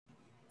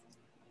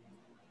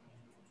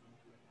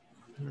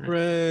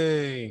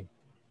Hooray!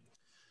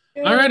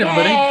 All right,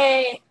 everybody.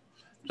 Yay!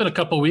 It's been a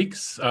couple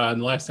weeks. And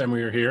the last time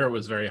we were here, it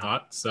was very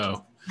hot.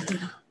 So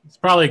it's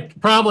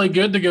probably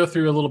good to go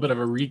through a little bit of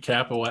a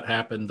recap of what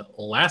happened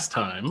last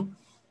time.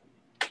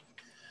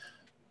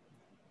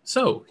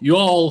 So you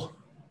all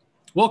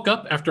woke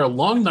up after a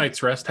long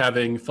night's rest,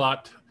 having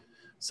fought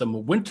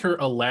some Winter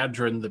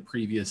Eladrin the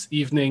previous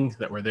evening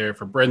that were there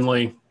for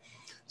Brenly,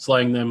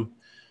 slaying them.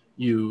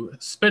 You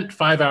spent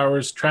 5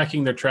 hours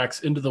tracking their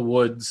tracks into the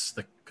woods,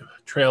 the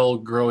trail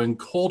growing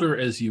colder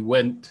as you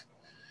went,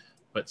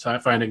 but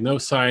finding no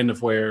sign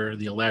of where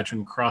the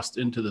Eladrin crossed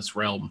into this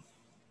realm.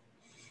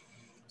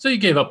 So you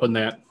gave up on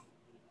that,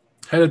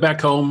 headed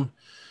back home,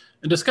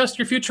 and discussed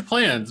your future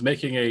plans,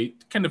 making a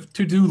kind of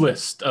to-do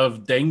list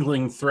of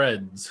dangling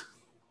threads.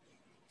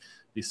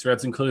 These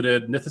threads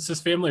included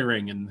Nithis' family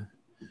ring, in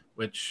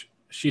which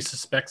she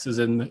suspects is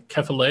in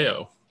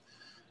Kefaleo,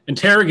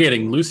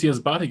 interrogating Lucia's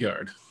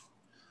bodyguard,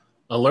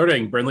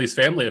 alerting Brenly's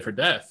family of her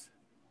death,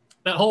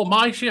 that whole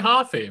Mai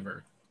Shiha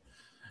favor,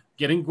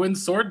 getting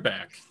Gwyn's sword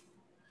back,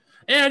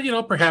 and,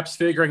 perhaps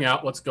figuring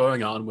out what's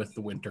going on with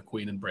the Winter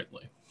Queen and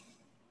Brenly.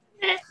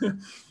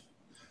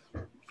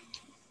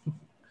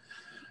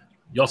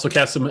 You also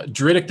cast some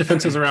Druidic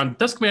defenses around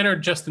Dusk Manor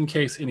just in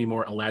case any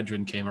more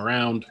Eladrin came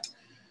around.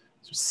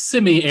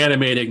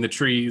 Semi-animating the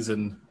trees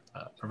and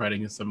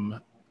providing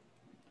some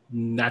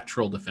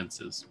natural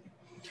defenses.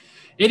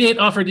 88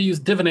 offered to use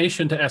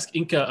divination to ask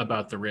Inca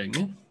about the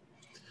ring.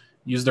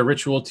 Use the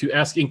ritual to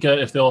ask Inca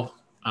if they'll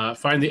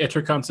find the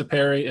Etricon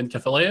Saperi in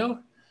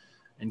Kefaleo,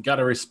 and got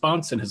a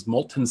response in his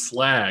molten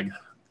slag,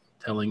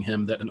 telling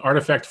him that an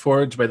artifact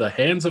forged by the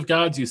hands of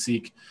gods you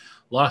seek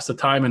lost to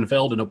time and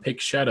veiled in opaque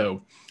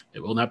shadow.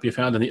 It will not be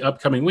found in the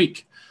upcoming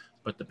week,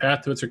 but the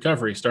path to its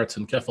recovery starts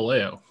in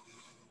Kefaleo.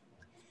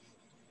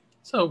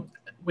 So,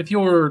 with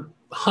your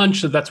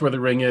hunch that that's where the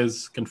ring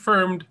is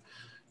confirmed,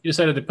 you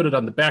decided to put it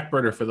on the back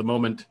burner for the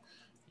moment.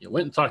 You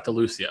went and talked to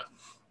Lucia.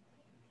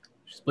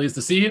 She's pleased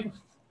to see you,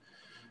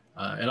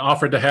 and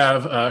offered to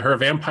have her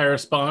vampire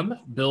spawn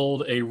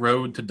build a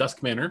road to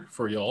Dusk Manor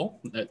for y'all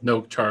at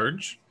no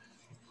charge.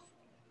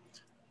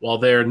 While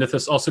there,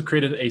 Nithis also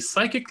created a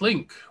psychic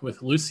link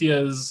with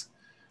Lucia's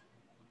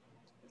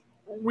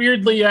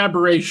weirdly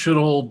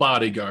aberrational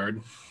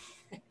bodyguard.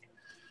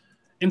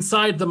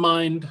 Inside the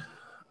mind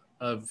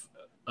of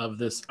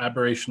this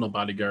aberrational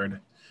bodyguard,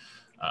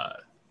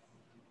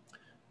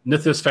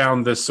 Nithis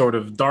found this sort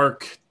of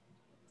dark,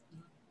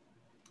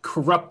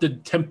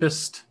 corrupted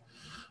tempest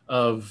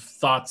of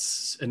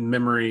thoughts and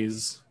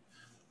memories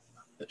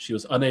that she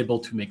was unable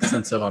to make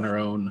sense of on her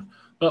own.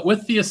 But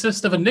with the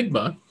assist of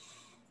Enigma,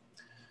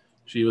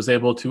 she was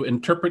able to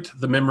interpret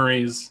the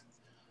memories,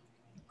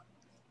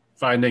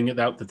 finding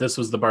out that this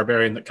was the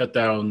barbarian that cut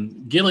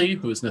down Gilly,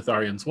 who is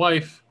Nitharian's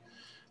wife.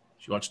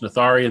 She watched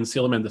Nitharian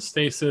seal him into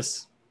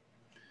stasis.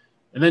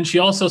 And then she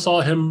also saw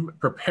him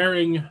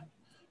preparing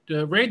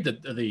to raid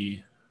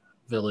the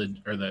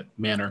village, or the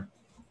manor.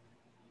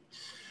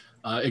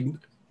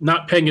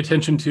 Not paying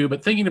attention to,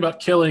 but thinking about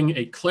killing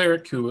a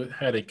cleric who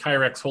had a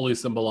Kyrex holy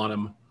symbol on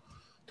him,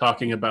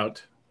 talking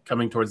about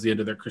coming towards the end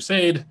of their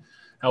crusade.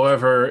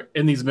 However,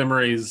 in these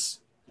memories,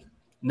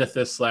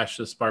 Nithis /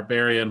 this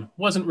barbarian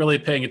wasn't really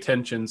paying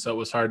attention, so it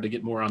was hard to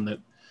get more on that.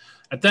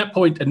 At that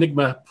point,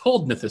 Enigma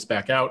pulled Nithis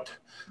back out,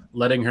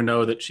 letting her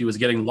know that she was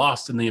getting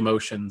lost in the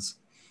emotions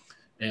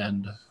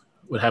and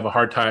would have a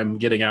hard time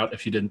getting out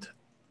if she didn't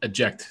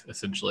eject,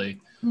 essentially,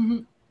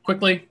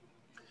 quickly.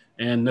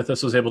 And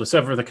Nithis was able to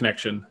sever the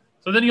connection.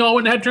 So then you all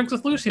went and had drinks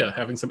with Lucia,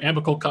 having some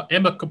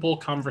amicable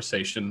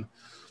conversation.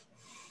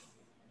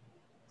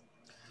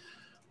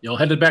 You all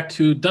headed back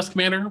to Dusk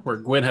Manor, where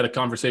Gwyn had a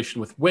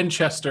conversation with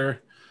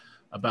Winchester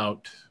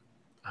about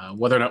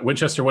whether or not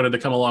Winchester wanted to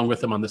come along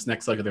with them on this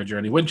next leg of their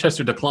journey.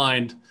 Winchester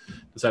declined,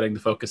 deciding to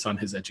focus on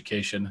his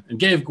education, and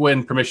gave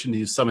Gwyn permission to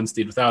use Summon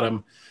Steed without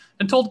him,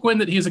 and told Gwyn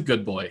that he's a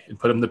good boy and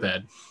put him to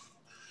bed.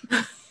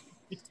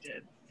 He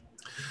did.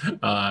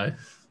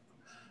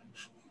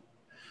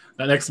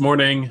 That next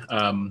morning,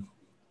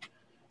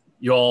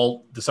 you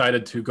all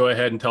decided to go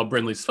ahead and tell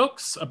Brenly's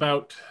folks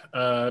about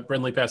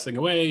Brenly passing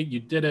away. You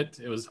did it.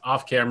 It was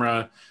off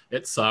camera.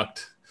 It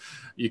sucked.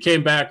 You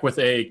came back with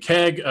a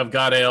keg of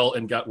God Ale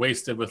and got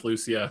wasted with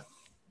Lucia,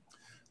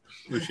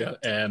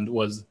 and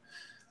was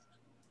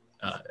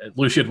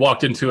Lucia had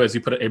walked into, as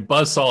you put it, a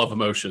buzzsaw of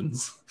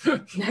emotions.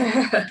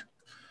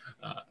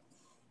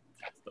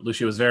 But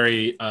Lucia was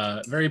very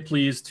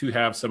pleased to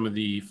have some of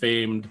the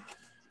famed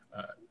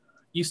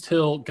East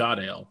Hill God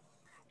Ale.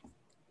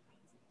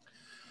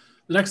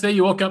 The next day,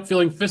 you woke up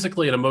feeling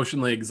physically and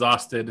emotionally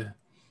exhausted.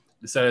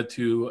 Decided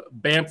to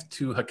bamf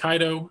to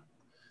Hokkaido.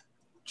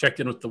 Checked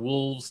in with the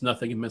wolves.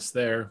 Nothing amiss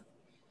there.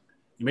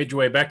 You made your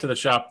way back to the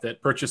shop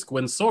that purchased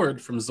Gwyn's sword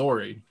from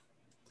Zori.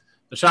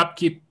 The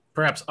shopkeep,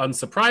 perhaps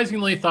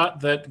unsurprisingly, thought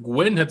that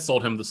Gwyn had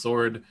sold him the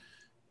sword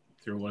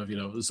through one of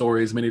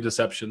Zori's many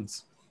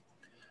deceptions,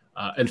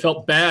 and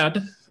felt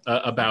bad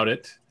about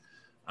it.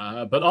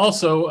 But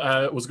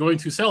also was going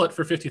to sell it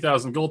for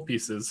 50,000 gold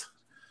pieces,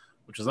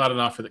 which was not an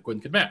offer that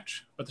Gwyn could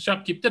match. But the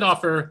shopkeep did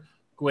offer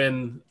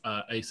Gwyn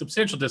a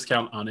substantial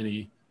discount on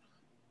any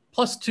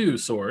 +2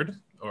 sword,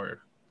 or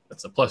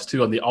that's a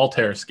 +2 on the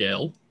Altair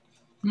scale.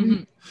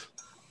 Mm-hmm.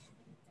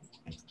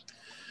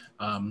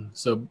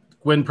 So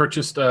Gwyn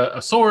purchased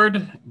a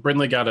sword.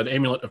 Brinley got an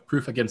amulet of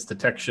proof against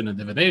detection and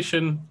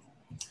divination.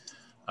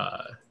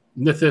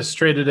 Nithis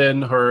traded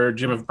in her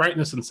gem of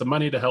brightness and some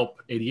money to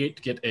help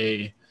 88 get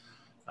a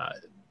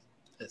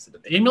is it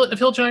an amulet of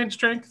hill giant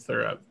strength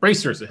or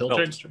bracers of hill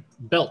giant strength?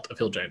 Belt of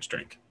hill giant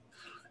strength.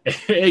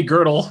 A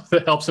girdle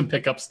that helps him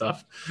pick up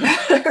stuff.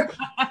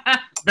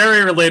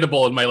 Very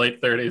relatable in my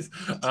late 30s.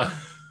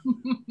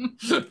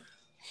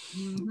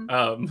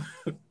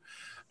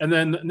 And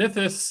then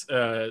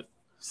Nithis,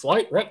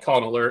 slight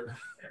retcon alert,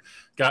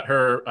 got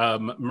her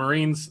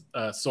Marine's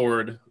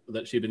sword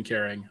that she'd been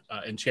carrying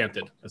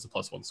enchanted as a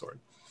 +1 sword.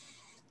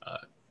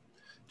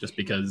 Just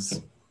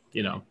because,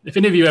 if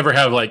any of you ever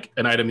have like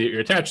an item that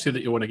you're attached to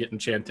that you want to get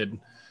enchanted,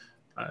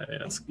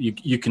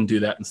 you can do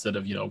that instead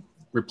of,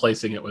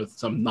 replacing it with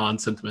some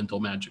non-sentimental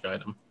magic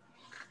item.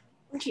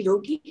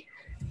 Okie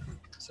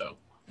So,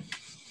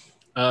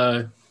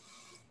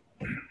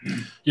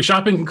 your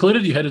shopping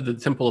concluded. You headed to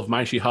the Temple of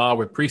Mai Shiha,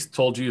 where priest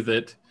told you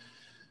that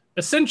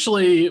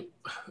essentially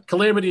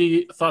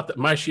Calamity thought that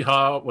Mai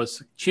Shiha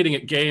was cheating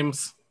at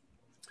games.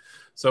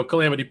 So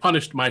Calamity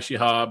punished Mai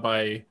Shiha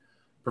by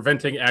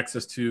preventing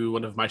access to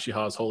one of Mai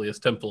Shiha's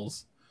holiest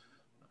temples.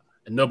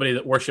 And nobody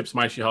that worships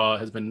Mai Shiha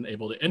has been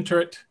able to enter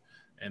it.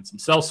 And some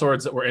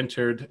sellswords that were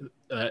entered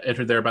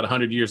there about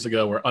 100 years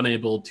ago were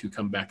unable to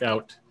come back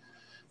out.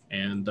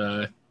 And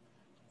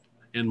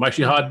Mai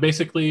Shiha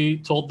basically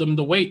told them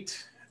to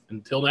wait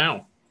until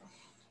now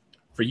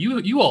for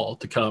you all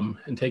to come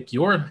and take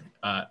your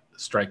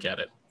strike at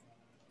it.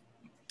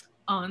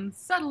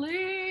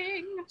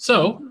 Unsettling.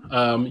 So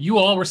you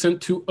all were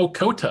sent to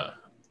Okota,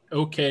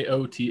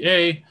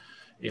 Okota,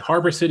 a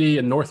harbor city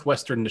in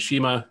northwestern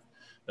Nishima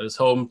that is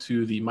home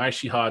to the Mai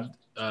Shiha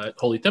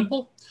Holy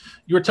Temple.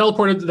 You were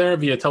teleported there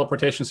via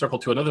teleportation circle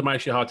to another Mai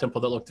Shiha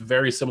temple that looked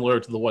very similar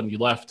to the one you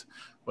left,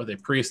 with a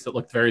priest that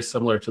looked very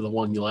similar to the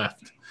one you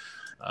left.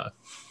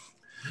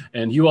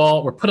 And you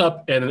all were put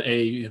up in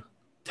a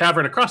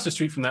tavern across the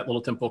street from that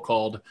little temple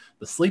called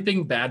the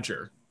Sleeping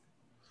Badger.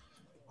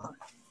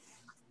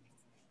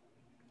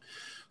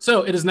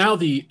 So it is now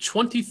the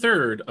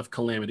 23rd of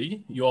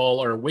Calamity. You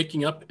all are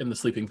waking up in the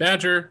Sleeping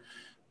Badger.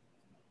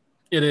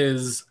 It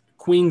is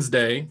Queen's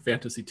Day,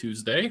 Fantasy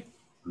Tuesday.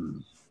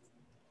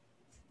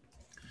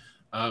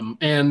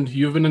 And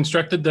you've been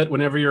instructed that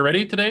whenever you're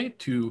ready today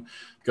to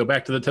go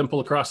back to the temple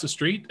across the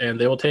street, and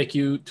they will take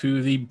you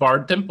to the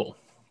Bard Temple.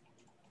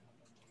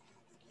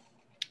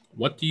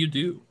 What do you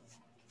do?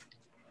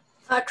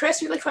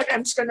 Chris, really quick,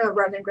 I'm just going to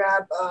run and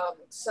grab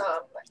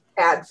some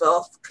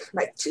Advil.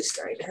 My tooth's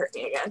starting to hurt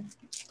me again.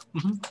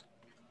 Mm-hmm.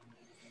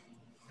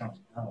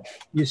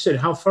 You said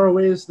how far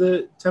away is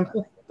the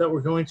temple that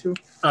we're going to?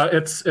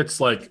 It's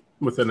like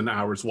within an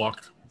hour's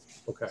walk.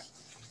 Okay.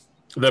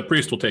 The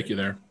priest will take you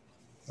there.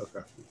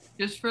 Okay.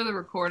 Just for the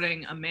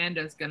recording,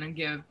 Amanda's going to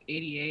give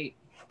 88.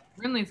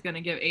 Brinley's going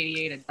to give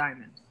 88 a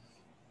diamond.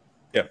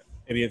 Yeah.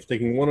 88's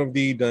taking one of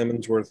the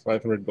diamonds worth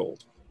 500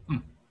 gold.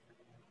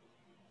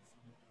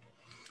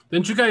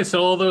 Didn't you guys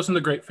sell all those in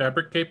the Great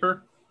Fabric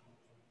Caper?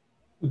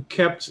 We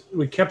kept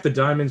the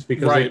diamonds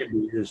because Right. they could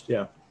be used.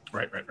 Yeah.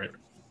 Right.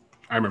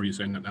 I remember you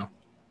saying that now.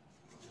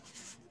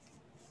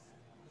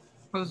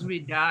 Suppose we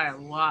die a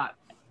lot.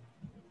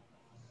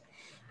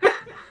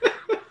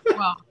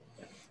 Well,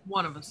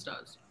 one of us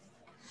does.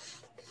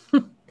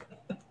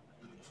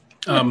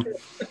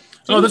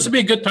 This would be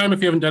a good time if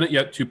you haven't done it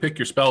yet to pick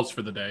your spells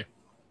for the day.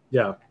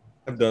 Yeah.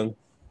 I'm done.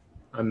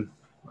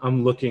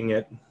 I'm looking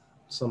at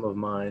some of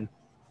mine.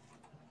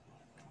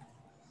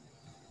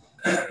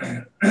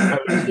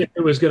 If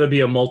it was going to be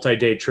a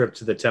multi-day trip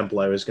to the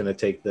temple, I was going to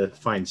take the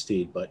Fine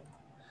Steed, but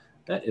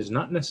that is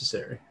not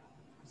necessary.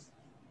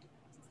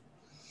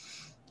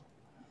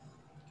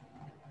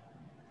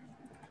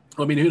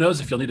 Well, I mean, who knows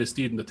if you'll need a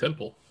steed in the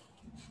temple?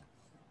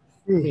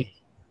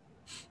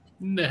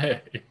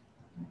 Nay.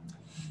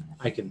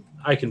 I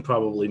can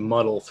probably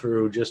muddle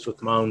through just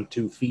with my own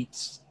 2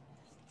 feet.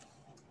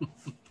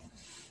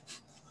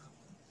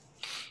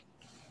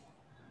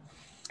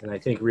 And I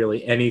think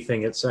really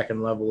anything at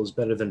second level is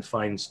better than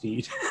Fine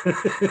Steed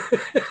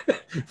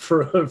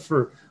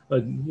for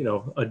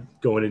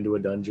going into a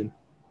dungeon.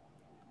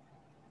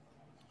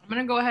 I'm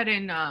going to go ahead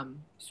and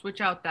switch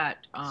out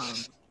that.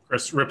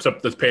 Chris rips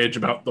up this page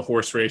about the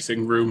horse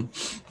racing room.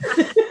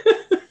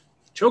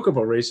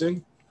 Chocobo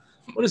racing?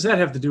 What does that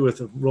have to do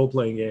with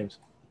role-playing games?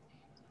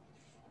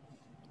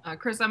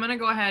 Chris, I'm going to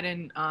go ahead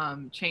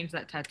and change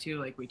that tattoo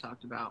like we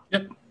talked about.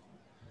 Yep.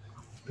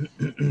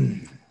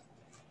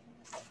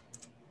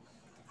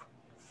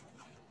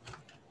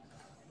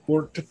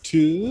 For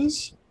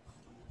tattoos?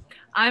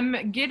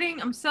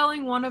 I'm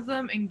selling one of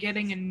them and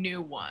getting a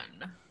new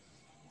one.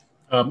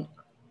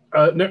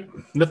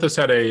 Nithis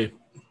had a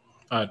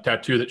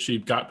tattoo that she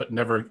got but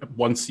never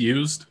once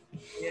used.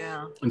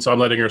 Yeah. And so I'm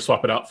letting her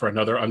swap it out for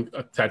another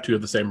tattoo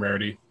of the same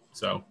rarity.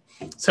 So,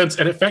 since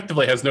it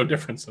effectively has no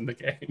difference in the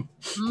game.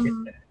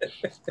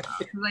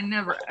 Because I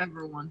never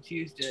ever once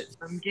used it. So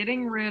I'm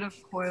getting rid of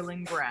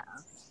Coiling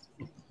Grass.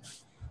 And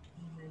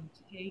then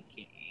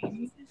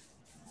taking.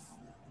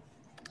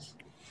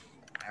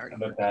 I already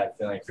I'm a bad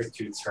feeling. Quick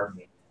Toots hurt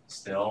me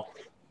still.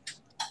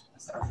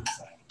 That's not really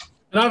exciting.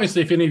 And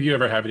obviously, if any of you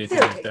ever have anything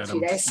like that,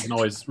 you Days. can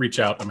always reach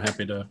out. I'm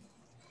happy to.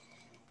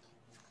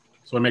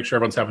 So I make sure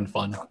everyone's having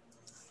fun.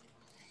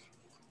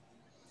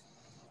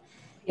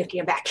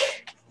 Looking back.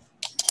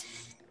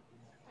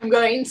 I'm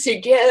going to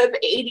give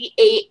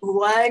 88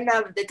 one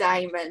of the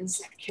diamonds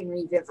that can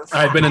revivify.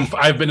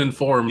 I've been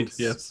informed.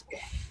 Yes.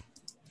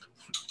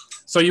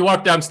 So you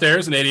walk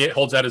downstairs, and 88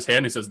 holds out his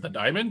hand. He says, "The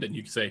diamond," and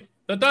you say,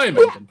 "The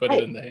diamond," and put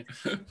it in there.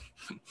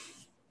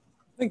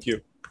 Thank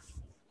you.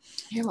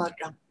 You're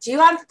welcome. Do you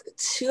want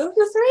 2 of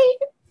the 3?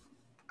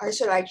 Or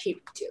should I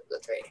keep 2 of the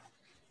 3?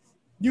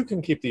 You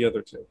can keep the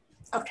other 2.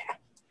 Okay.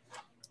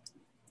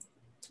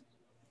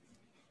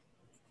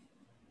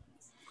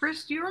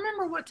 Chris, do you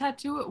remember what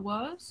tattoo it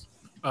was?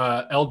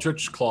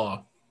 Eldritch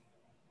Claw.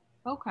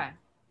 Okay.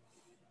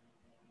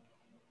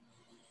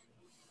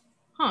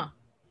 Huh.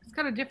 It's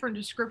got a different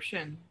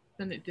description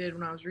than it did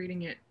when I was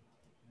reading it.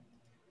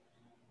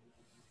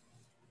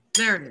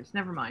 There it is.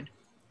 Never mind.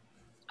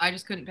 I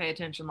just couldn't pay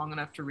attention long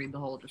enough to read the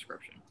whole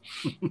description.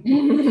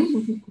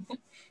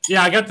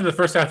 Yeah, I got to the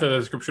first half of the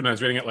description. I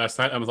was reading it last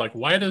night. I was like,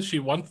 "Why does she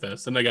want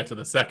this?" And I got to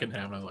the second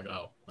half, and I was like,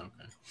 "Oh,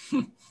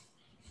 okay."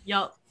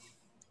 Yup.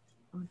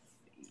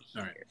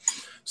 All right.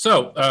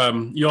 So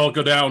you all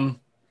go down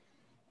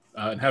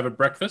and have a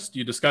breakfast. Do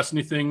you discuss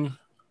anything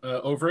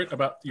over it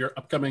about your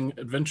upcoming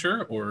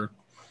adventure, or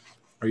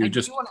are you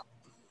just?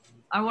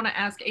 I want to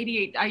ask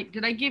 88.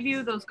 Did I give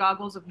you those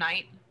goggles of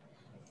night?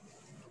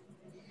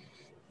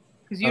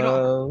 Because you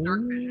don't have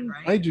dark vision,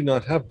 right? I do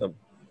not have them.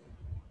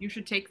 You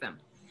should take them.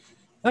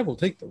 I will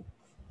take them.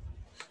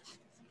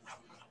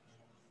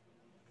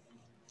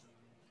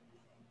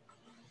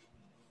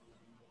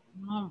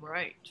 All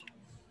right.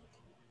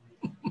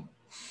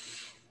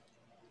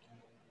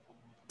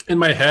 In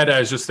my head, I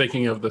was just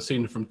thinking of the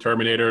scene from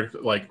Terminator,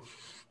 like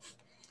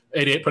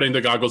 88 putting the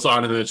goggles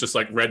on, and then it's just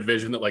like red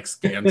vision that like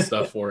scans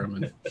stuff for him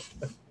and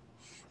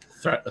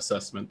threat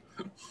assessment.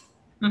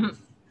 Mhm.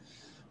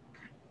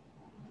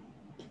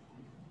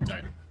 All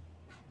right.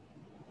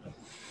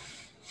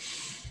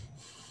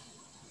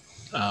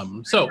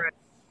 So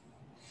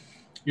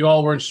you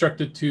all were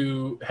instructed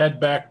to head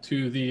back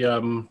to the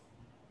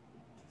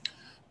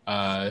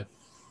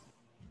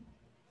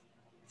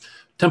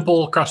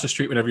temple across the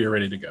street whenever you're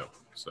ready to go.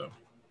 So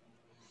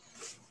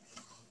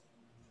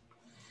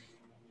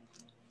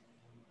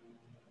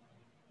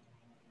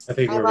I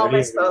think I'm we're all my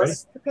ready.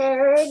 spells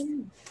prepared.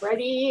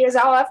 Ready as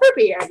I'll ever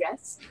be, I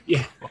guess.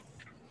 Yeah.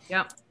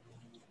 Yep.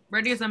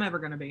 Ready as I'm ever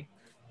going to be.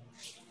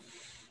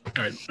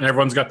 all right, and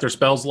everyone's got their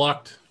spells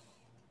locked.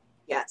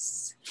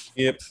 Yes.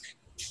 Yep.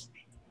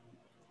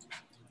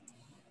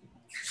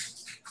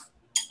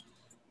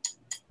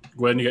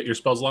 Gwen, you got your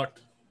spells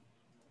locked?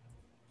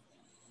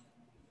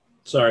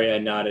 Sorry, I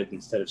nodded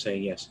instead of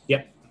saying yes.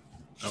 Yep.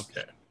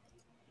 Okay.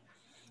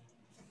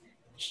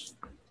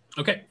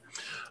 Okay.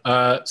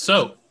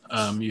 So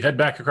you head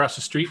back across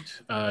the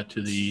street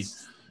to the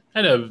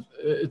kind of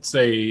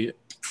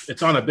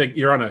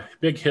you're on a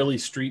big hilly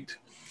street.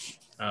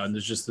 And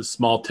there's just this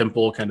small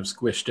temple kind of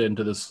squished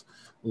into this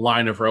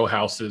line of row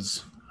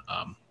houses.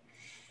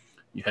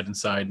 You head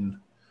inside, and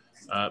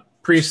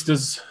priest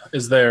is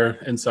there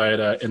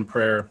inside in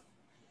prayer.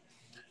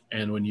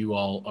 And when you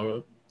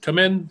all come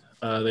in,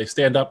 they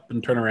stand up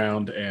and turn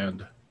around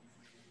and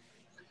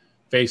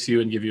face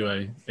you and give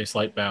you a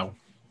slight bow.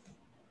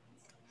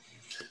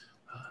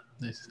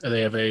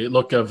 They have a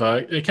look of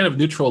a kind of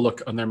neutral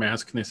look on their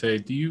mask, and they say,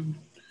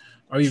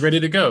 are you ready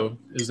to go?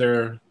 Is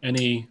there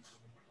any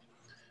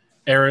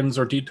errands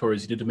or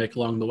detours you need to make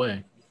along the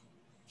way?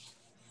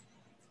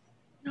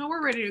 No,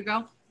 we're ready to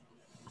go.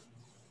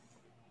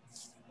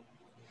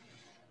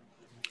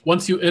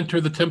 Once you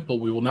enter the temple,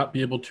 we will not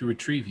be able to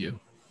retrieve you.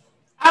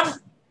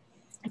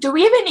 Do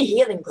we have any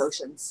healing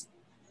potions?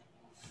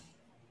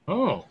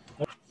 Oh.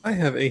 I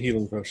have a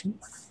healing potion.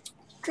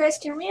 Chris,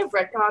 can we have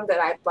retcon that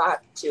I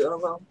bought 2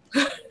 of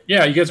them?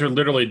 Yeah, you guys are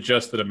literally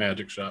just at a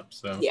magic shop,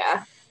 so.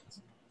 Yeah.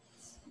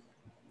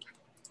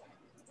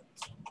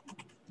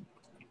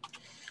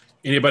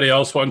 Anybody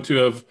else want to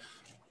have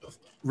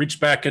reached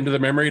back into the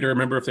memory to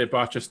remember if they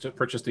purchased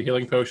a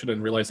healing potion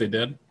and realized they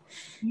did?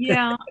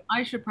 Yeah,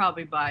 I should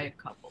probably buy a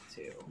couple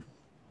too.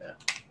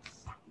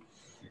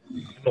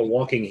 I'm a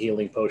walking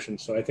healing potion,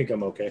 so I think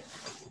I'm okay.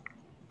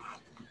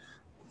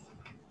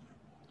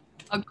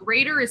 A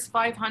greater is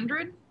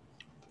 500. Is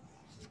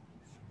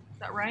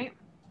that right?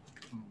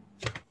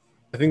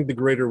 I think the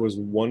greater was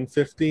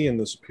 150 and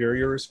the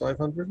superior is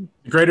 500.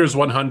 The greater is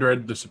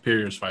 100, the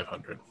superior is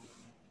 500.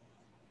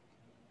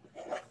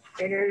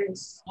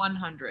 There's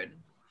 100.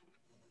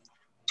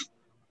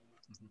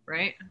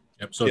 Right?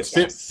 Yep, so Yes.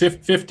 it's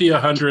 50,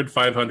 100,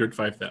 500,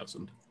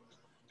 5,000.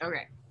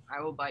 Okay.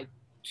 I will buy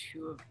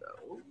 2 of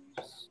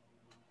those.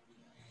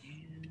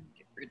 And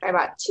get I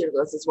bought 2 of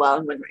those as well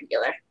and 1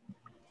 regular.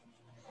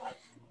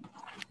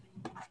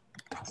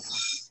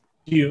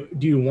 Do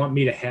you want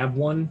me to have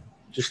one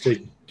just to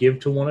give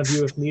to one of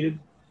you if needed?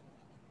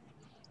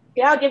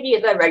 Yeah, I'll give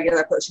you the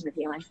regular potion of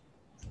healing.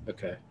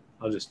 Okay,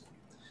 I'll just.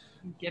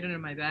 Get it in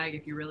my bag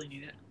if you really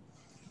need it.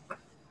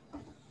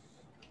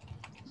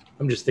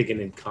 I'm just thinking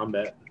in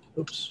combat.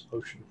 Oops,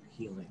 potion of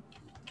healing.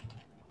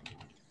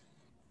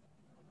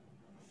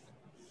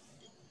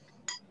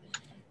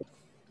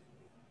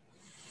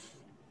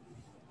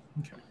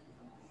 Okay.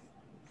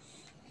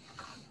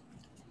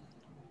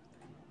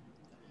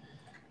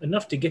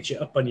 Enough to get you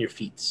up on your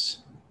feet.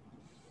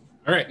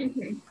 All right.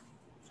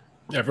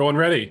 Everyone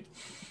ready?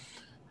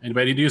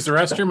 Anybody need to use the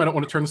restroom? I don't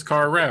want to turn this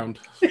car around.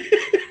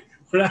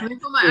 We're not Let me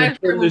put my gonna ice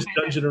turn cream this away.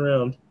 dungeon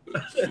around.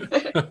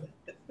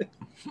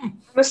 I'm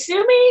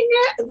assuming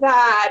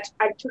that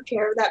I took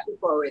care of that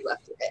before we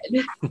left the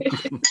bed.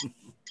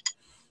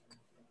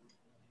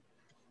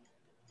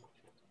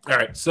 All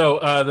right.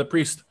 So the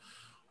priest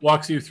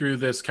walks you through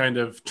this kind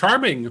of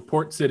charming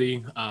port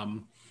city.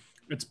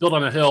 It's built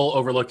on a hill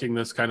overlooking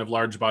this kind of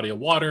large body of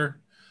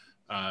water.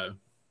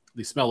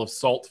 The smell of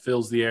salt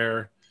fills the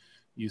air.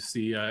 You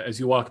see, as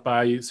you walk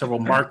by several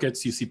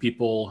markets, you see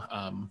people.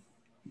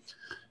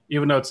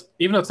 Even though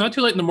it's not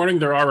too late in the morning,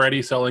 they're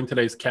already selling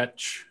today's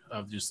catch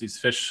of just these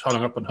fish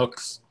hung up on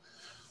hooks.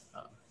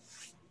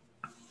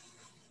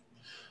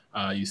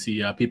 You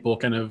see people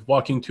kind of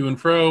walking to and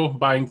fro,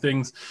 buying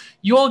things.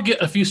 You all get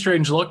a few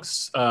strange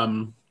looks,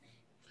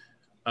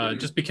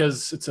 just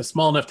because it's a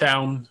small enough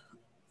town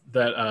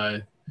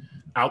that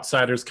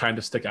outsiders kind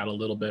of stick out a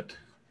little bit.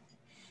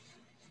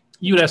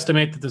 You'd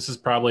estimate that this is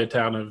probably a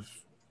town of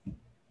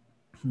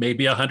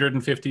maybe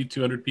 150,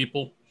 200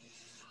 people,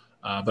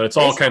 but it's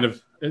all kind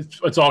of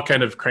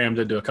crammed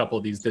into a couple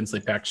of these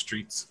densely packed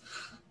streets.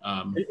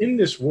 In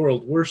this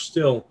world, we're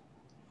still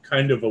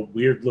kind of a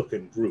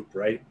weird-looking group,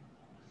 right?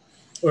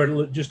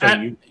 Or just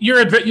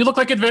you look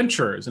like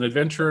adventurers, and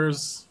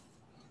adventurers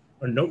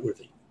are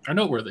noteworthy. Are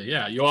noteworthy,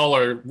 yeah. You all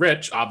are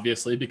rich,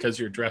 obviously, because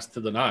you're dressed to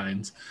the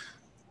nines.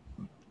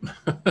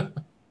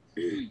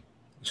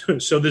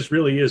 So this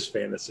really is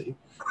fantasy.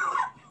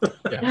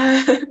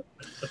 Yeah.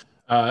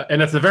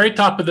 And at the very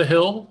top of the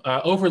hill,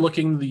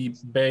 overlooking the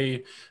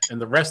bay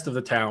and the rest of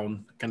the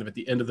town, kind of at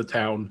the end of the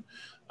town,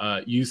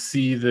 you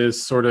see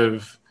this sort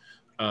of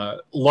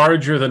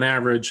larger than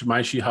average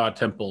Maishiha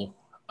temple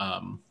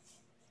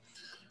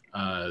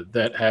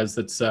that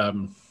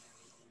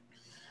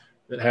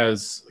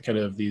has kind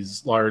of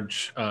these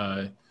large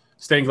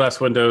stained glass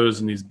windows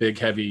and these big,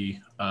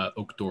 heavy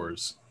oak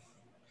doors.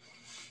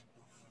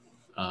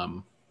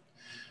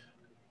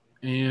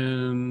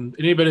 And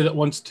anybody that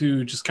wants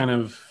to just kind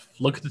of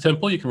look at the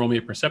temple, you can roll me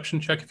a perception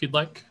check if you'd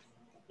like.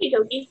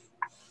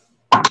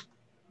 I'll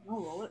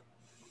roll it.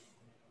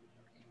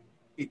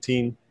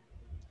 18.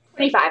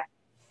 25.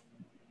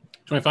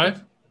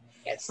 25?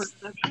 Yes.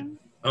 Perception?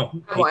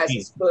 Oh, Otherwise, 18.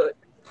 it's good.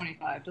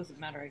 25. Doesn't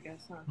matter, I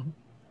guess.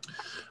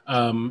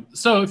 Huh?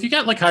 So if you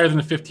get like higher than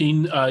a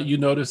 15, you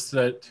notice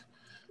that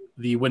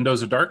the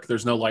windows are dark.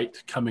 There's no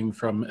light coming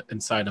from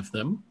inside of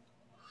them.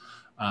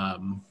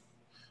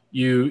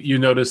 You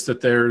notice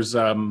that there's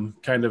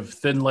kind of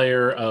thin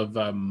layer of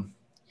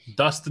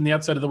dust in the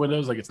outside of the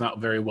windows, like it's not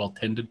very well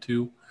tended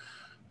to.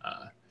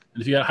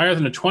 And if you got higher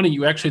than a 20,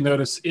 you actually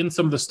notice in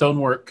some of the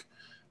stonework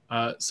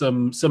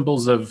some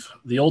symbols of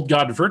the old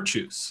god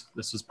Virtues.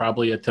 This was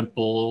probably a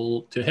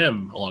temple to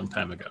him a long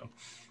time ago.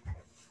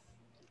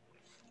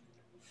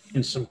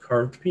 And some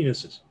carved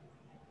penises.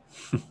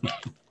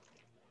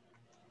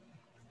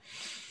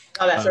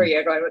 Oh, that's where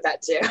you're going with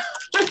that too.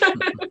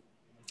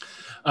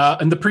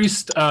 And the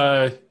priest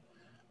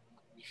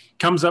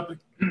comes up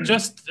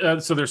just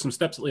so there's some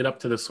steps that lead up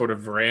to this sort of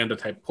veranda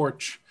type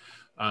porch.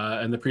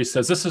 And the priest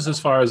says, "This is as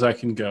far as I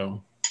can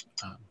go.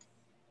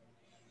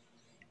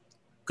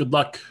 Good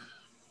luck.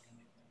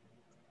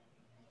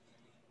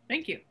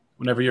 Thank you.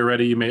 Whenever you're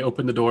ready, you may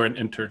open the door and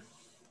enter."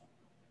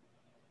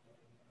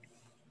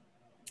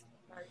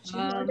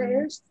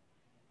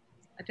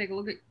 I take a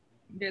look at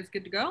you guys.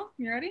 Good to go?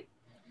 You ready?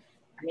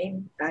 I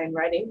mean, I'm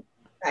ready.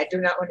 I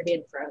do not want to be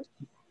in front.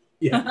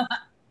 Yeah.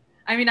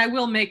 I mean, I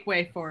will make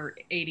way for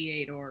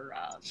 88 or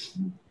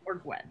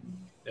Gwen.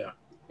 Yeah.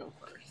 Go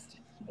first.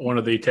 One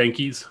of the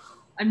tankies.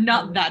 I'm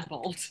not that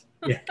bold.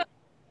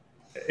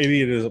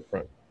 88 is up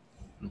front.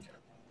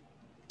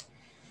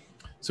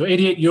 So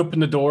 88, you open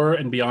the door,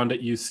 and beyond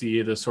it, you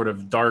see this sort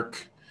of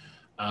dark.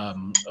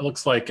 It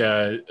looks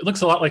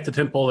a lot like the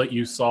temple that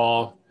you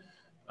saw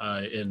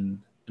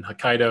in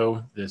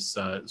Hokkaido. This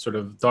sort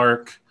of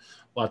dark,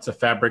 lots of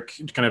fabric,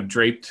 kind of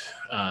draped,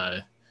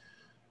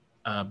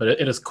 but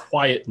it is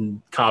quiet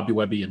and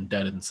cobwebby and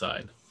dead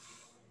inside.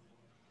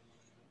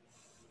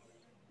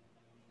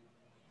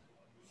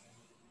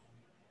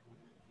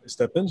 I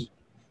step in. All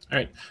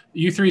right,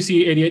 you three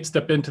see 88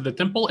 step into the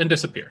temple and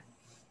disappear.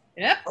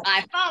 Yep,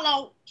 I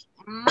follow.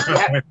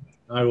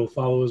 I will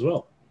follow as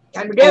well.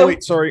 Time to go. Oh,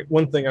 wait, sorry.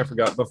 One thing I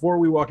forgot. Before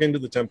we walk into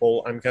the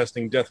temple, I'm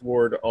casting Death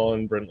Ward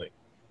on Brindley.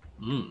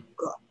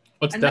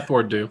 What's And Death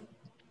Ward do?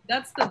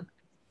 That's the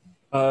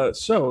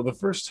So the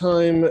first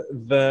time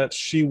that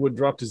she would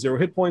drop to 0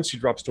 hit points, she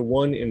drops to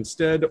 1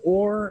 instead,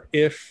 or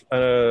if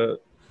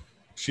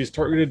she's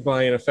targeted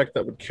by an effect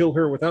that would kill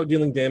her without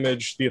dealing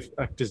damage, the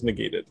effect is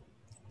negated.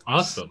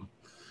 Awesome.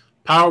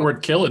 Power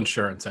word kill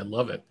insurance. I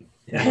love it.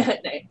 Yeah.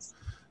 Nice.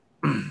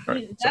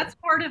 Right, That's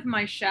part of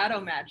my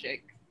shadow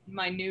magic,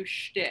 my new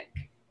shtick.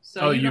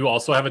 So Oh, you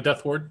also have a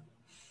death ward?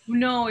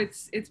 No,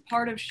 it's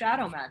part of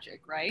shadow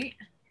magic, right?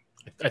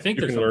 I think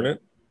you there's can learn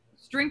something.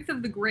 it. Strength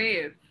of the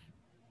Grave.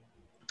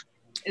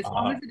 As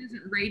long as it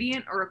isn't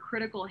radiant or a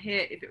critical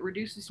hit, if it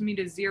reduces me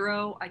to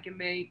 0, I can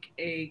make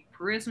a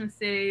charisma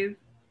save.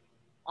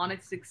 On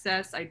its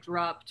success, I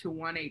drop to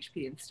 1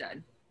 HP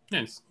instead.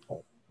 Nice.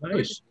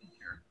 Nice.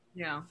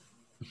 Yeah.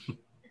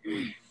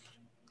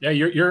 Yeah,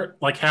 you're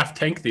like half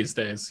tank these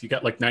days. You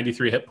got like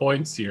 93 hit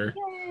points. You're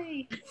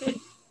Yay!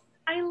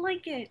 I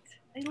like it.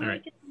 I like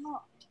right. it a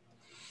lot.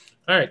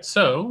 all right.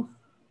 So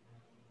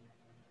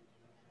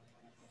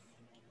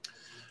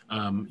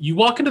you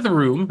walk into the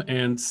room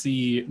and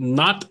see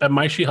not a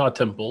Maishiha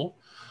temple,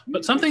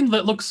 but something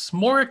that looks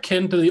more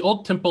akin to the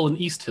old temple in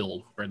East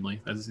Hill,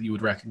 Brindley, as you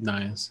would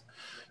recognize.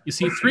 You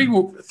see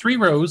three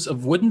rows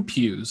of wooden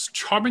pews,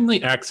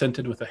 charmingly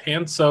accented with a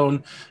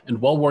hand-sewn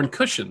and well-worn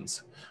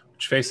cushions,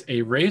 which face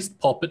a raised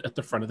pulpit at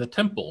the front of the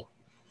temple.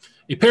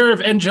 A pair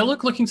of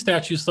angelic-looking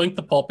statues flank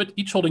the pulpit,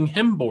 each holding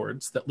hymn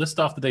boards that list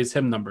off the day's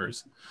hymn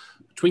numbers.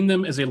 Between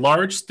them is a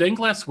large stained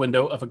glass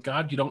window of a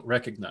god you don't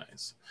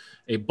recognize.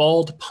 A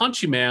bald,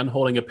 paunchy man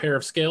holding a pair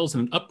of scales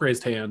in an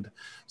upraised hand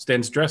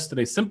stands dressed in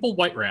a simple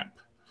white wrap.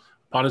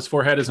 Upon his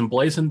forehead is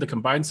emblazoned the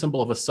combined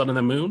symbol of a sun and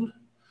a moon.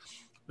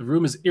 The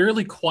room is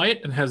eerily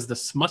quiet and has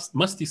the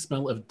musty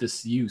smell of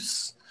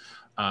disuse.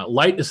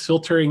 Light is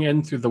filtering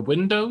in through the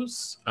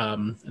windows,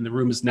 and the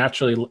room is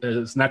naturally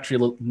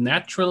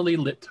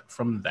lit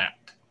from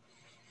that.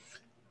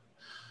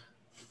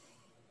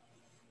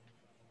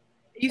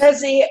 Does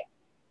the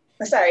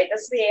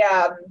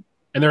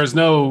And there is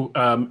no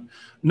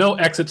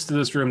exits to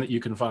this room that you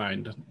can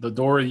find. The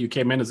door you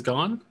came in is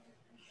gone.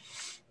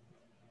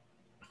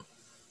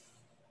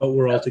 Oh,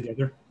 we're all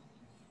together.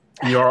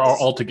 You are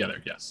all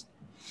together, yes.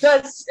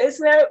 was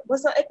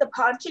that like the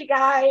paunchy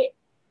guy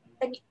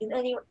in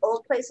any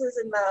old places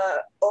in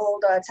the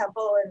old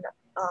temple in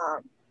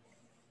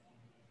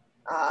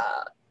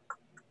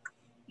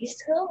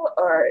East Hill,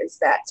 or is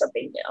that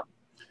something new?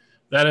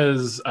 That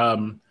is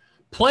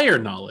player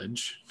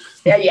knowledge.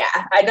 Yeah,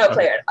 I know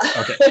player.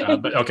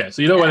 Okay,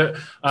 so you know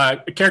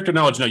what? Character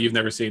knowledge, no, you've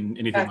never seen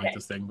anything like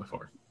this thing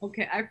before.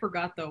 Okay, I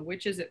forgot though.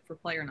 Which is it for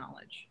player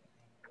knowledge?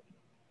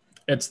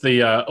 It's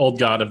the old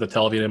god of the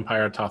Televian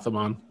Empire,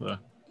 Tathamon, the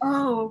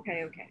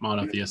okay.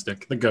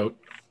 monotheistic, the goat.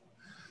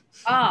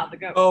 Ah, the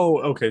goat. Oh,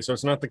 okay. So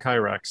it's not the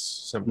Kyrax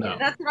symbol. No.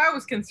 That's what I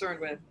was concerned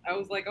with. I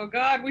was like, oh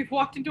god, we've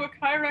walked into a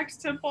Kyrax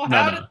temple. No,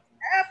 How no. did this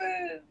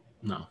happen?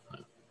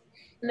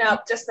 No,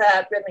 just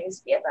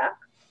Brinley's BFF.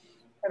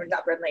 I mean,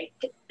 not Brinley.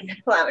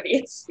 Calamity.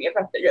 It's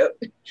BFF the goat.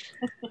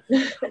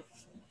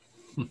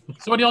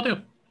 So what do y'all do?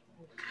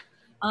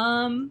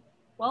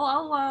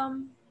 Well,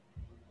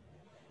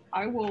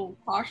 I will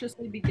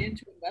cautiously begin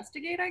to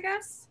investigate, I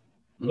guess.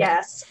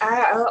 Yes,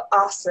 I'll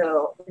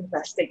also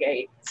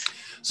investigate.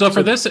 So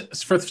for this,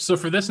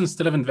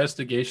 instead of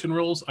investigation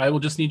rolls, I will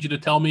just need you to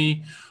tell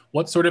me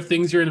what sort of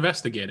things you're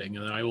investigating,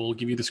 and then I will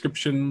give you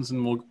descriptions,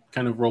 and we'll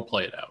kind of role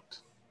play it out.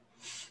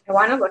 I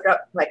want to look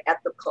up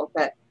at the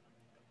pulpit,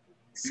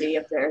 see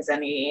if there's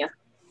any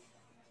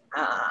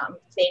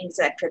things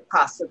that could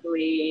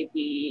possibly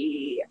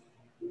be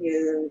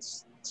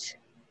used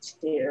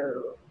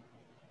to.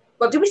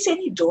 Well, do we see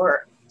any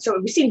door? So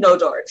we see no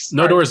doors.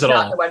 No doors at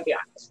all. The one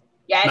beyond.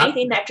 Yeah,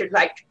 anything that could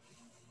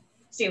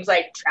seems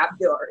like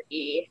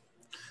trapdoor-y.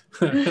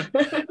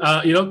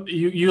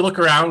 You look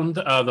around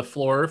the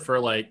floor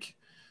for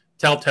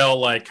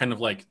telltale kind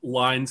of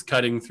lines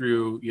cutting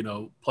through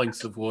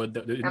planks of wood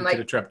that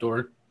indicate a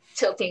trapdoor.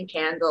 Tilting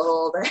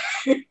candle.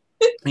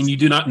 And you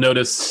do not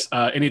notice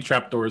any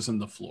trapdoors in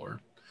the floor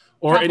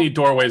or any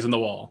doorways in the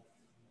wall.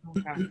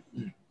 Okay.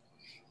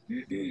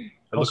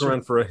 I look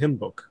around for a hymn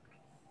book.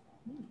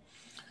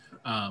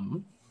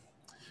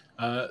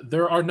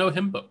 There are no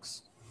hymn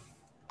books.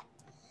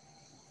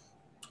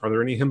 Are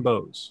there any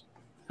himbos?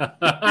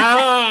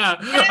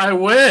 I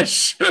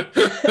wish.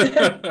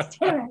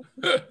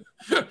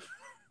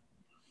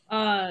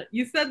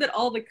 You said that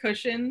all the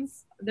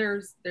cushions,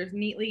 there's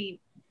neatly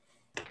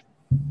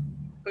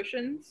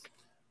cushions.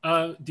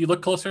 Do you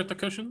look closer at the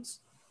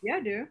cushions? Yeah,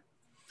 I do.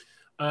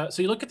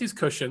 So you look at these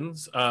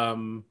cushions,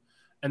 and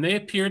they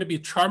appear to be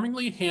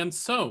charmingly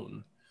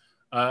hand-sewn.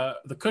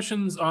 The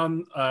cushions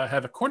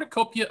have a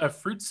cornucopia of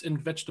fruits and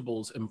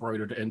vegetables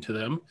embroidered into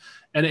them,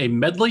 and a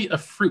medley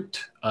of fruit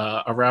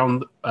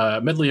and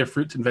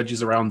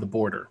veggies around the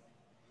border.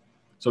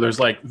 So there's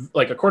like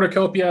a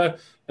cornucopia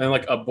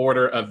and a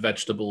border of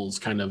vegetables,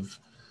 kind of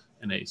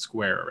in a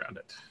square around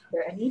it. Are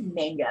there any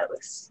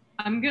mangoes?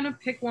 I'm gonna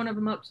pick one of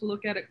them up to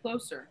look at it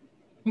closer.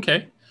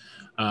 Okay.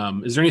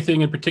 Is there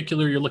anything in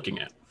particular you're looking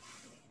at?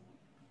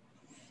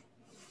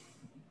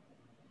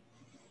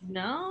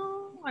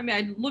 No, I mean,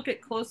 I'd look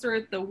at closer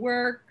at the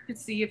work to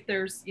see if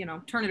there's,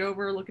 turn it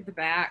over, look at the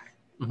back,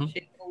 Mhm.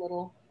 shake it a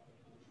little,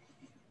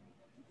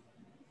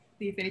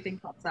 see if anything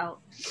pops out.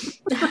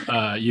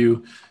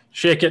 You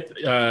shake it.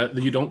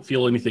 You don't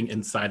feel anything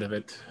inside of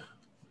it.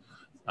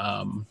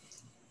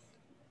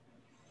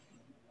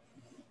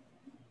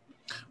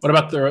 What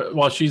about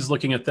while she's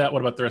looking at that,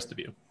 what about the rest of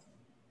you?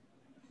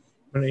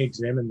 I'm going to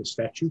examine the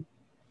statue.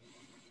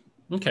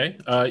 Okay.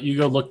 You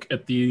go look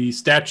at the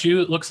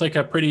statue. It looks like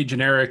a pretty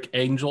generic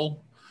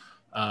angel.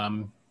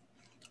 And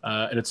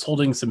it's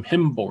holding some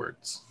hymn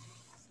boards.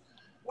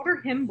 What are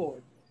hymn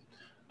boards?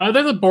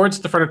 They're the boards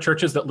at the front of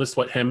churches that list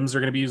what hymns are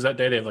going to be used that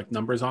day. They have like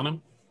numbers on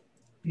them.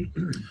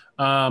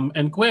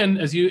 And Gwen,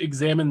 as you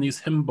examine these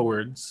hymn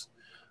boards,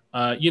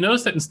 you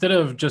notice that instead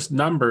of just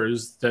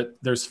numbers,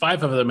 that there's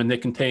 5 of them and they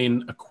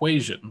contain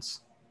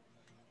equations.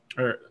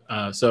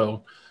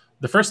 So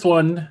the first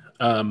one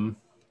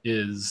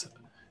is,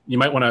 you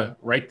might want to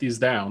write these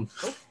down.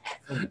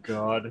 Oh,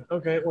 God.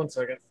 Okay, 1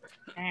 second.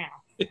 Ow.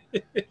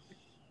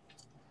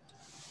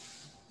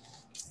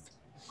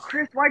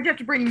 Chris, why'd you have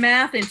to bring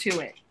math into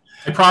it?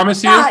 I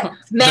promise you. God,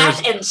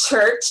 math in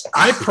church.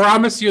 I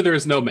promise you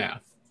there's no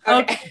math.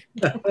 Okay.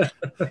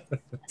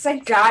 It's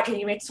like, God, can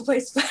you make some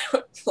place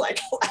like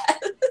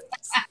that?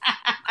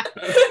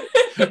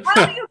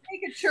 How do you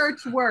make a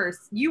church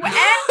worse? You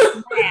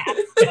add math.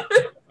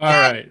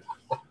 All right.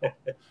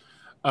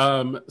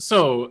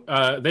 So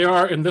they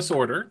are in this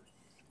order: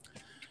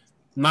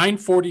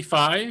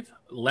 945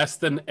 less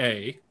than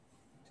A.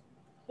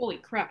 Holy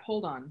crap!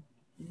 Hold on.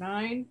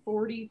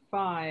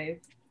 945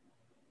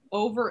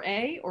 over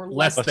A or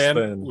Less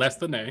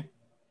than A.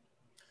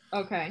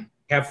 Okay.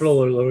 Capital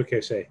or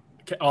lowercase a?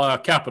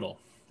 Capital.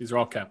 These are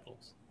all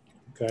capitals.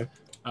 Okay.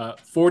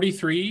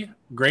 43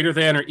 greater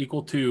than or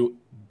equal to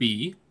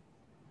B.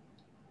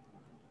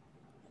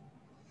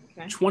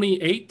 Okay.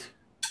 28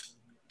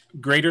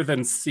 greater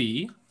than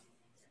C.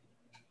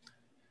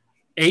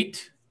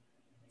 8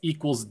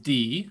 equals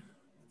D.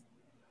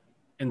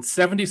 And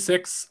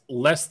 76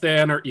 less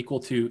than or equal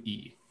to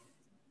E.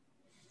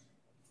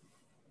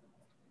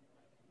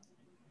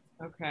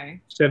 Okay.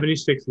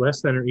 76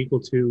 less than or equal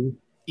to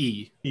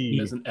E.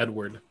 E. As in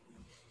Edward.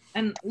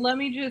 And let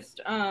me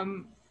just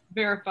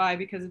verify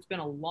because it's been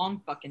a long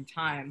fucking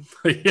time.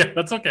 Yeah,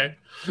 that's okay.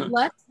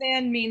 Less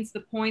than means the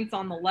points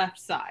on the left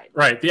side.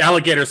 Right. The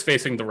alligator's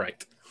facing the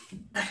right.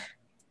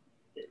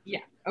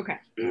 Yeah. Okay.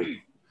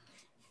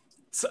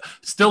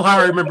 Still how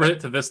I remember it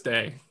to this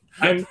day.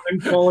 I'm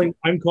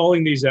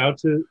calling these out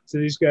to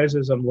these guys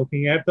as I'm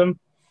looking at them,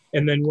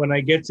 and then when I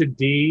get to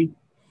D,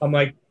 I'm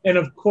like, and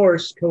of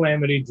course,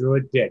 Calamity drew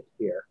a dick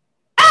here.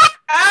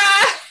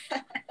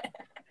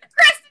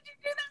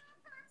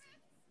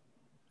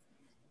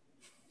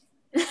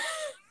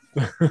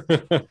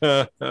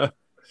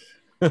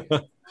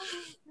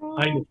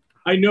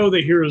 I know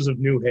the heroes of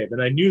New Haven.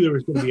 I knew there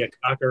was going to be a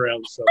cock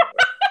around somewhere.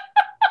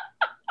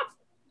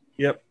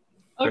 Yep.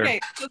 Okay,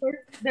 so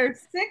there's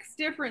 6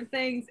 different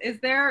things.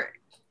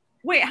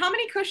 Wait, how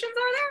many cushions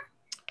are there?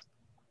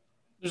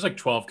 There's like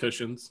 12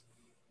 cushions.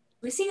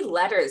 We see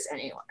letters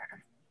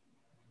anywhere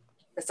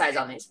besides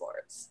on these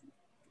boards.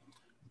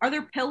 Are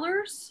there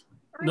pillars?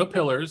 No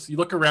pillars. You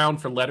look around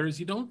for letters.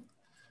 You don't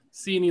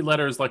see any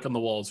letters like on the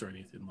walls or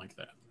anything like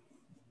that.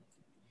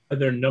 Are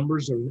there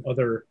numbers or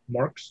other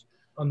marks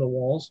on the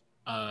walls?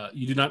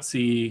 You do not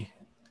see.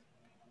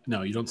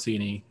 No, you don't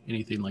see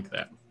anything like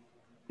that.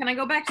 Can I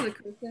go back to the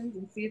cushions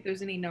and see if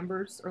there's any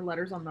numbers or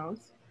letters on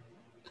those?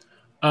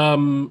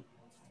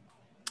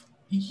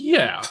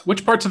 Yeah.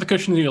 Which parts of the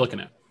cushions are you looking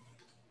at?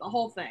 The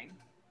whole thing.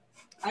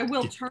 I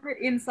will turn it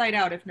inside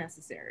out if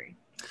necessary.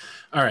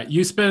 All right.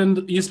 You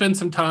spend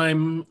some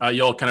time.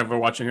 Y'all kind of are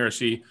watching her.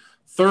 She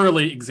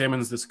thoroughly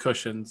examines this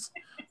cushions.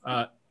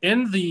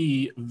 In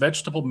the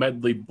vegetable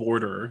medley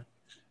border,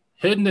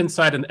 hidden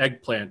inside an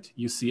eggplant,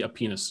 you see a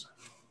penis.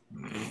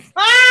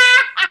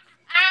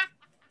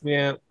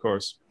 Yeah, of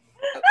course.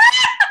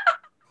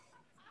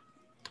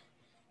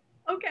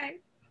 Okay.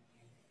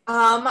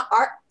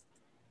 Are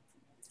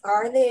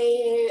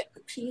they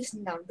pews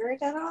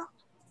numbered at all?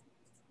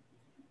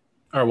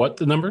 Or what,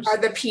 the numbers? Are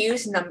the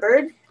pews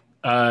numbered?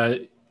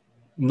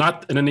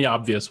 Not in any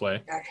obvious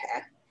way.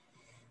 Okay.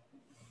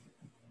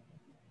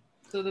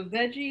 So the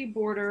veggie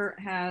border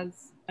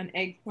has an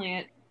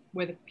eggplant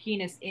with a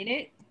penis in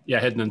it. Yeah,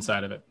 hidden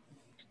inside of it.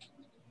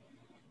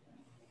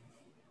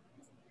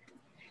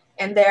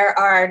 And there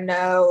are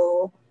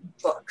no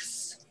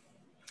books.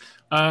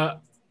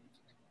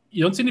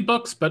 You don't see any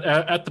books, but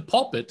at the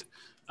pulpit,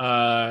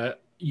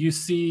 you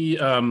see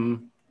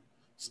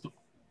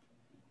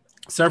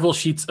several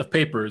sheets of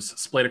papers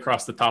splayed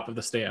across the top of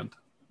the stand.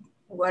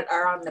 What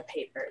are on the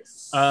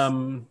papers?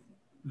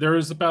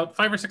 There's about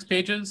 5 or 6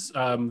 pages.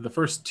 The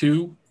first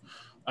 2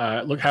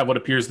 have what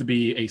appears to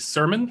be a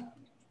sermon.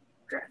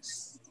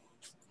 Gross.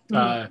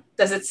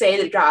 Does Does it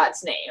say the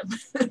God's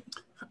name?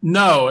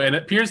 No, and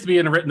it appears to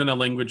be written in a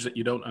language that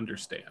you don't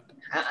understand.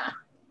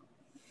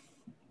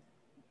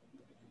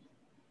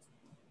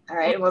 All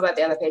right, and what about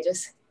the other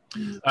pages?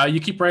 You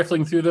keep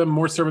rifling through them,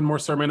 more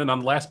sermon, and on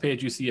the last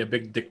page you see a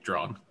big dick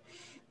drawn.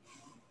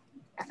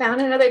 I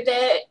found another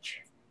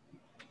dick.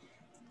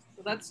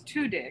 So that's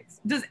 2 dicks.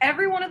 Does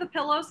every one of the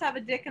pillows have a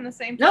dick in the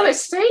same No,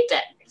 place? there's 3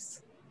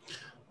 dicks.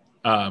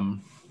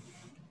 3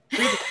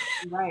 dicks.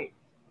 Right.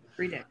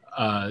 3 dicks.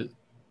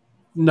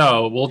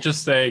 No, we'll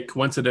just say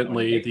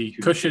coincidentally the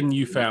cushion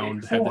you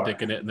found had the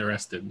dick in it and the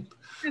rest didn't.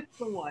 It's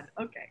the one.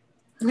 Okay.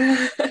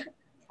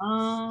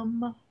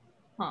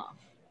 Huh.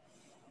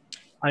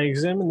 I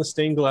examine the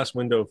stained glass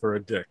window for a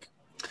dick.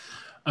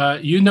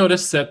 You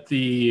notice that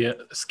the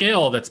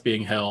scale that's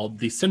being held,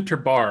 the center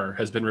bar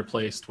has been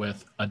replaced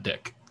with a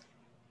dick.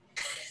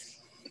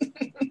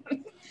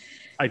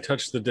 I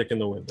touch the dick in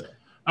the window.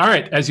 All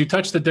right, as you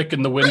touch the dick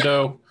in the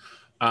window,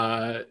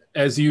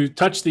 as you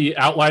touch the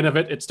outline of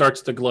it, it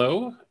starts to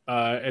glow.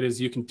 And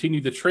as you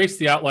continue to trace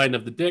the outline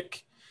of the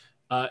dick,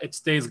 it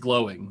stays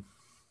glowing.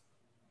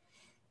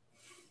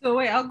 So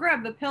wait, I'll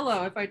grab the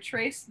pillow if I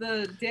trace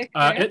the dick.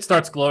 there. It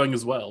starts glowing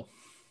as well.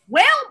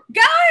 Well,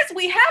 guys,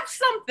 we have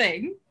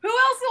something. Who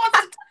else wants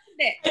to touch the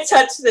dick? I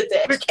touched the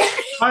dick.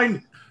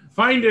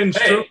 Find and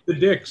stroke the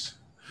dicks.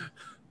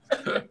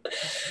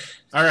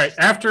 All right,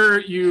 after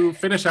you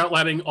finish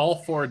outlining all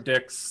 4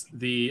 dicks,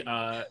 the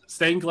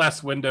stained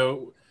glass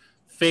window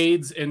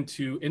fades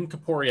into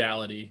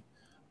incorporeality,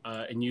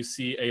 and you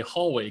see a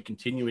hallway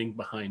continuing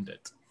behind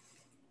it.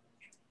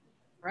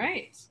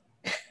 Right.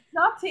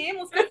 Stop, team.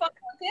 Let's go fuck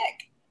our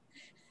dick.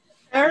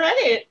 All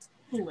right.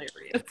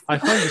 Hilarious. I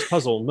find this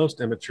puzzle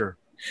most immature.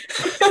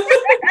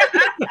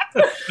 I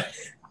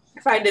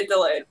find it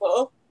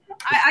delightful.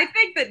 I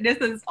think that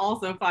Nithis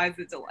also finds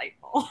it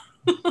delightful.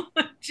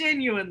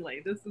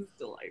 Genuinely, this is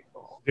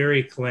delightful.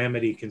 Very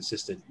calamity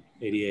consistent.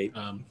 88.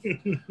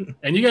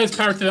 And you guys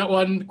powered through that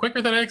one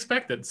quicker than I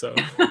expected, so.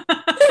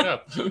 Yeah.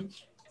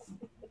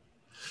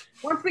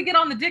 Once we get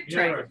on the dick You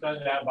train. never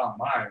said that about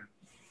mine.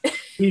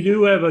 We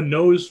do have a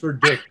nose for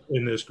dick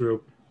in this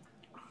group.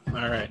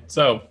 All right,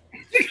 so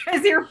You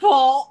guys hear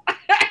Paul?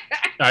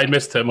 I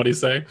missed him. What do you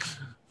say?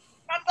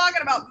 Not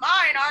talking about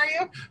mine,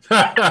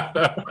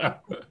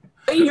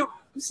 are you?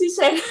 She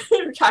said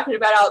we were talking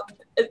about how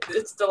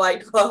it's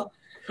delightful.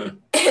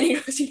 And he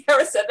goes, you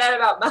never said that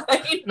about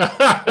mine.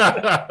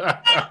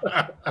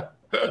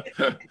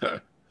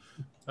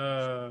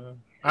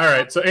 All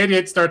right, so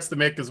 88 starts to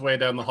make his way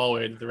down the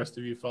hallway. Do the rest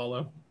of you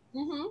follow?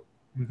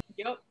 Mm-hmm.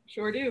 Yep,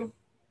 sure do.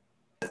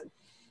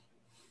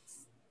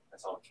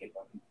 That's all keep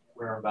on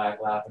wearing back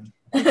laughing.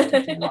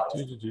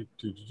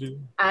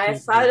 I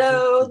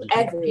followed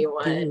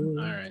everyone.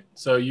 All right,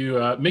 so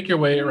you make your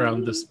way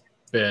around this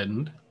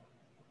bend,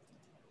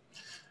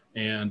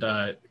 and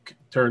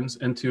turns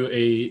into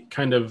a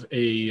kind of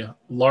a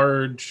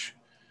large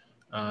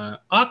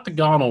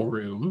octagonal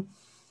room.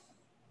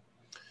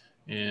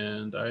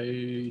 And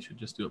I should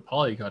just do a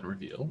polygon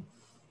reveal.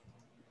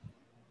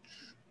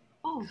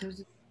 Oh,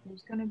 there's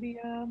going to be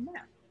a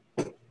map.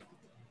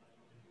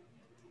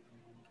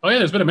 Oh yeah,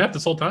 there's been a map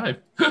this whole time.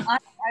 I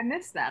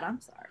missed that.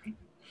 I'm sorry.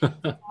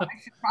 I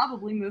should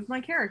probably move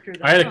my character.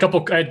 Though. I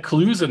had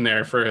clues in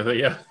there for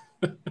the.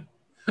 Oh,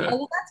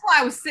 well, that's why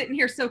I was sitting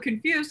here so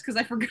confused because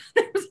I forgot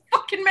there was a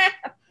fucking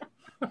map.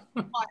 My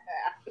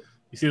bad.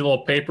 You see the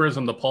little papers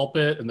on the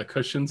pulpit and the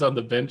cushions on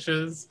the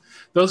benches.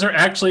 Those are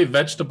actually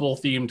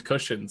vegetable-themed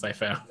cushions I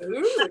found.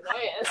 Ooh,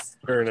 nice.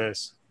 Very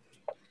nice.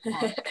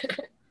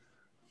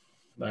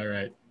 All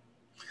right.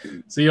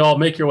 So you all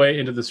make your way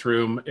into this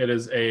room. It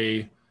is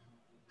a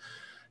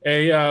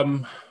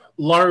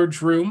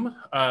large room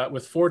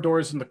with 4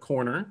 doors in the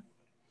corner.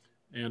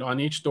 And on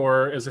each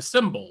door is a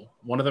symbol.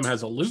 One of them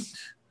has a lute.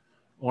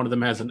 One of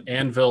them has an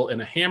anvil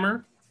and a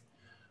hammer.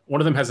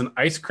 One of them has an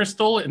ice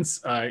crystal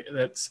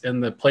that's in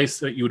the place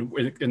that you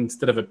would,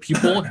 instead of a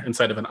pupil,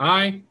 inside of an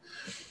eye.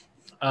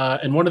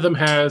 And one of them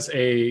has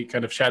a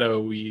kind of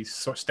shadowy,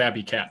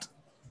 stabby cat.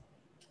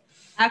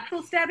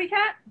 Actual stabby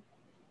cat?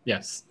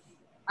 Yes.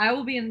 I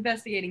will be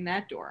investigating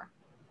that door.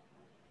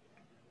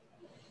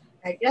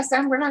 I guess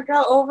I'm gonna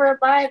go over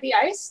by the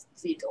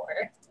icy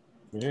door.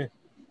 Yeah.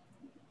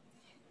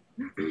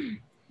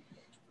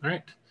 All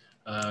right.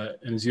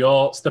 And as you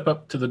all step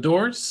up to the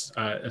doors,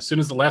 as soon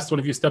as the last one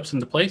of you steps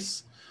into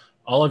place,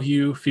 all of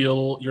you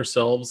feel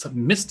yourselves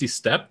misty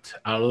stepped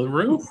out of the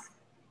room.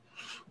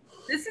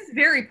 This is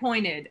very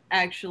pointed,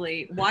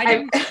 actually. Why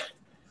didn't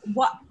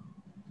what?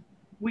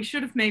 We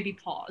should have maybe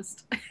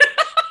paused.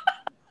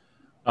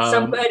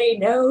 Somebody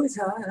knows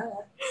us.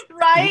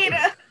 Right?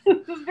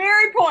 This is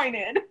very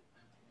pointed.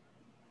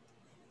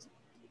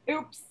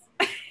 Oops.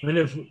 When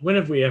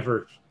have we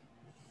ever?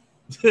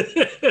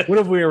 What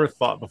have we ever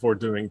thought before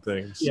doing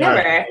things? Yeah.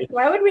 Never.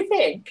 Why would we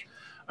think?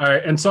 All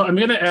right, and so I'm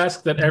going to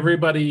ask that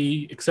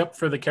everybody, except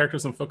for the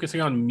characters I'm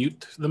focusing on,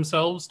 mute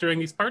themselves during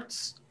these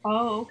parts.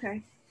 Oh,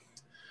 okay.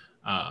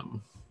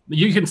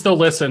 You can still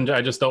listen.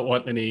 I just don't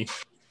want any.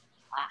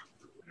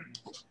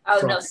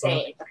 Oh, no,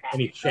 say. Okay.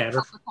 Any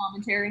chatter?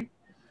 Commentary.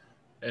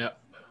 Yeah.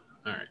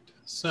 All right.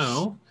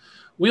 So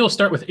we'll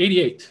start with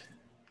 88.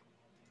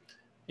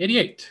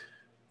 88.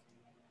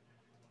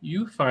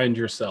 You find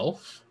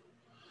yourself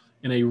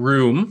in a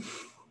room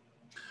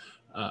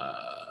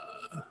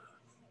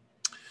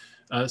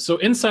So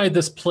inside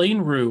this plain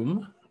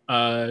room,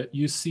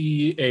 you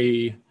see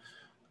a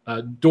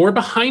door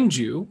behind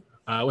you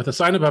with a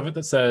sign above it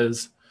that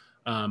says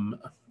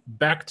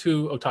 "Back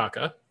to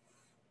Otaka."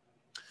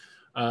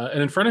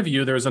 And in front of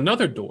you, there's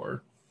another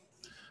door,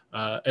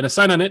 and a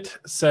sign on it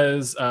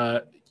says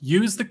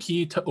 "Use the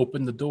key to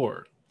open the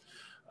door."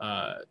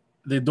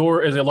 The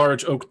door is a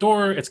large oak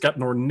door. It's got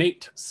an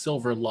ornate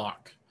silver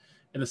lock.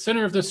 In the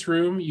center of this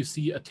room, you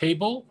see a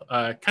table,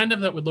 kind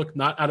of that would look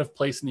not out of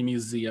place in a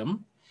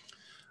museum.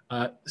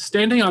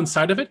 Standing on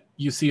side of it,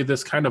 you see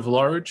this kind of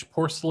large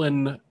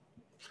porcelain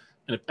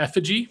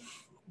effigy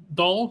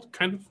doll,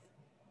 kind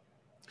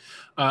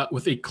of,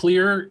 with a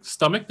clear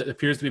stomach that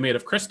appears to be made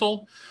of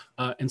crystal,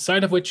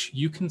 inside of which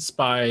you can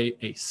spy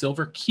a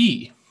silver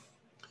key.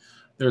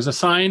 There's a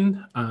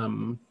sign,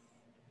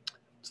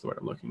 what's the word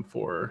I'm looking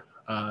for?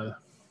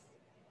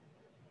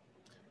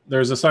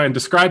 There's a sign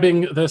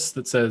describing this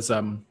that says,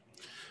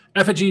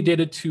 effigy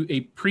dated to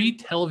a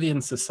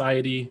pre-Telvian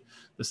society.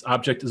 This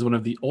object is one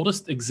of the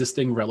oldest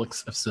existing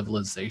relics of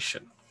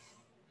civilization.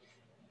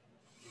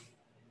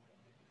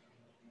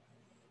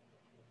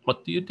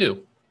 What do you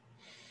do?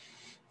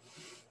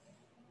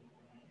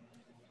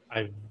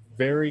 I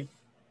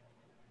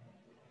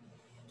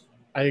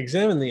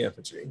examine the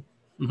effigy.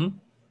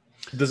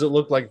 Mm-hmm. Does it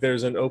look like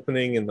there's an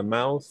opening in the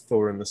mouth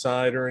or in the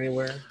side or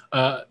anywhere?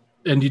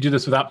 And you do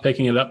this without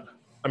picking it up?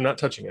 I'm not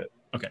touching it.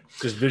 Okay.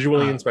 Just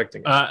visually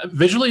inspecting it.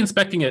 Visually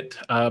inspecting it,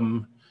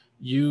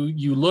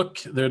 you look.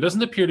 There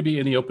doesn't appear to be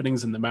any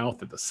openings in the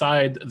mouth or the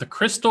side. The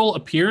crystal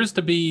appears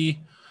to be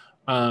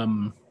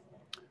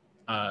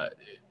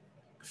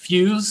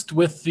fused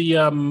with the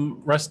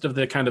rest of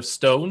the kind of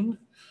stone.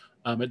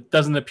 It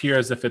doesn't appear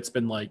as if it's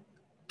been like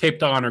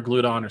taped on or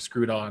glued on or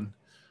screwed on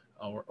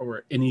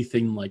or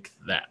anything like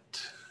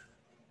that.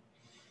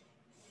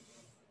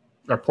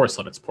 Or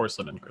porcelain. It's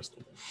porcelain and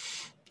crystal.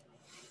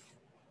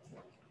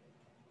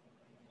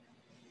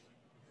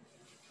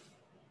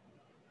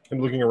 I'm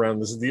looking around.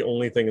 This is the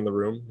only thing in the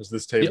room. Is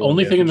this table? The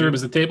only thing in the room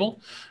is the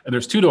table, and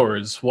there's two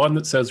doors. One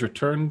that says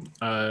 "Return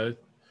to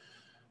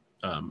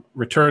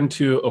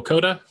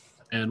Okoda,"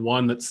 and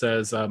one that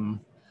says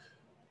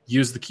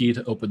 "Use the key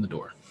to open the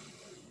door."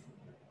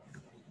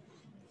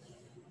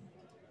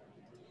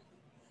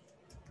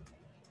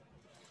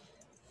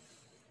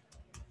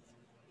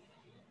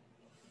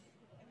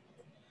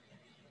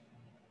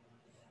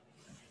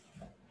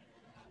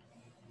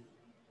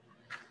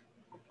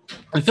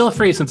 And feel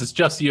free, since it's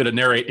just you, to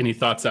narrate any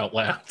thoughts out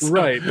loud. So.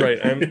 Right.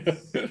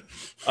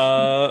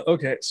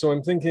 Okay, so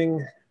I'm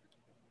thinking,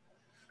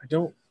 I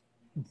don't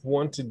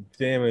want to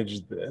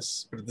damage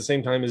this, but at the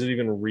same time, is it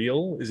even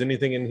real? Is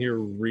anything in here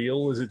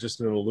real? Is it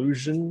just an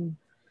illusion?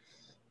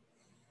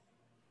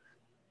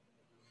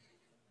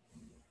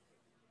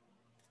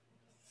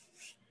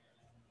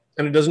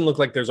 And it doesn't look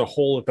like there's a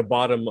hole at the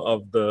bottom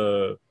of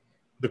the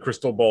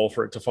crystal ball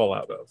for it to fall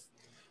out of.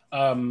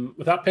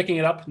 Without picking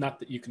it up, not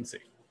that you can see.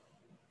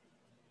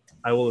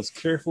 I will, as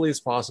carefully as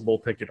possible,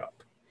 pick it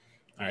up.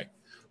 All right.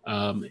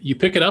 You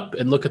pick it up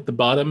and look at the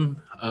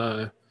bottom,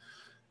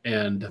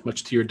 and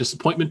much to your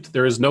disappointment,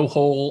 there is no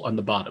hole on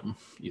the bottom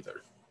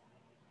either.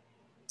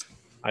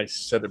 I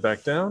set it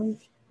back down,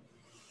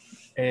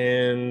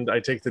 and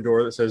I take the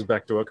door that says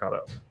 "Back to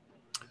Okado."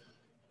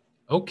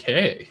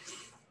 Okay.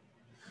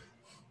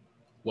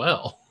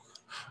 Well,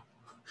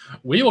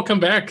 we will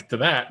come back to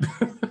that.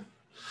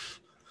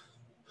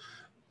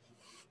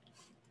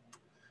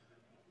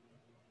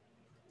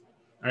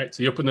 All right,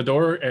 so you open the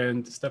door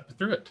and step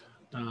through it.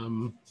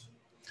 All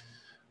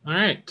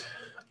right.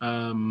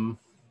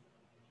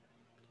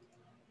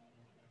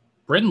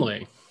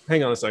 Brindley.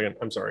 Hang on a second.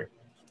 I'm sorry.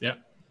 Yeah.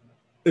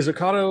 Is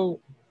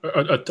Okado...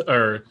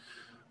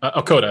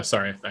 Okoda,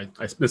 sorry. I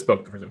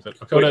misspoke the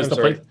first time. Okoda is the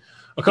place.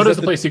 Okoda is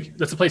the place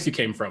that's the place you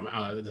came from,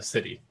 the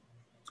city.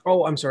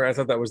 Oh, I'm sorry. I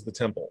thought that was the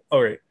temple.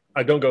 All right.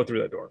 I don't go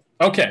through that door.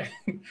 Okay.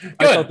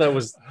 I thought that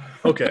was...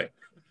 Okay.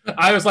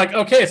 I was like,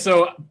 okay,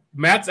 so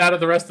Matt's out of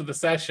the rest of the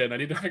session. I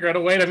need to figure out a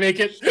way to make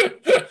it.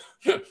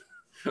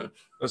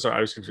 Oh, sorry,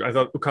 I was confused. I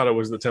thought Okada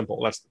was the temple.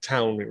 That's the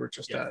town we were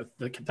just at.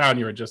 The town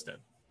you were just in.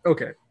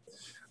 Okay.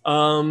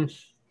 What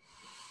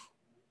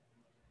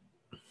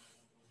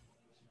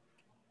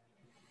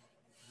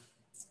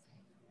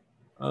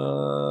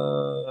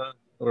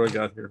do I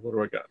got here?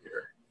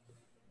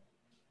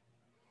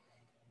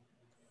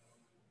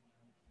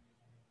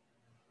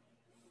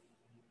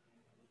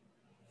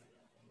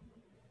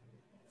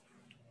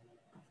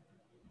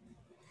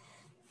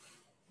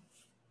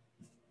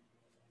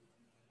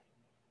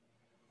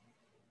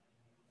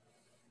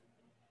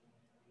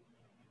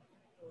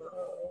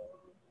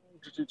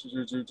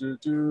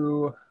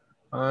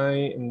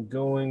 I am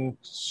going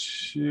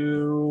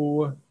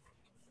to...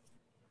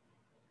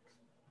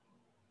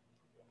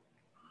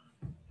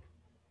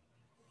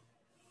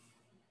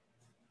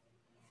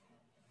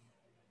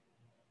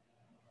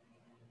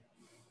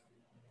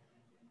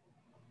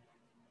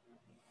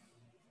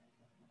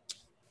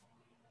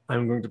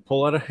 I'm going to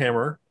pull out a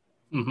hammer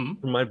from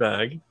my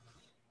bag.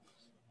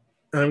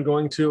 And I'm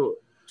going to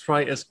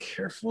try as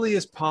carefully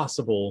as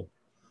possible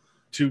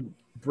to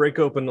break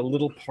open a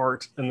little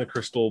part in the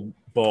crystal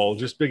ball,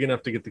 just big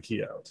enough to get the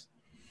key out.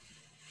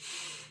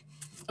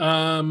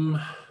 All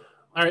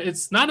right,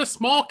 it's not a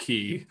small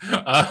key,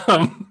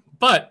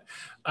 but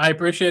I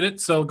appreciate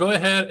it. So go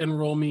ahead and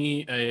roll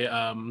me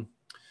a.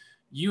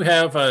 You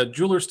have a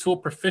jeweler's tool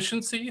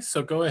proficiency,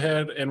 so go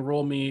ahead and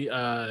roll me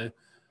a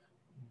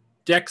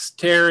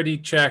dexterity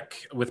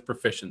check with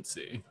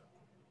proficiency.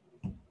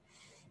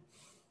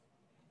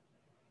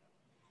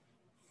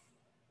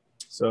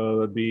 So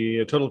that'd be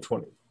a total of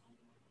 20.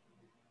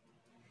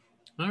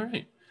 All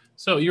right.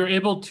 So you're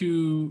able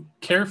to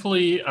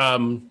carefully,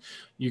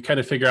 you kind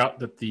of figure out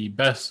that the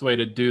best way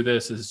to do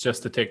this is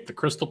just to take the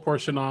crystal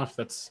portion off.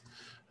 That's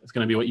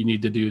going to be what you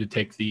need to do to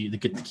take to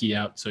get the key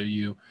out. So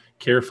you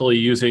carefully,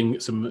 using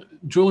some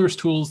jeweler's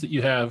tools that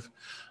you have,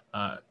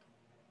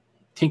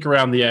 tinker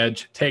around the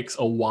edge. Takes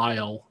a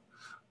while.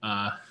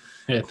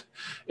 It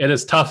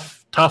is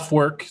tough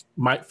work.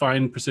 Might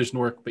find precision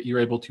work, but you're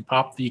able to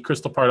pop the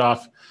crystal part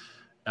off,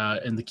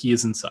 and the key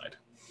is inside.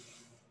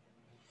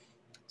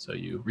 So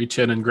you reach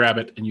in and grab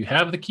it, and you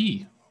have the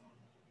key.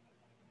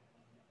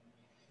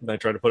 And I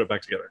try to put it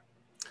back together.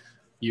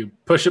 You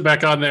push it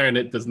back on there, and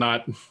it does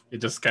not. It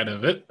just kind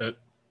of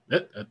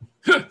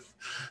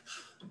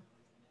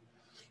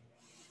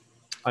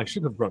I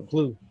should have brought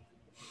glue.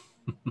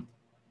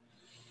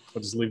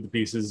 I'll just leave the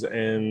pieces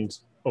and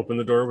open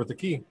the door with the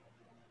key.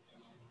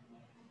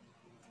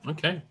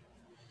 Okay.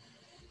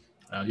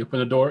 You open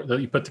the door.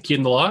 You put the key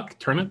in the lock.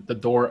 Turn it. The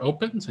door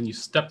opens, and you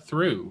step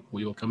through.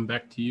 We will come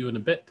back to you in a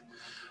bit.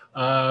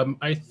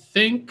 I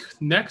think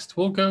next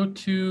we'll go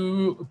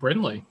to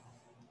Brinley.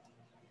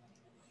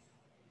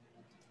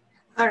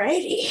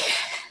 Alrighty.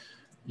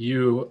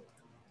 You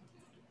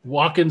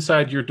walk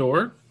inside your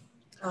door,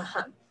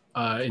 Uh-huh.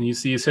 and you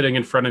see sitting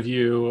in front of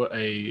you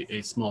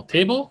a small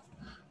table,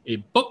 a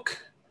book,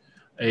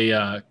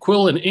 a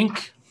quill and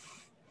ink.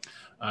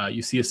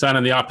 You see a sign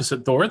on the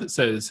opposite door that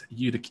says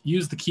you to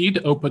use the key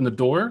to open the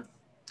door.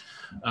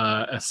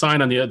 A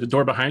sign on the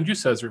door behind you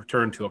says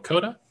return to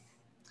Okoda.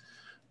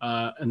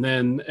 And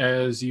then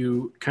as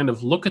you kind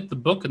of look at the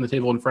book and the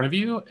table in front of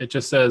you, it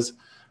just says,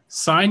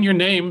 sign your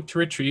name to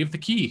retrieve the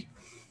key.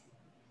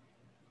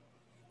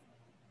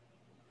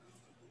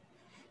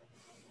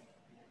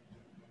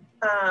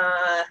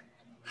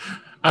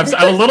 I'm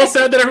a little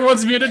sad that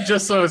everyone's muted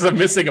just so I'm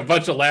missing a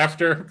bunch of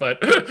laughter,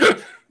 but...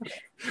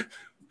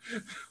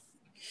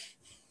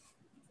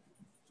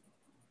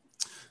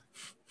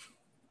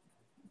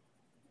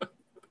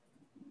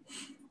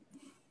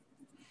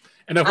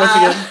 And once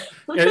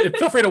again,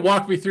 feel free to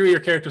walk me through your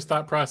character's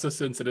thought process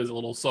since it is a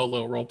little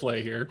solo role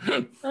play here.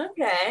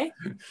 Okay.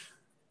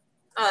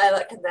 I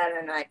looked at that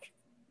and like,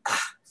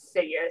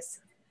 figures.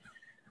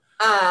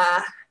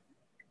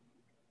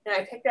 And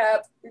I picked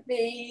up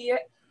the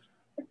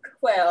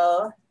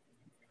quill,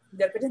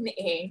 dip it in the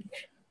ink,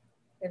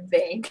 and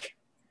think.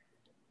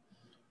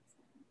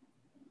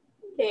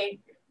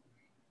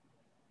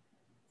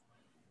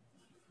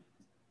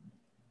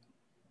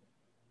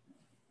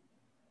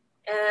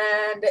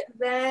 And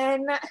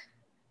then I'd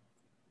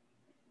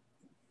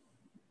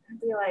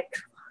be like,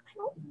 I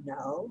don't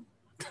know.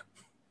 And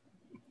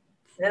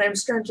then I'm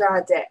just gonna draw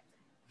a dick.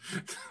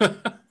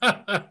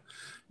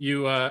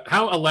 You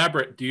how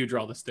elaborate do you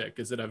draw the stick?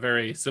 Is it a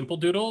very simple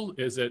doodle?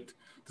 Does it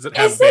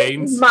have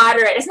veins? It's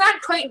moderate. It's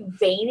not quite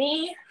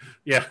veiny.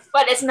 Yeah.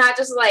 But it's not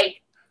just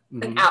like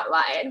an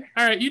outline.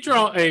 All right, you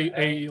draw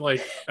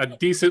a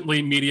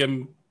decently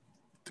medium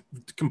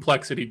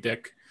complexity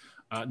dick.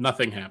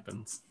 Nothing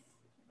happens.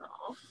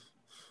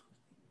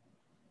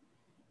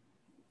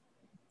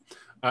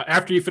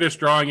 After you finish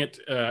drawing it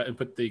and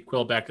put the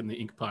quill back in the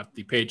ink pot,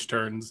 the page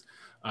turns,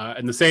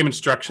 and the same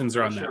instructions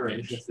are on that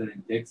page. Interested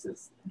in dicks in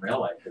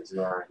real life as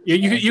you are.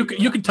 You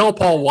can tell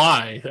Paul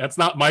why. That's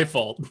not my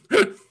fault.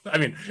 I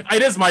mean,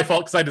 it is my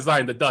fault because I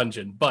designed the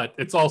dungeon, but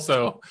it's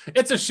a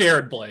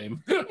shared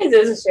blame. It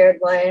is a shared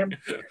blame.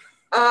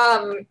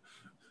 I'm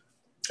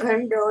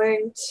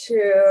going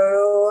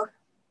to.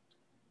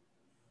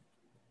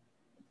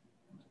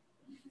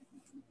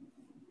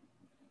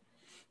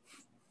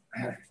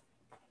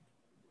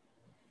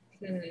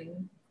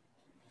 I'm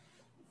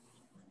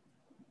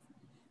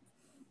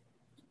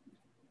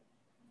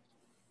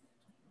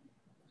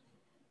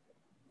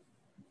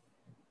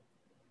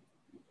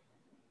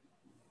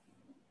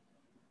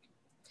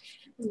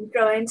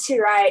going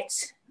to write,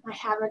 I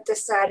haven't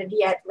decided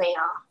yet, lay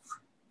off.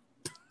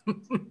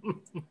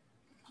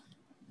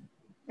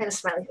 And a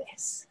smiley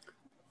face.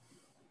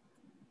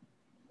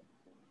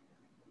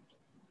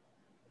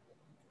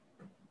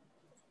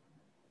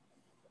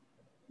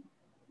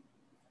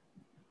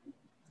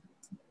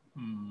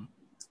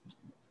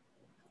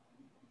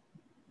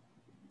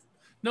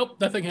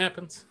 Nope, nothing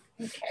happens.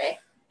 Okay.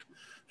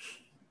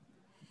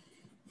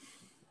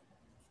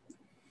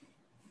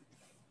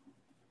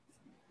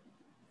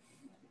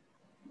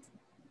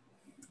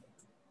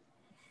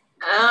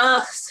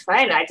 It's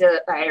fine. I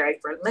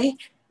write Brinley.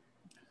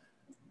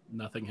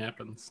 Nothing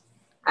happens.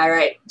 I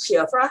write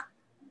Shiofra.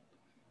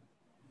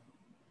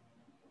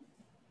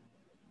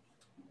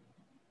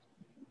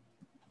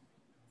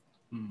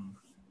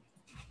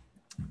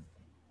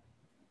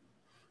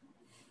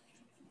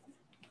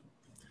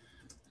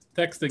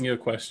 texting you a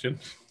question.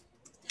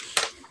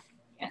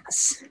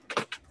 Yes.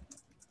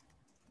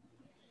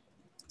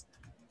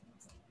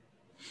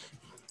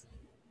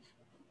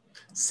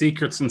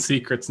 Secrets and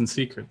secrets and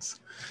secrets.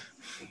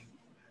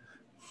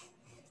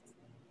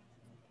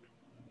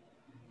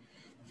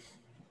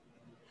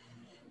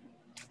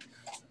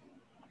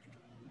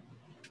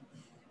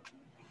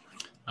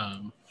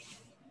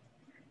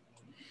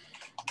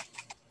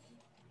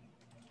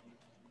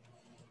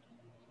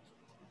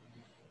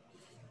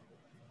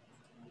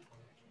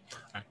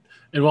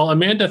 And while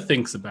Amanda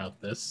thinks about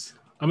this,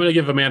 I'm going to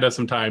give Amanda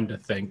some time to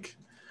think.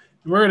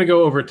 And we're going to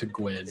go over to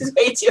Gwen. This is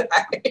way too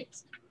hard.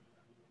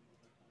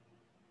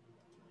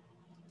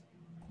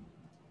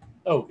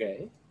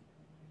 Okay.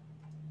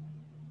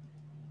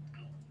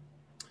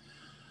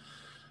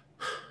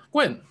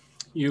 Gwen,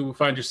 you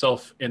find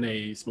yourself in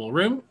a small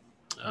room.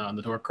 On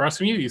the door across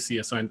from you, you see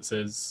a sign that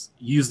says,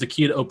 use the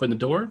key to open the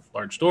door.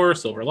 Large door,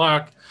 silver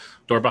lock.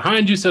 Door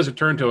behind you says,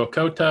 return to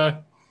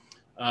Okota.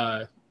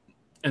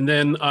 And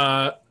then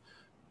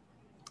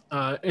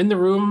in the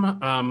room,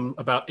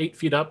 about 8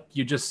 feet up,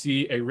 you just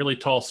see a really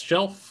tall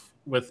shelf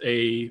with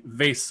a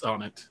vase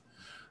on it.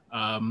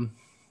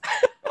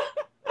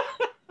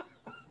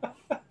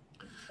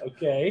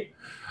 Okay.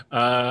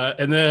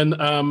 And then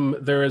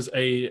there is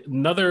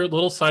another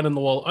little sign on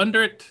the wall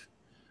under it.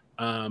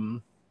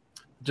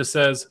 Just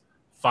says,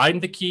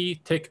 find the key,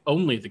 take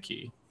only the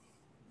key.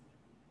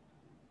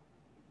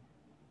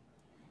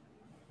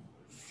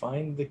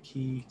 Find the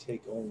key,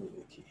 take only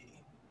the key.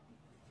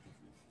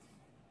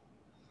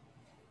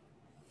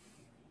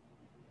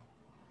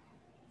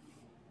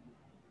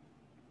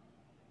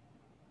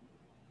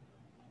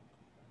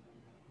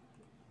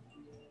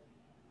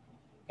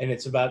 And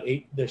it's about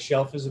 8, the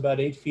shelf is about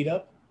 8 feet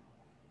up?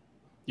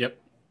 Yep.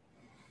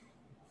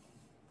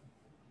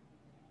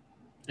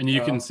 And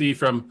you can see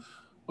from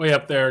way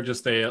up there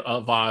just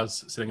a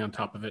vase sitting on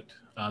top of it.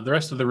 The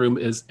rest of the room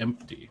is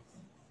empty.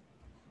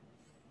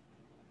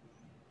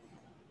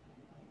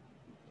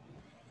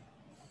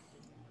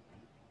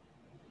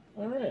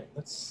 All right,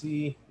 let's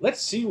see.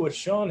 Let's see what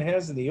Sean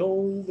has in the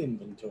old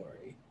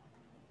inventory.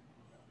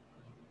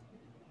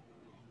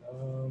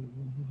 Oh,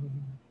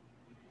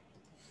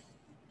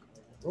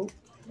 no.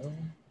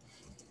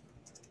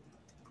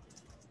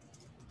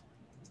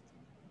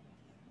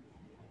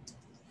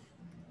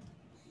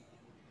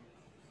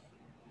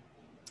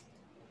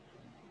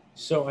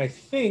 So I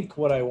think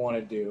what I want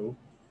to do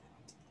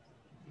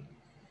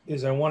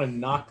is I want to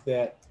knock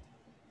that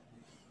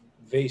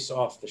vase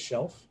off the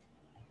shelf.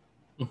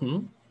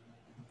 Mm-hmm.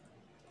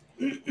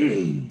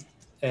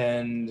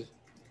 And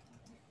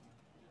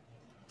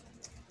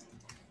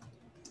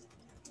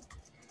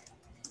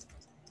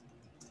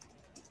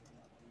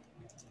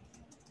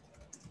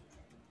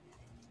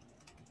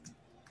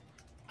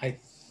I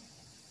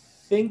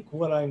think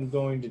what I'm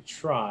going to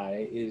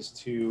try is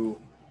to...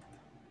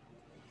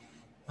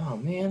 Oh,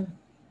 man.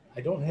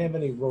 I don't have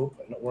any rope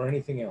or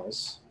anything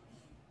else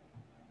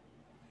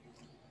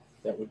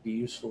that would be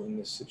useful in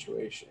this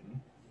situation.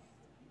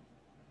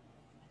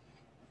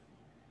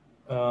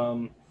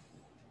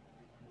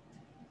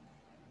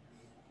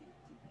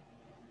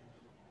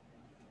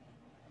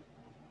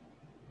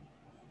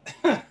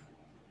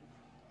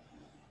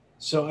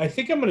 So I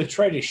think I'm going to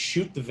try to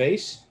shoot the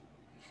vase.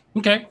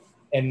 Okay.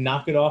 And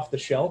knock it off the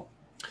shelf.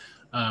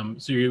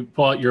 So you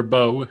pull out your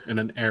bow and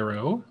an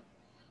arrow.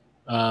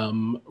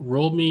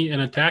 Roll me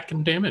an attack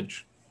and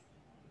damage.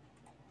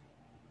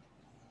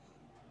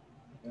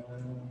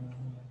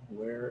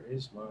 Where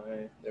is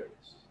my... There it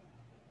is.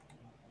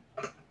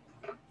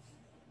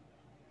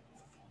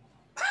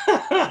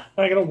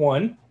 I got a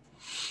 1.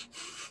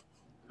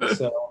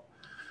 So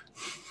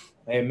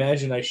I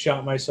imagine I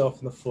shot myself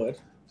in the foot.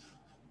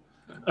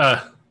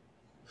 Well,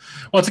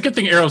 it's a good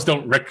thing arrows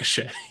don't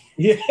ricochet.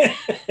 Yeah.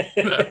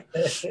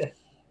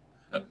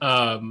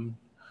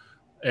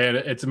 And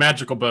it's a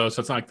magical bow, so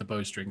it's not like the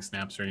bowstring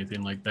snaps or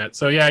anything like that.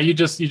 So yeah, you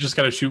just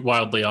got to shoot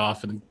wildly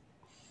off and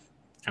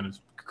kind of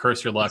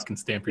curse your luck and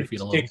stamp your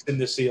feet a little. Sticks in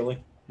the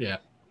ceiling. Yeah.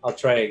 I'll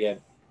try again.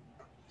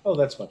 Oh,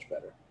 that's much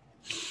better.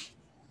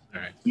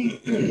 All right.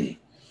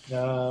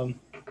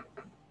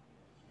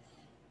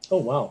 Oh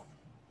wow.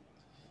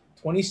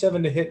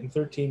 27 to hit and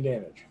 13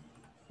 damage.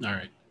 All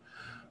right.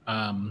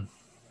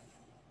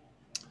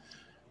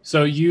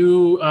 So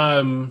you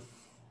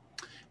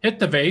hit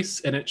the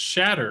vase and it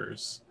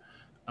shatters.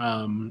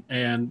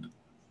 And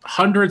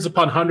hundreds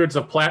upon hundreds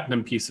of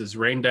platinum pieces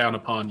rain down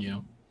upon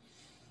you.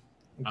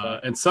 Okay.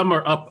 And some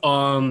are up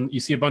on, you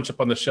see a bunch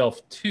up on the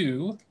shelf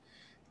too.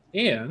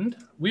 And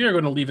we are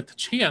going to leave it to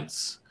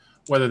chance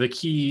whether the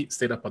key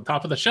stayed up on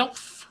top of the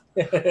shelf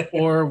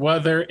or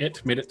whether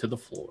it made it to the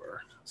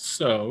floor.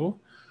 So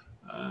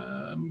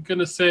I'm going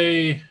to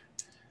say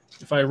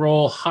if I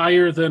roll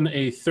higher than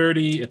a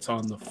 30, it's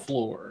on the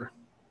floor.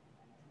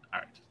 All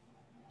right.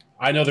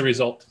 I know the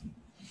result.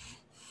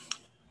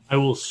 I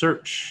will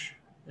search.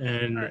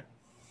 And all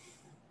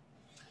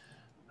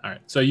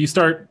right. So you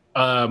start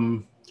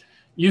pawing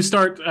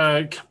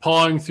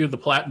through the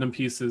platinum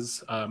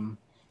pieces,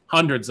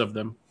 hundreds of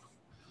them.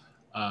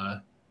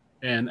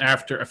 And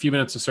after a few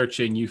minutes of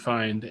searching, you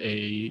find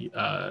a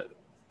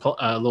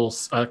little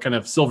kind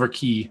of silver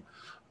key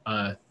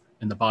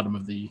in the bottom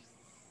of the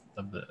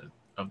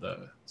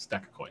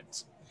stack of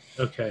coins.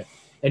 Okay.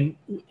 And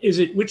is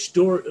it which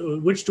door?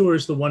 Which door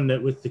is the one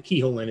that with the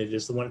keyhole in it?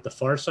 Is the one at the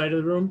far side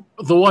of the room?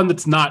 The one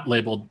that's not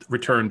labeled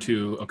 "Return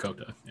to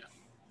Okota." Yeah.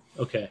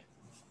 Okay.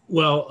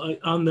 Well,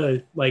 on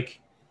the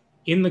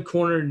in the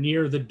corner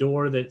near the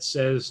door that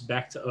says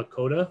 "Back to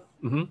Okota,"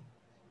 Mm-hmm.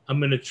 I'm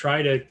gonna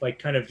try to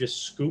kind of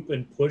just scoop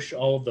and push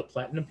all of the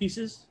platinum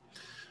pieces.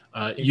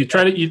 You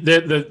try to.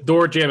 The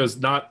door jam is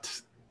not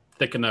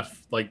thick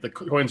enough. Like the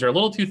coins are a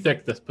little too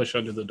thick to push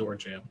under the door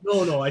jam.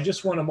 No. I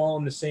just want them all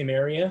in the same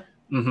area.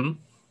 Mm-hmm.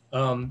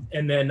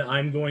 And then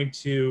I'm going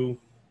to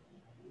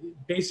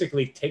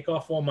basically take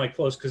off all my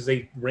clothes because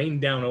they rain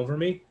down over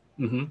me.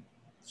 Mm-hmm.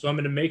 So I'm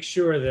going to make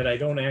sure that I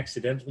don't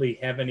accidentally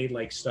have any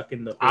stuck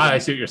in the. I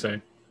see what you're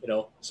saying.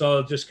 So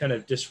I'll just kind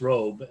of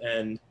disrobe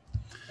and.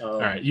 All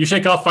right, you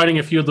shake off finding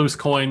a few loose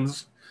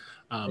coins.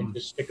 And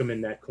just stick them in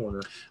that corner.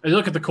 As you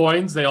look at the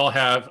coins, they all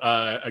have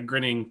a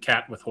grinning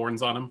cat with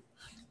horns on them.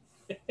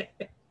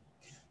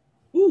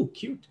 Ooh,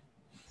 cute.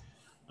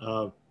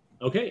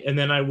 Okay, and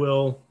then I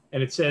will.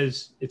 And it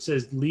says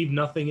leave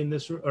nothing in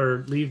this room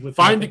or leave with.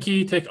 Find nothing. the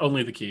key. Take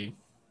only the key.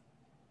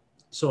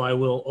 So I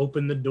will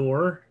open the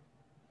door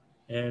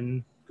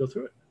and go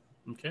through it.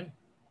 Okay.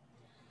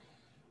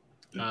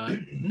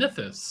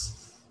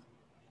 Nithis.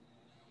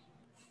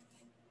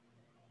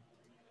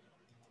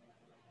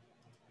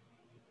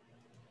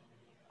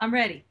 I'm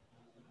ready.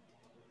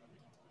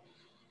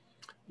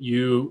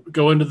 You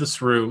go into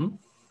this room,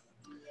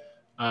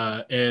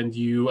 and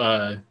you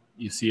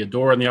see a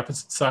door on the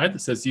opposite side that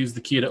says "Use the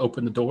key to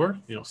open the door."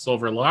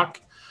 Silver lock.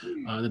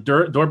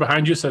 The door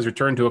behind you says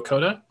 "Return to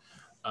Okota."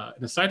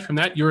 And aside from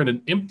that, you're in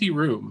an empty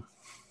room.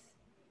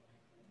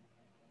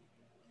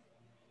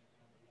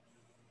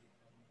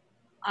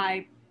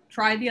 I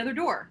tried the other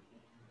door.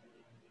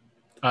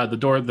 The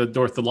door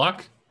with the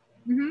lock.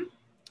 Mm-hmm.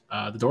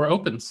 The door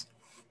opens.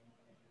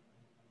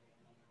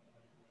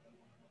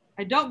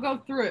 I don't go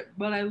through it,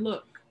 but I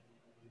look.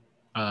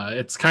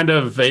 It's kind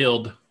of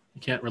veiled. You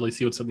can't really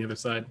see what's on the other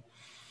side.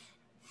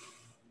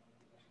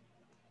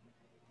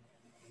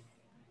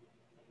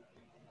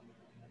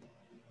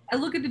 I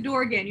look at the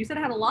door again. You said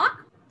it had a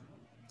lock?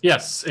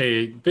 Yes,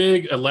 a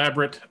big,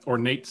 elaborate,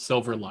 ornate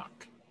silver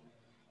lock.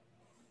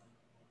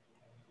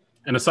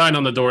 And a sign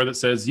on the door that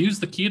says,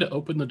 "Use the key to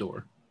open the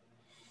door."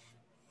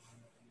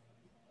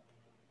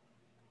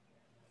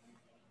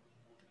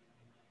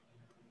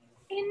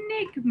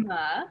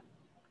 Enigma.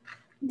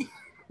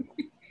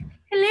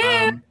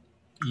 Hello.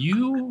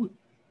 You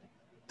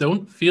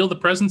don't feel the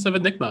presence of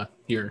Enigma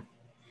here.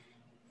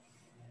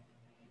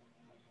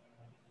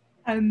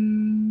 Well,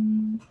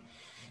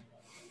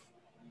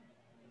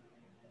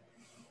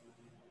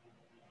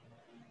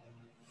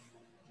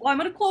 I'm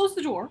gonna close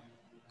the door.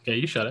 Okay,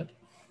 you shut it.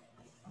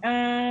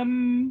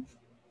 Enigma.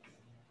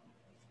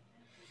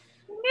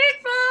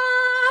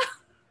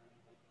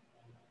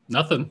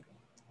 Nothing.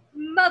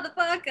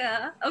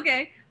 Motherfucker.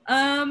 Okay.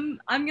 I'm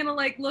gonna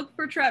look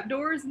for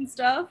trapdoors and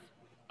stuff.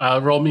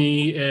 Roll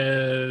me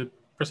a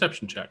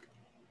perception check.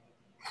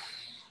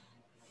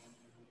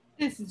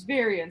 This is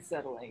very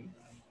unsettling.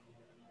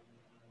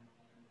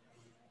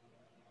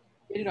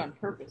 You did it on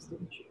purpose,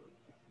 didn't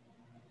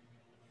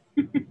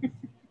you?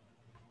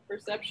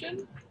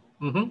 Perception?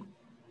 Mm-hmm.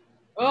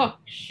 Oh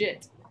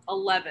shit.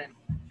 11.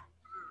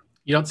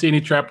 You don't see any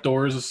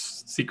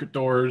trapdoors, secret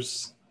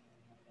doors.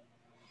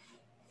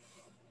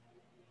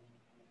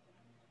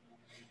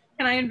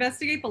 Can I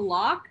investigate the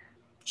lock?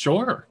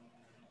 Sure.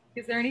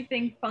 Is there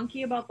anything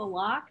funky about the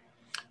lock?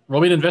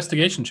 Roll me an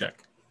investigation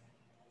check.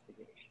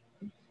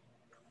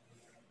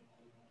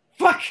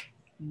 Fuck.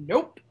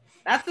 Nope.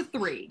 That's a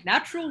 3.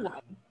 Natural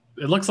 1.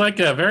 It looks like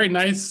a very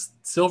nice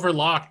silver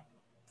lock,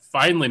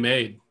 finely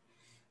made.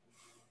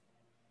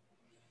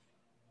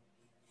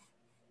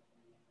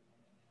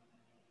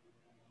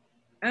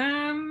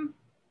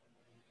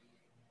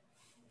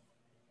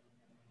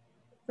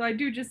 So I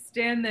do just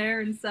stand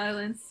there in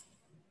silence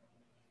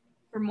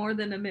for more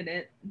than a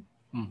minute.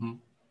 Mm-hmm.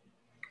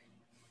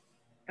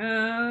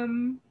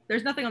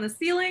 There's nothing on the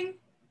ceiling.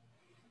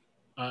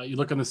 You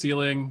look on the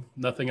ceiling,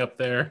 nothing up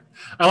there.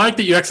 I like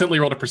that you accidentally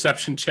rolled a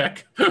perception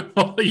check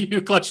while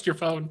you clutched your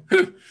phone.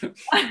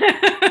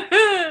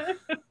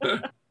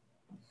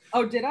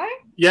 Oh, did I?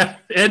 Yeah,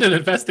 and an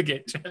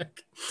investigate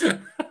check.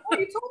 Oh,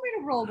 you told me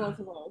to roll both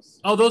of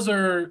those.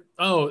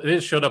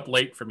 It showed up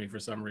late for me for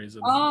some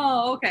reason.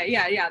 Oh, okay.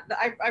 Yeah.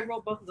 I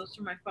rolled both of those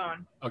from my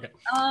phone. Okay.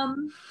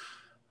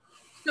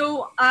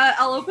 So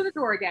I'll open the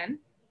door again.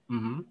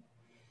 Mm-hmm.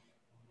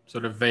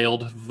 Sort of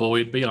veiled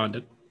void beyond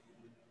it.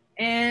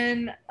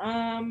 And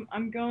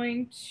I'm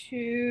going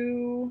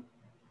to...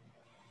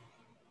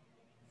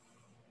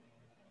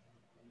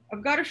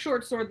 I've got a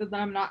short sword that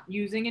I'm not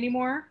using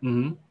anymore.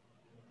 Mm-hmm.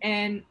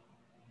 And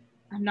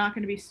I'm not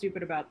going to be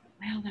stupid about...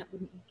 Well, that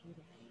wouldn't make it.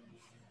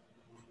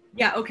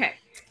 Yeah, okay.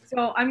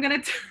 So I'm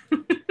going to...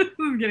 This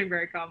is getting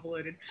very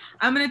convoluted.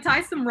 I'm going to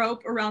tie some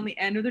rope around the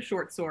end of the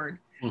short sword.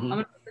 I'm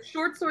gonna put the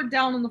short sword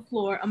down on the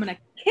floor. I'm gonna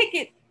kick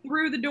it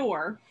through the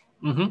door.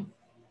 Mm-hmm.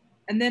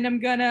 And then I'm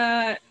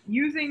gonna,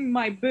 using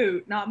my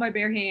boot, not my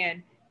bare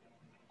hand,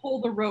 pull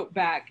the rope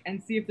back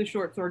and see if the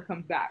short sword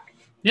comes back.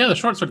 Yeah, the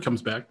short sword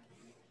comes back.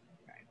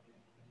 Okay.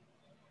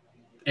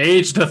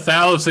 Aged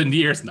 1,000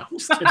 years. No, I'm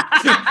just kidding.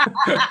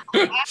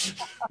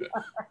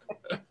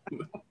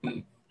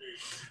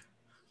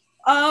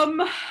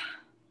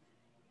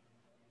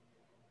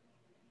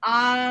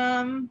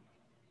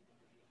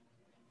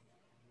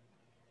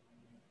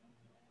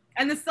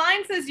 And the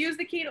sign says use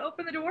the key to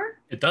open the door?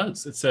 It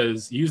does. It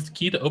says use the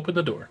key to open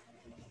the door.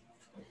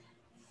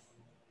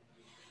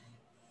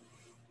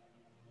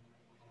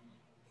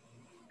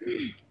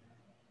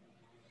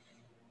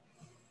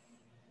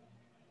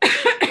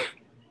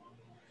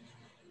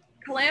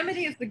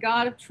 Calamity is the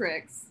god of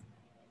tricks.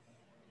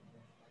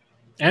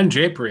 And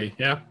Japery,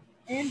 yeah.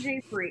 And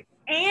Japery.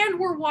 And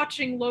we're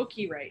watching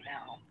Loki right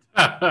now.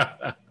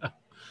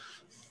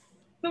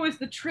 So is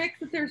the trick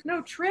that there's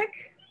no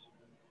trick?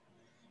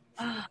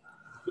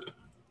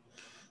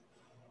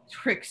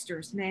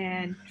 Tricksters,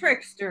 man.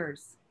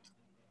 Tricksters.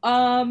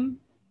 And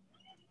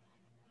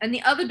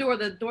the other door,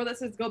 the door that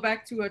says go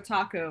back to a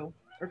taco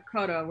or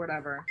Kodo,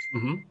 whatever.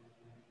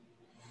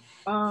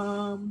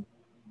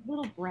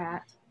 Little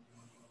brat.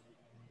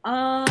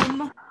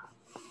 I'm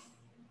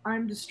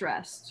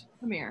distressed.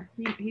 Come here.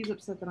 He's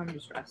upset that I'm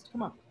distressed.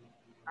 Come on.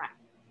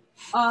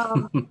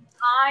 All right.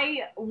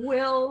 I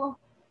will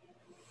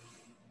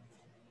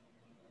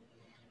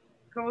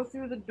go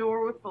through the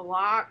door with the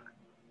lock.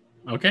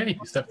 Okay,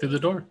 you step through the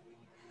door.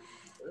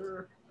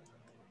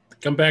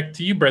 Come back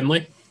to you,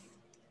 Brenly.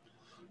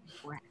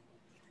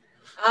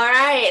 All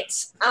right.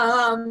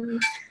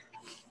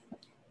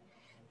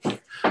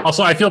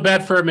 Also, I feel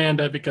bad for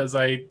Amanda because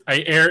I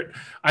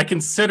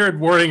considered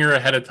warning her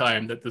ahead of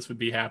time that this would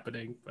be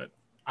happening, but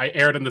I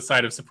erred on the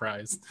side of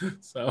surprise.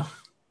 So,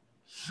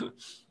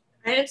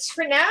 and it's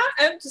for now.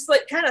 I'm just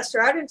like kind of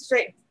shrouded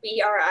straight BRIN.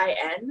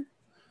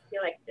 I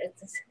feel like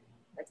it's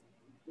like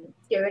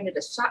going to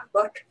the shop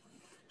book.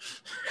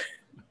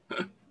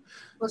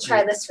 We'll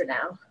try this for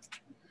now.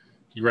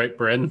 You right,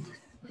 Bren?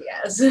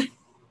 Yes.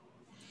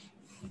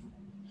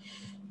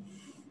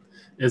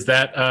 Is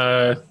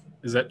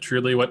that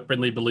truly what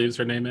Brinley believes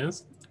her name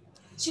is?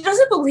 She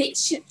doesn't believe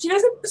she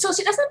doesn't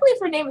believe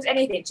her name is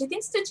anything. She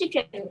thinks that she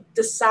can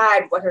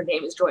decide what her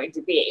name is going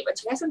to be, but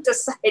she hasn't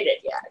decided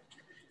yet.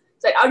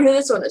 It's like, I'll do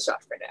this one a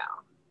shot for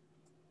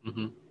now.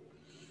 Mm-hmm.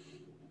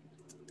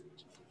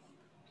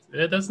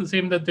 It doesn't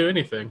seem to do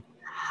anything.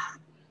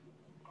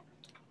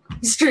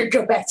 He's gonna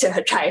go back to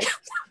her tribe.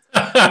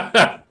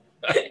 Bye,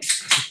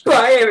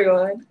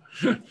 everyone.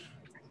 I'm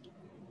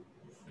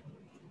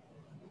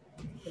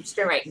just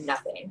gonna write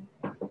nothing.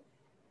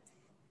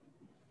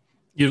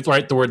 You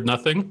write the word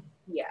nothing?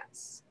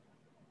 Yes.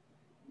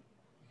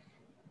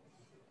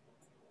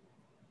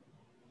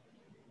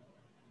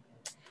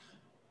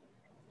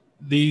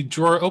 The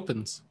drawer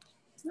opens.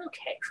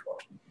 Okay, cool.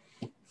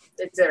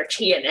 Is there a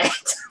key in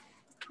it?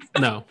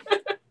 No.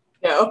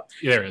 No.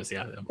 There is,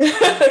 yeah.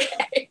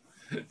 Okay.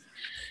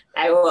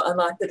 I will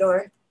unlock the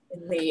door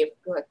and leave.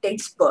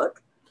 Thanks,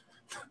 book.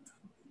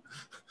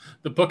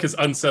 The book has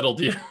unsettled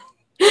you.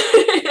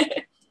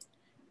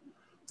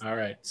 All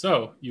right,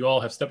 so you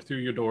all have stepped through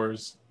your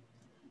doors.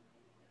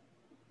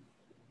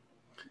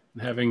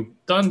 And having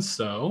done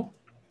so,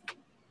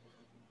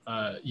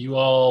 you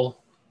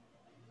all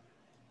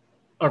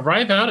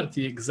arrive out at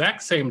the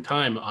exact same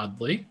time,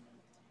 oddly,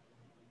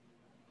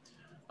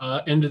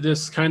 into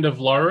this kind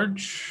of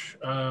large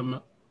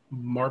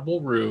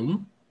marble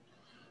room.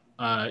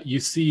 You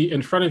see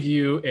in front of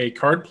you a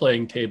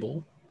card-playing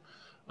table,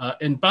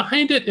 and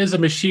behind it is a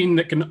machine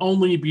that can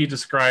only be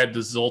described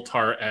as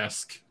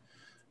Zoltar-esque.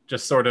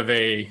 Just sort of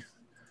a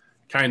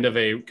kind of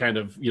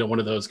one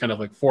of those kind of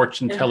like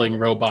fortune-telling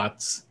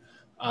robots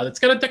that's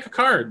got a deck of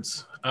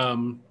cards.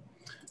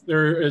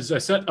 There is a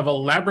set of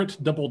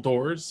elaborate double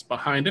doors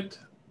behind it,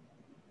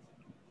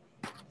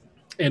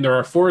 and there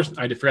are four.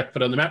 I forgot to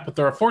put it on the map, but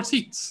there are 4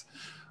 seats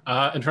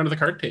in front of the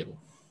card table.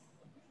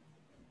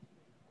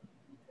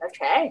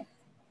 Okay.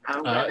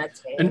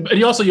 And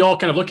you all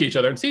kind of look at each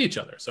other and see each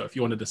other. So if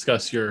you want to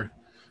discuss your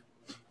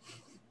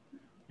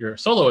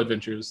solo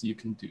adventures, you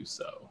can do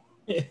so.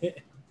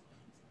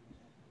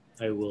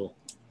 I will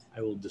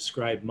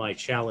describe my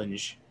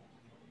challenge.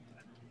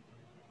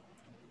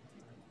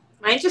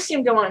 Mine just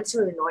seemed to want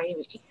to annoy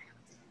me.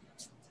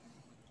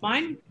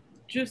 Mine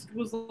just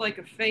was like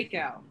a fake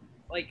out.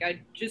 Like I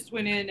just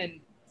went in and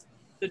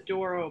the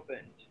door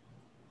opened.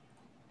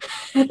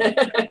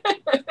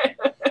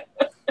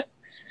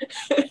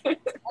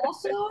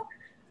 Also,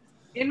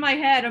 in my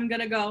head, I'm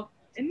gonna go,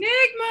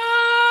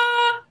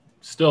 Enigma!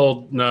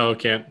 Still, no,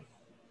 can't.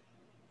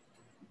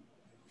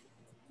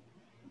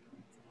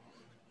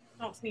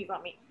 Don't sneeze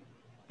on me.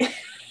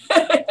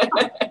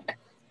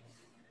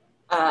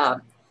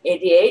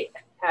 88,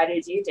 how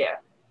did you do?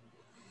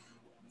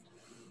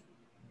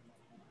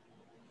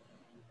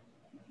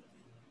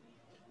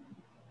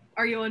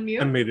 Are you on mute?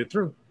 I made it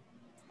through.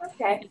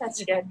 Okay,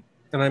 that's good.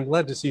 And I'm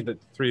glad to see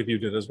that 3 of you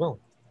did as well.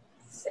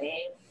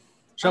 Same.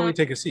 Shall we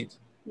take a seat?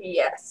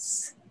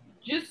 Yes.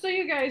 Just so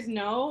you guys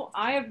know,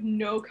 I have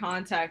no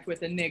contact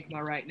with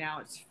Enigma right now.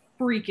 It's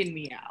freaking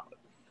me out.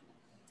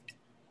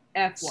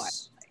 FY.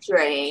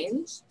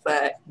 Strange,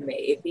 but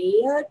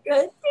maybe a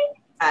good thing.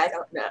 I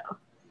don't know.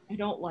 I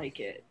don't like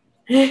it.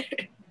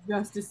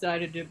 Just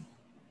decided to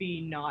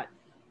be not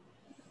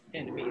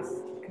enemies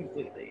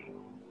completely.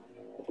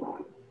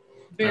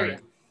 Very. All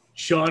right.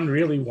 Sean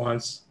really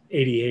wants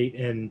 88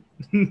 and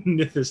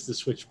Nithis to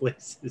switch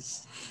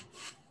places.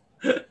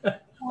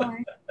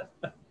 Why?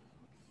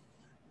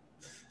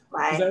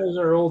 Why? That was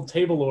our old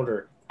table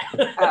order.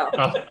 Oh.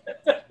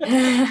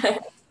 Oh.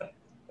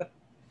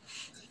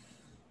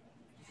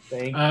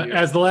 Thank you.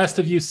 As the last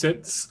of you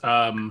sits,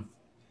 the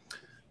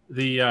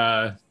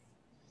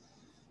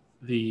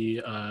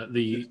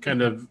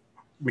kind of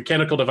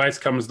mechanical device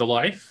comes to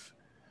life,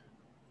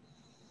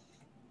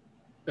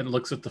 and it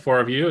looks at the four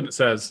of you, and it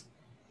says,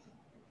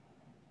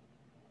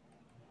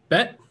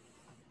 "Bet."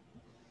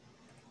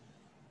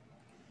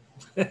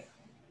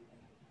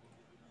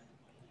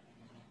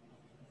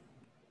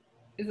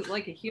 Is it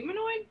like a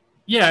humanoid?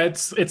 Yeah,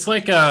 it's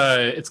like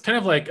it's kind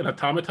of like an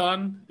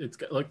automaton. It's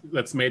like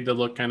that's made to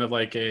look kind of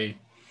like a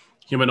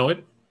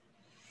humanoid,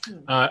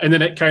 and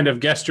then it kind of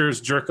gestures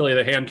jerkily.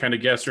 The hand kind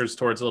of gestures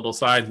towards a little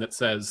sign that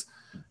says,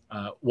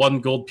 "1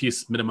 gold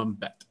piece minimum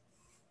bet."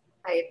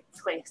 I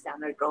place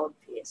down a gold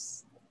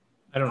piece.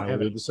 I don't I will have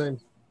do it. the same.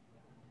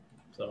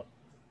 So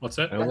What's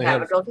that? I Don't only have a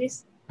have gold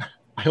piece?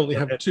 I only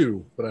have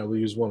 2, but I will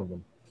use one of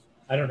them.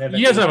 I don't have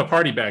You guys have a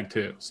party bag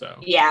too, so.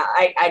 Yeah,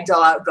 I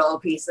dole out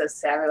gold pieces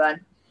to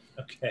everyone.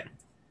 Okay.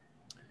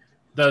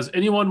 Does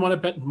anyone want to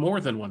bet more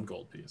than 1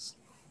 gold piece?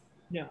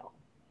 No.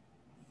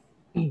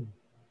 We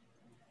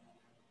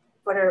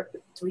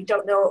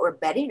don't know what we're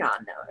betting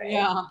on though, right?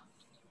 Yeah.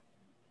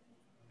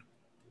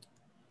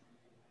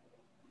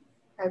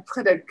 I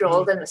put a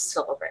gold and a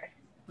silver.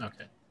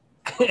 Okay.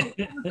 Was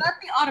that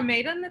the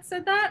automaton that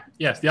said that?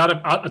 Yes, the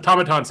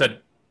automaton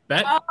said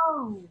bet.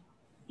 Oh.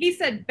 He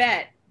said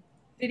bet.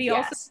 Did he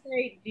also Yes.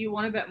 say, do you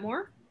want to bet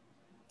more?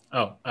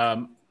 Oh,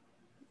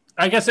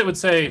 I guess it would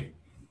say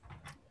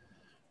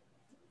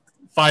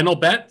final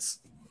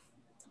bets.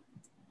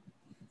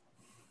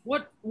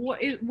 What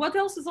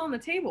else is on the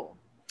table?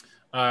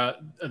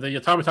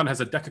 The automaton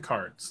has a deck of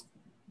cards.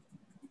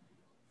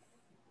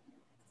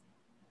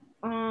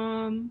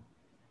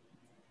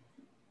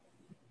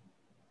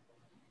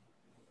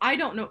 I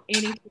don't know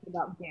anything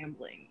about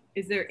gambling.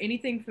 Is there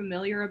anything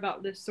familiar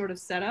about this sort of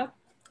setup?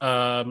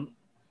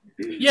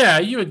 Yeah,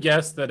 you would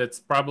guess that it's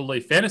probably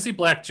fantasy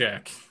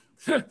blackjack.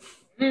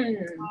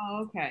 Mm, Oh,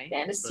 okay. So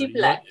fantasy you,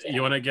 blackjack.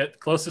 you want to get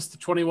closest to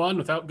 21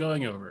 without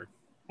going over.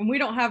 And we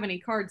don't have any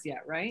cards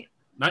yet, right?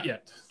 Not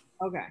yet.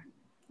 Okay.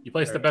 You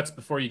place the bets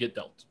before you get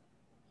dealt.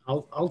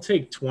 I'll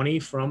take 20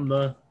 from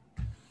the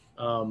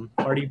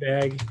party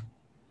bag,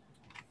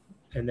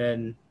 and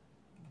then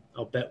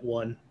I'll bet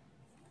 1.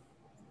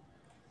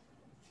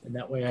 And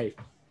that way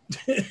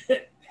I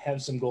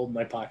have some gold in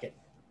my pocket.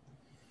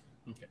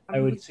 Okay. I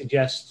would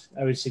suggest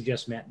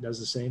Matt does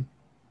the same,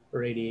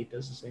 or 88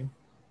 does the same.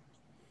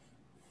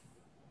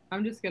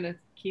 I'm just gonna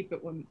keep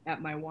it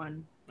at my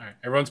 1. All right.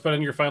 Everyone's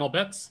putting your final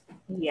bets.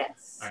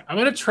 Yes. All right. I'm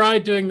going to try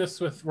doing this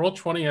with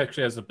Roll20.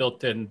 Actually has a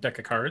built-in deck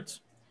of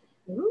cards.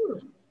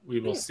 Ooh. We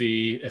will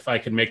see if I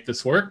can make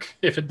this work.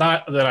 If it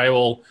not, then I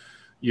will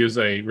use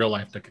a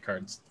real-life deck of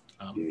cards.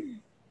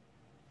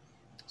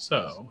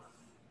 So.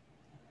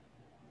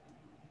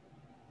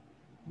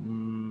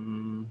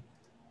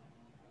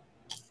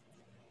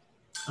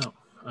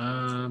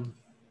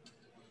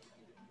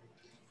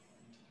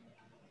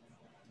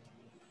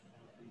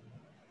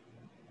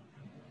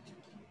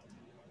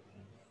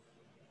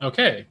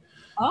 Okay.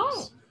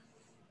 Oh.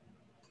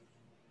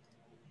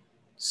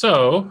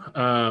 So,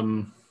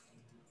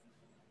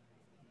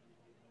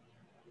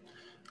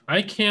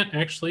 I can't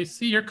actually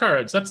see your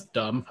cards. That's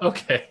dumb.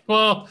 Okay.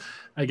 Well,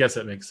 I guess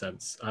it makes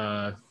sense.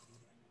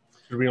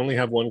 Should we only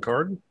have 1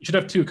 card? You should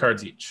have 2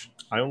 cards each.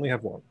 I only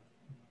have 1.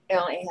 I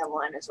only have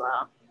 1 as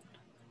well.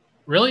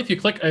 Really? If you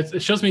click,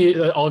 it shows me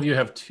that all of you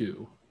have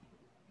 2.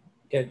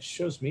 Yeah, it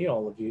shows me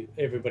all of you.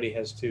 Everybody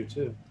has 2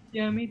 too.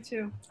 Yeah, me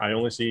too. I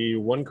only see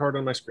 1 card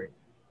on my screen.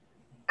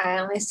 I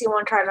only see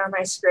 1 card on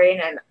my screen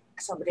and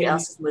somebody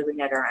else is moving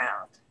it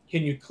around.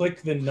 Can you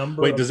click the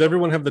number? Wait, of- does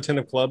everyone have the 10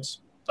 of clubs?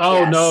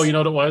 Oh, Yes. no. You know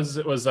what it was?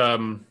 It was,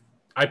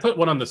 I put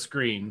one on the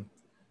screen.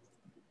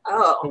 But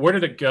Oh, where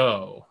did it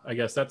go? I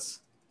guess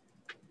that's,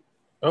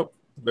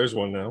 There's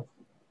one now.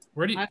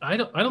 where do you, I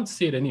don't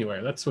see it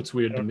anywhere. That's what's I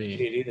weird to don't see me.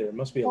 it either. It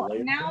must be a Well,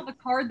 layer. now the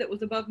card that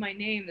was above my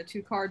name, the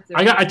 2 cards.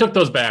 That I took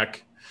those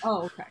back.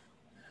 Oh, okay.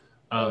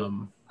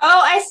 oh,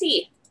 I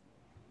see.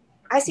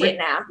 I see Wait. it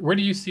now. Where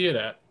do you see it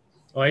at?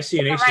 Oh, I see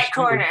an The ace. of right spades.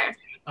 corner.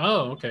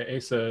 Oh, okay.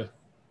 Asa.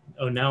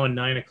 Oh, now a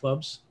 9 of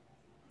clubs.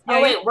 Yeah,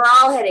 Oh, wait, we're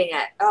all hitting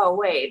it. Oh,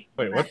 wait.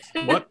 Wait,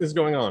 what is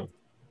going on?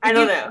 I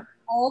don't know.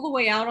 All the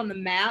way out on the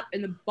map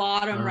in the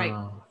bottom right,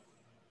 Oh.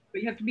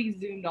 but you have to be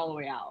zoomed all the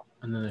way out.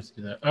 And then I have to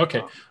do that.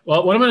 Okay.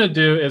 Well, what I'm going to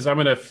do is I'm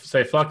going to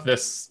say, fuck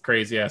this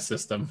crazy ass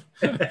system.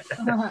 And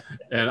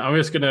I'm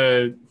just going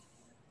to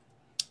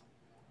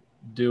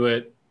do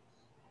it.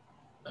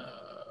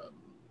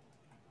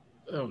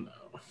 Oh no.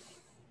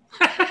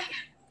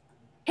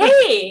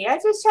 Hey, I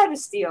just tried to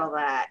steal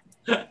that.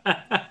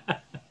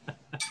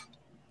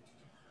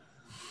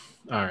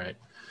 All right.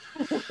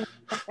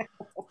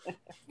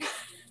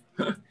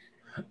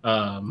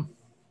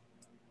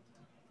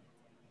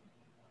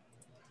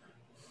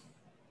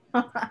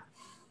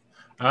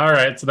 All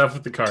right, it's enough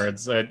with the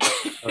cards.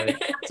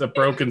 It's a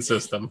broken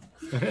system.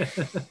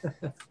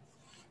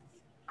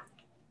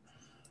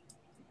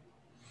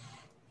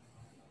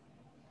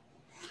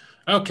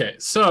 Okay,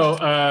 so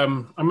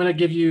I'm going to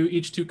give you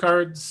each 2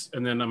 cards,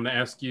 and then I'm going to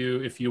ask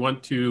you if you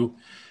want to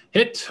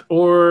hit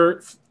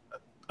or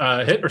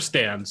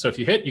stand. So if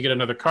you hit, you get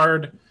another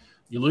card.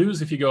 You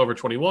lose if you go over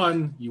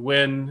 21. You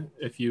win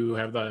if you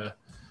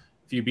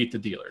beat the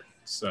dealer.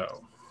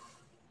 So.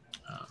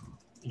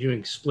 You're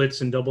doing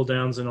splits and double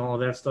downs and all of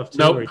that stuff too?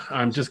 Nope,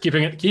 I'm just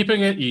keeping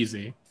it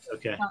easy.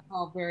 Okay. It's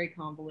all very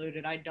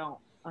convoluted. I don't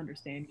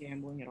understand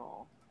gambling at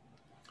all.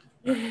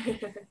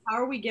 How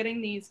are we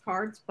getting these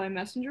cards by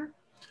messenger?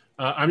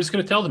 I'm just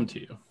going to tell them to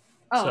you.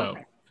 Oh,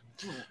 okay.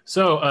 Okay.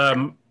 So,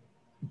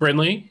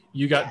 Brinley,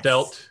 you got Yes.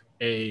 dealt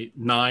a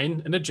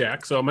 9 and a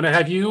jack. So I'm going to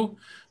have you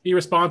be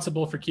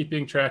responsible for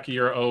keeping track of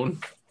your own.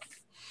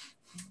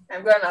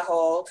 I'm going to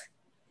hold.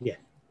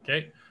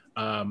 Okay.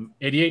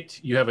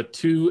 88, you have a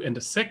 2 and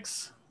a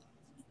 6.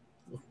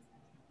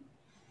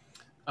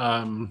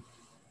 And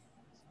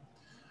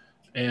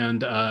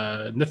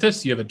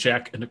Nithis, you have a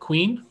jack and a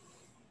queen.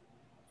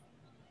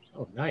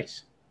 Oh,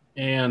 nice.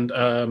 And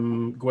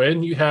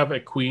Gwen, you have a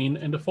queen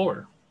and a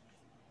 4.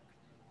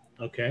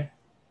 Okay.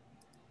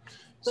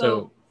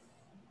 So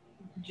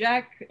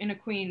Jack and a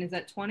queen, is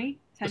that 20?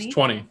 10 it's each?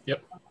 20.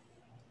 Yep.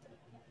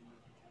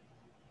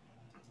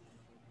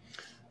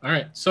 All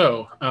right.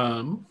 So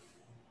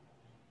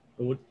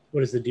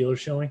What is the dealer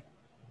showing?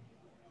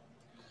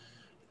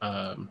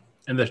 and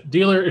the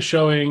dealer is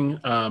showing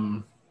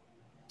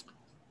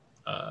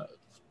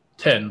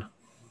 10.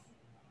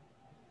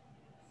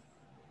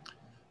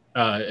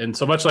 And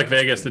so much like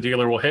Vegas, the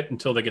dealer will hit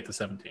until they get to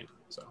 17.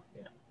 So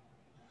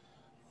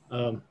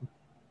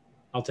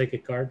I'll take a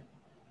card.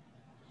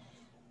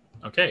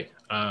 okay.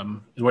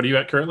 And what are you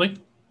at currently?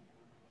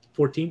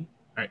 14.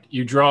 All right.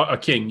 You draw a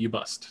king. You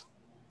bust.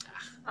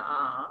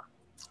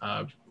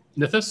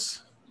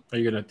 Nithis, are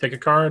you going to take a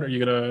card or are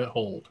you going to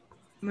hold?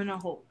 I'm going to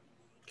hold.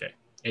 Okay.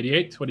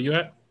 88, what are you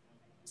at?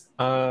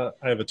 I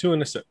have a 2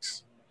 and a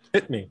 6.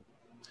 Hit me.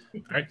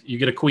 All right. You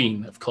get a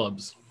queen of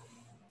clubs.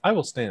 I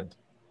will stand.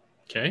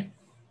 Okay.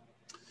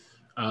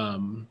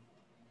 Brinley.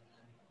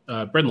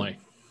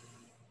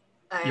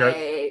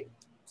 I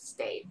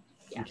stayed.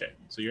 Yeah. Okay.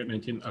 So you're at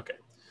 19. Okay.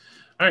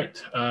 All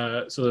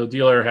right. So the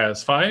dealer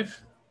has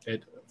 5.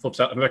 It flips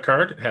out another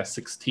card. It has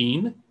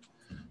 16.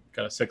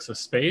 Got a 6 of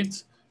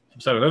spades.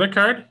 Flips out another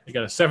card. It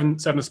got a 7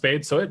 of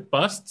spades. So it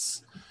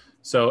busts.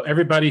 So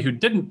everybody who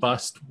didn't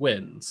bust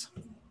wins.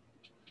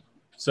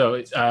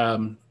 So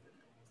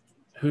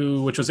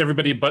which was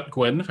everybody but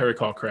Gwen, if I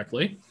recall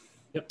correctly.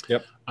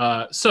 Yep.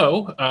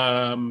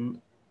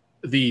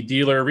 The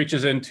dealer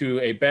reaches into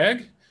a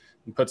bag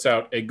and puts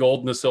out a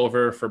gold and a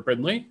silver for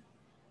Brinley,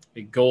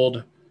 a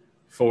gold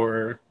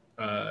for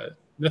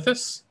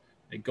Nithis,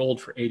 a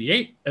gold for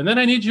 88, and then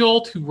I need you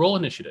all to roll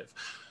initiative.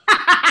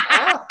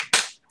 Oh.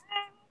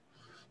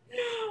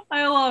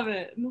 I love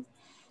it.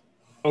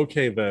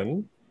 Okay,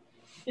 then.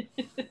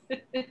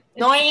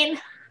 9.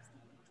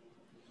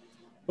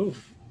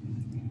 Oof.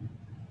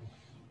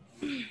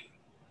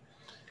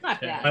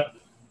 Not Yeah. bad.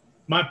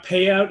 My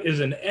payout is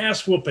an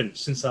ass whooping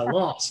since I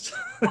lost.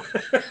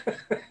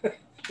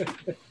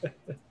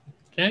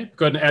 Okay,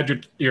 go ahead and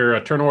add your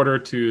turn order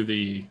to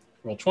the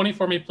roll 20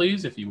 for me,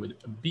 please, if you would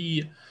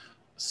be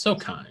so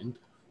kind.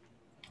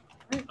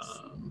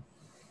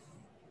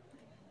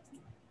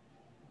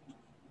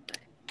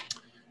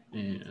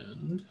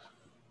 And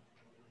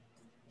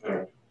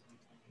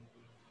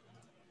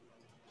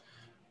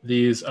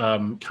these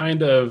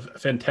kind of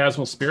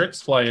phantasmal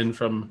spirits fly in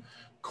from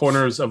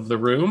corners of the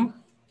room.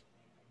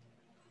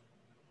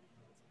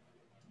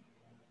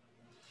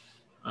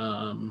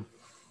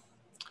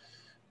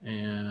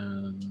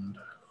 And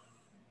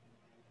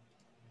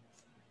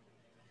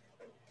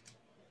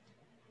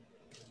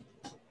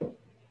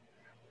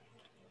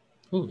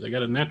ooh, they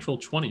got a natural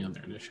 20 on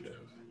their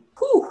initiative.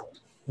 Whew.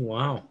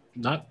 Wow.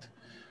 Not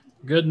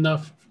good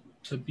enough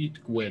to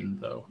beat Gwen,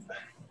 though.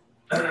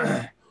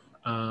 And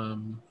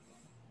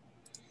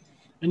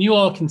you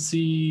all can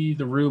see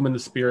the room and the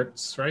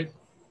spirits, right?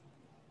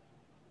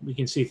 We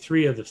can see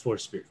 3 of the 4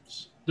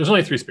 spirits. There's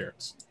only 3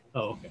 spirits.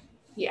 Oh, okay.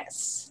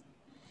 Yes.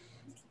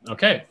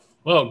 Okay.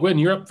 Well, Gwen,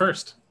 you're up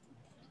first.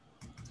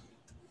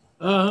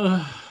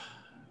 Well,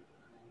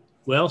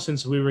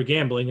 since we were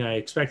gambling, I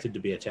expected to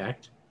be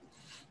attacked.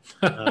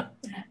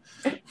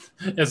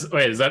 Is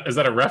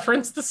that a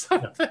reference to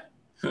something?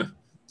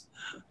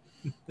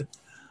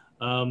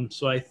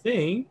 So I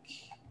think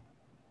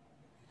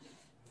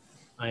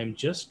I'm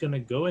just going to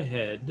go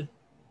ahead.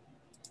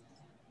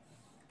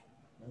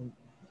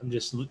 I'm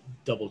just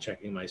double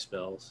checking my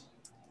spells.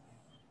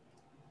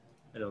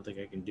 I don't think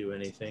I can do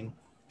anything.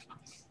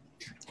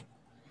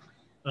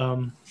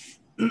 So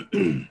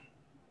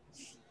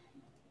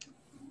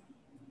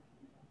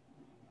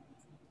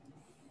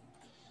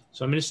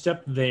I'm going to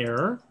step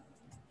there,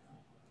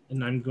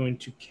 and I'm going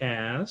to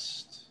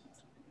cast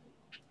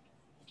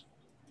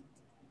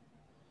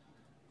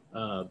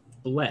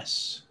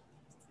Bless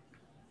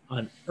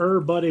on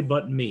everybody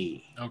but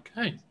me.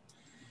 Okay.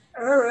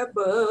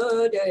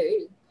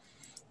 Everybody.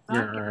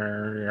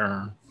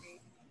 Yeah.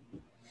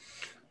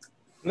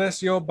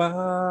 Bless your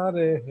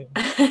body.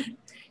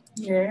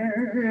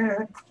 Yeah.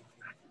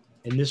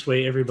 And this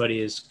way, everybody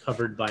is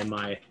covered by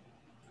my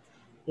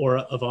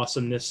aura of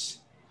awesomeness,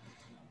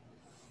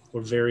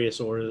 or various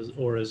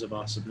auras of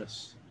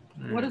awesomeness.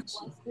 What does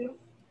Bless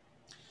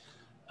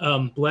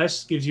do?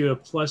 Bless gives you a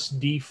plus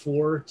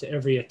D4 to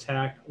every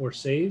attack or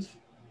save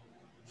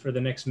for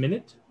the next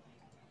minute.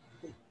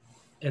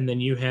 And then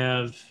you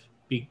have,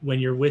 when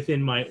you're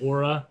within my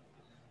aura,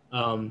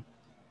 you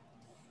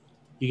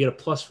get a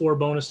 +4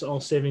 bonus to all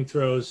saving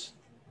throws.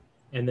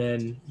 And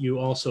then you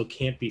also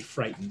can't be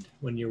frightened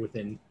when you're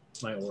within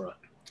my aura.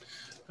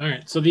 All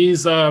right. So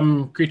these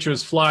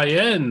creatures fly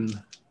in.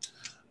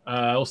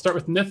 We'll start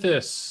with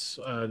Nithis.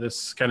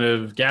 This kind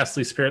of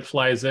ghastly spirit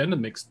flies in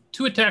and makes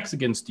 2 attacks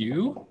against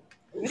you.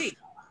 Goody.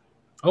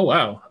 Oh,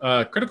 wow.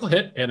 Critical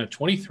hit and a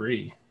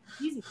 23.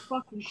 Jesus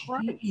fucking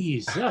Christ.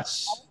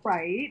 Jesus.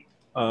 Right.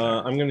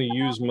 I'm going to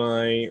use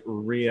my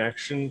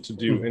reaction to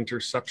do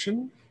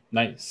interception.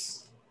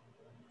 Nice.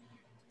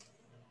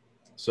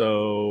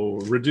 So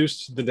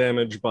reduced the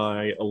damage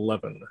by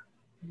 11.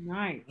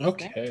 Nice.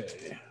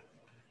 Okay.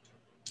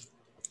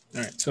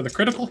 All right. So the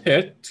critical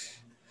hit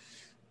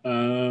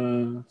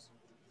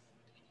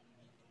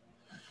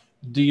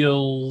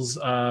deals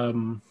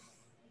 20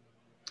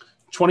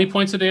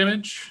 points of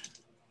damage,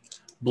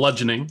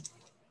 bludgeoning.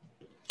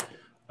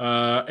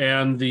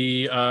 And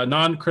the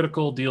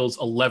non-critical deals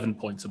 11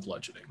 points of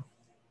bludgeoning.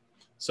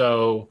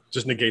 So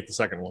Just negate the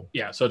second one.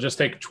 yeah, so just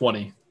take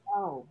 20.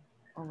 Oh,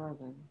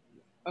 11.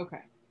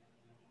 Okay.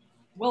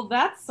 Well,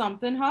 that's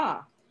something,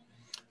 huh?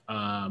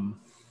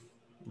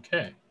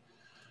 Okay.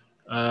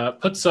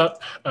 Puts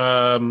up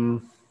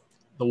the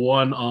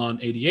one on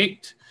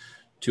 88.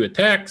 2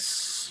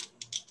 attacks.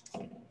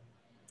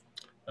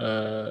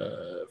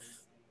 I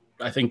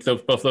think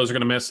both those are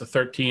going to miss, a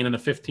 13 and a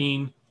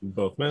 15.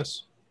 Both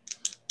miss.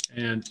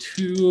 And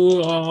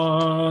 2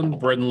 on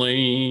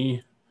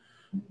Brenly.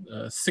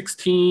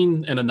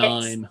 16 and a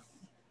 9.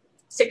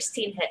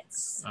 16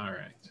 hits. All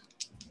right.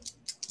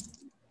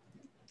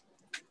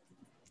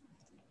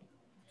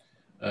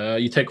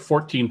 You take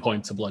 14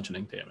 points of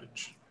bludgeoning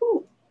damage.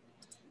 Ooh.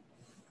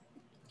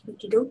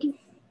 Okie dokie.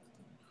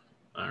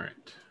 All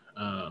right.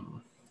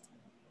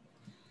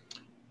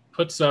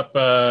 Puts up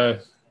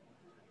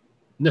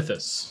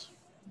Nithis.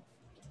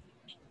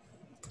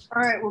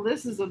 All right. Well,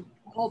 this is a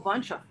whole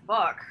bunch of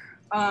fuck.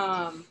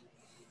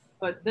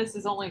 But this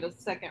is only the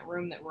second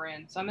room that we're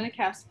in. So I'm going to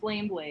cast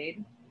Flame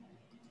Blade.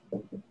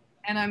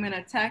 And I'm going to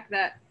attack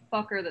that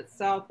fucker that's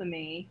south of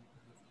me.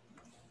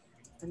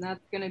 And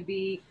that's going to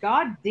be,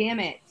 god damn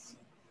it,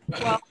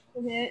 12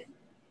 to hit.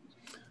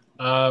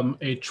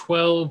 A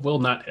 12 will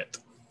not hit.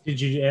 Did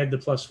you add the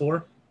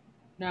 +4?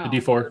 No. The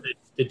D4.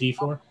 The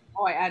D4?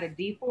 Oh, I added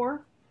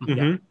D4? Mm-hmm.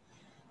 Okay.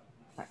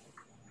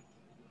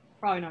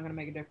 Probably not going to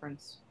make a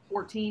difference.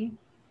 14.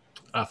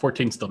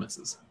 14 still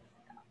misses.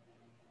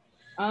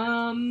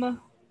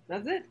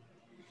 That's it.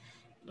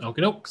 Okie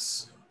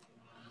dokes.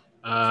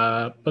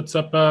 Puts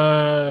up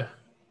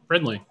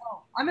Friendly.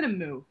 Oh, I'm going to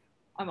move.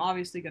 I'm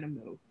obviously going to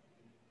move.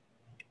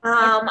 You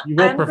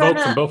will I'm provoke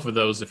gonna, from both of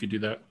those if you do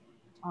that.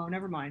 Oh,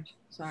 never mind.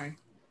 Sorry.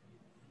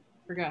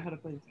 Forgot how to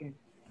play this game.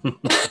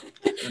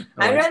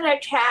 I'm gonna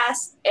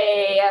cast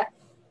a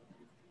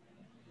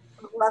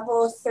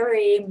level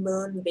 3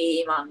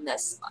 moonbeam on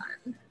this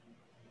one.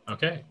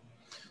 Okay.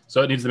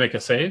 So it needs to make a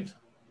save.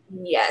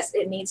 Yes,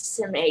 it needs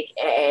to make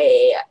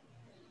a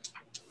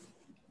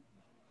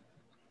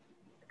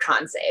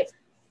con save.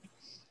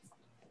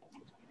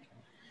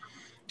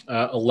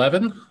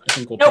 11, I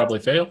think will Nope. probably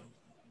fail.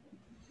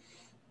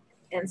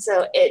 And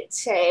so it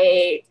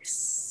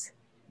takes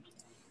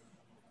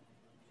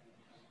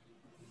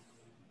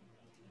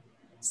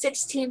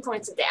 16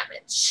 points of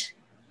damage.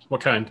 What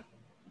kind?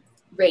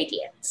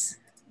 Radiant.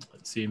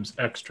 It seems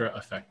extra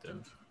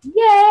effective.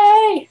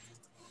 Yay!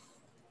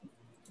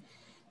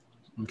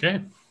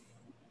 Okay.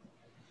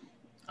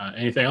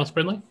 Anything else,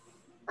 Brindley?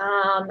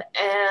 And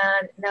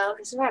no,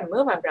 because if I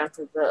move, I'm down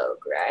for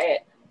Vogue, right?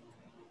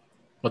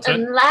 What's that?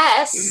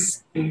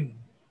 Unless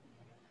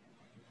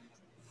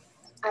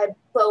I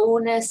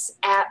bonus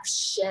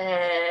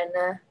action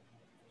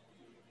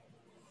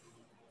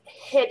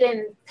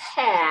Hidden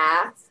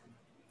Path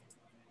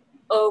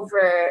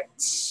over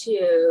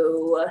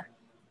to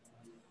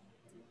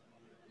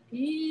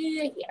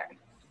here.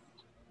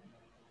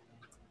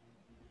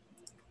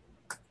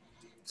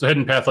 So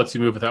Hidden Path lets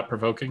you move without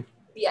provoking?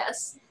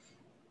 Yes.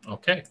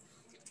 Okay.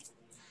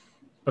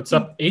 What's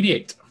up?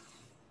 88.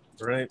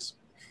 Right.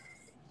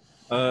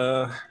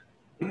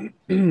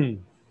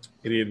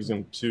 88 is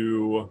going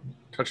to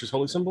touch his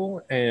holy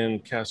symbol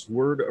and cast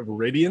Word of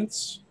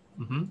Radiance.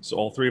 Mm-hmm. So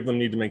all three of them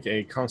need to make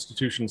a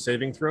Constitution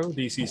saving throw,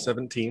 DC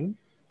 17.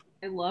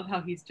 I love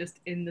how he's just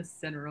in the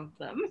center of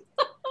them.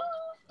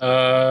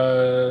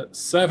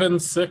 7,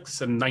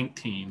 6, and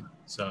 19.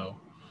 So,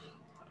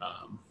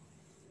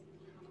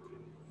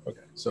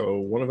 Okay, so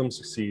one of them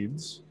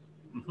succeeds.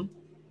 Mhm.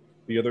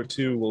 The other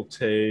two will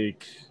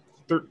take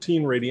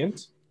 13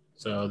 radiant.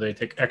 so they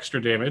take extra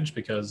damage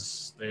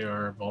because they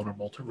are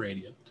vulnerable to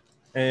radiant.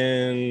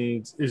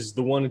 And is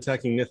the one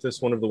attacking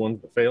Nithis one of the ones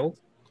that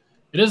failed?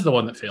 It is the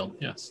one that failed.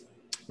 Yes.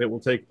 It will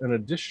take an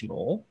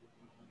additional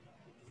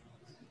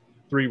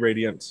 3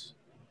 radiant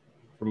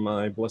from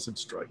my blessed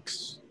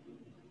strikes.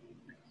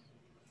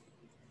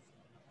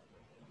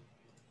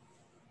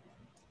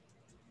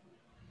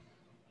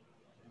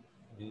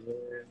 And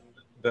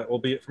that will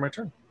be it for my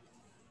turn.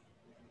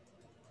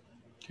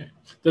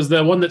 Does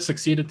the one that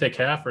succeeded take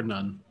half or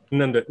none?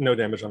 No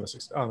damage on the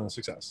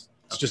success.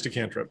 It's just a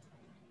cantrip.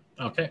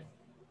 Okay.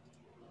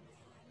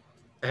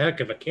 A heck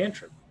of a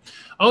cantrip.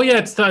 Oh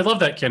yeah, I love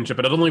that cantrip,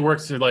 but it only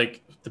works to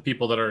like the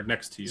people that are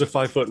next to you. It's a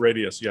 5-foot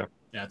radius. Yeah.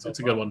 Yeah, it's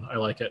a good one. I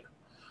like it.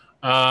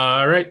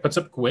 All right, what's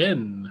up,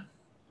 Gwen?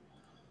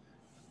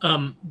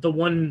 The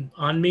one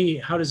on me,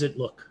 how does it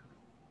look?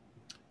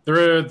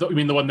 You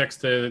mean the one next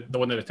to the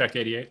one that attacked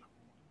 88?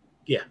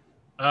 Yeah.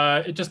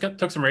 It just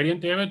took some radiant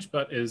damage,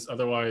 but is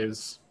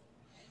otherwise.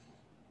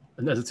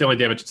 And that's the only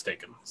damage it's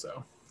taken.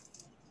 So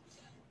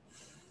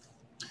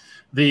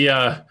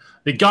the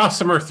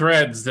gossamer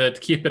threads that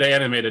keep it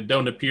animated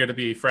don't appear to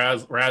be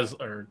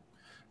frazzling.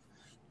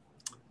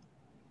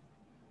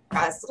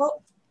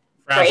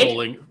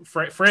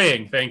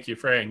 Fraying. Thank you,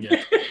 fraying.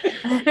 Yeah.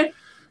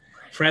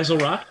 Frazzle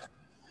Rock?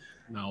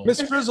 No.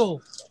 Miss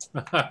Frizzle.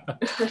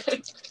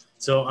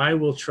 So I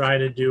will try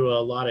to do a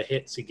lot of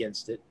hits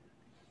against it.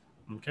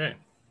 Okay.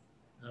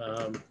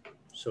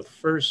 So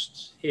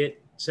first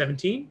hit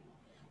 17,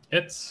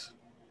 Hits.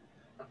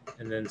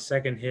 and then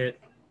second hit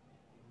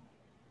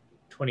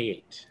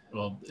 28.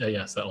 Well,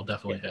 yes, that will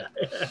definitely hit.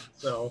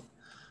 So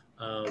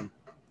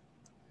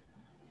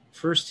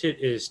first hit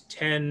is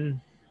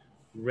 10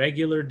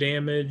 regular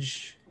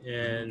damage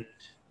and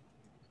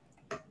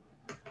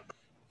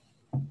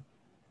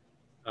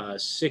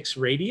 6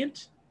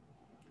 radiant.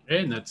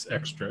 Okay, and that's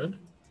extra.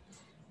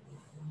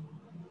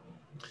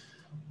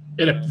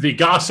 The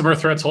gossamer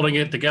threads holding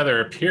it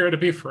together appear to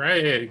be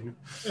fraying.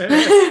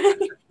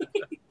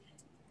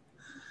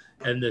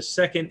 And the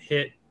second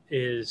hit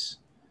is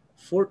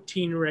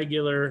 14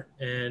 regular,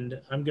 and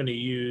I'm going to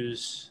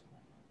use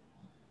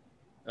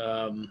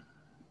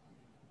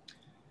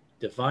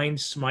Divine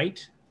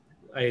Smite.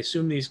 I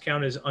assume these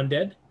count as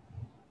undead?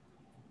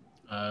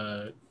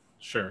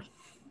 Sure.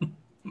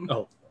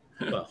 Oh,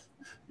 well.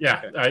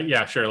 Yeah, Okay.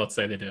 yeah, sure. Let's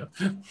say they do.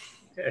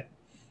 Okay.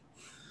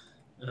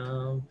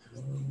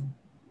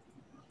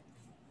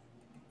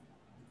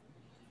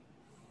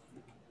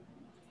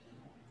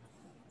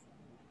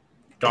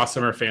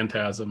 Gossamer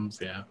phantasms.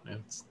 Yeah,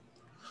 it's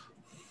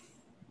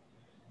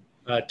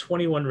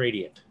 21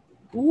 radiant.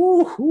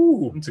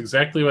 Ooh, that's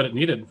exactly what it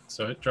needed.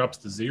 So it drops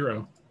to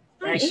 0.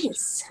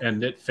 Nice.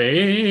 And it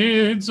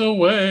fades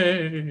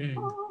away.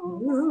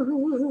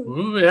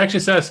 Ooh, it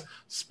actually says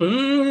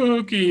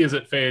spooky as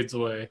it fades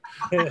away.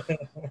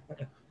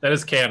 That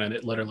is canon.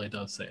 It literally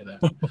does say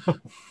that. Nice.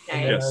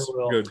 Yes,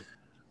 good.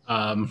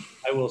 I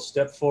will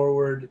step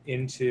forward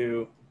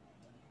into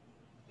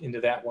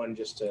that one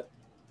just to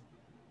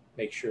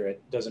make sure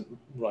it doesn't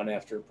run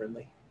after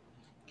Brinley.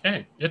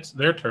 Okay, it's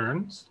their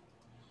turns.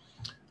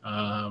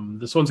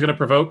 This one's going to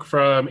provoke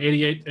from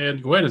 88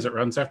 and Gwen as it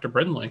runs after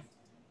Brinley.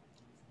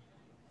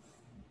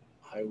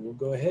 I will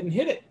go ahead and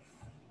hit it.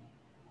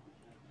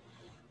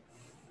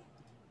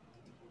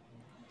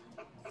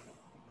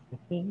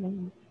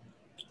 Mm-hmm.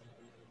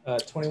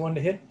 21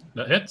 to hit.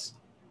 That hits.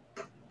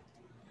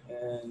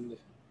 And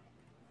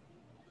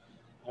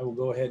I will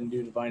go ahead and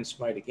do Divine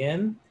Smite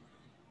again.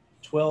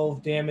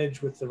 12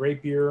 damage with the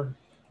rapier.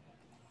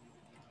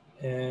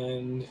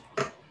 And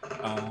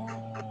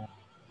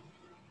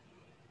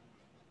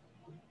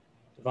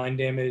divine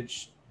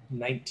damage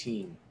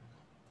 19.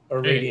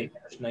 Or Hey. radiant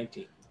damage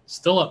 19.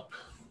 Still up.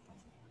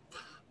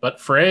 But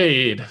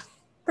frayed.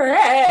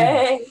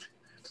 Hooray!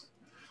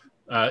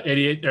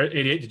 88,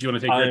 did you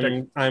want to take your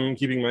attack? I'm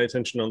keeping my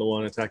attention on the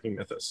one attacking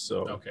Mythos,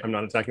 so Okay. I'm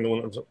not attacking the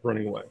one that's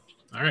running away.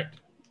 All right.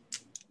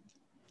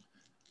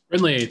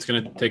 Brinley, it's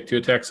going to take 2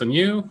 attacks on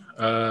you.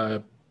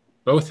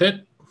 Both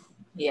hit.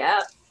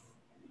 Yeah.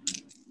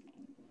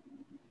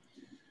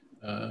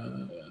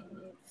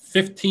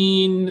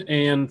 15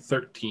 and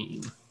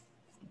 13.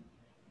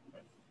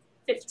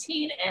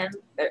 15 and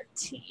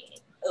 13.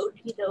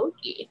 Okie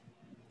dokie.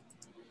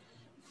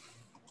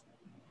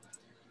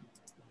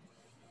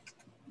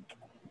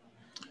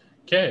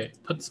 Okay,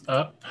 puts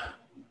up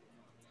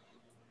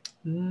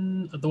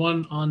the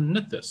one on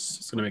Nithis.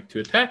 It's going to make 2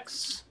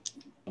 attacks.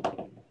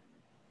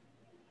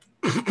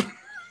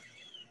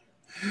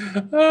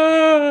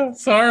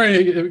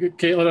 Sorry,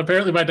 Caitlin.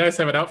 Apparently, my dice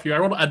have it out for you. I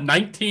rolled a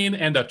 19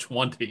 and a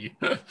 20.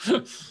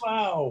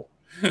 Wow.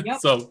 Yep.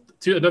 So,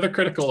 another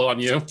critical on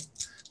you.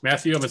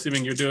 Matthew, I'm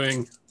assuming you're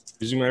doing...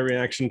 Using my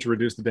reaction to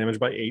reduce the damage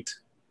by 8.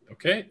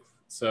 Okay.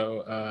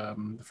 So,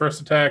 the first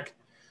attack,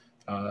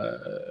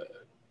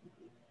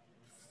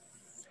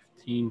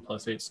 15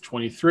 plus 8 is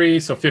 23.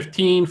 So,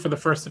 15 for the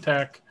first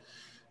attack.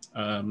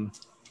 And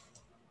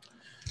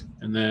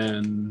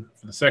then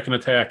for the second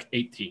attack,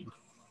 18.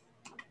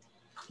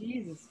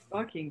 Jesus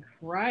fucking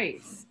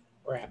Christ.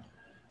 Crap.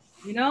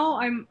 You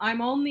know,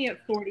 I'm only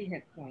at 40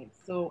 hit points,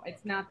 so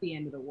it's not the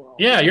end of the world.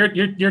 Yeah, you're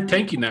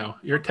tanky now.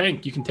 You're a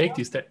tank. You can take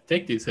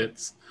these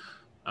hits.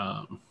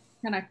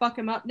 Can I fuck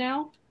him up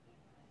now?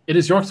 It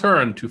is your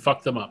turn to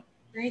fuck them up.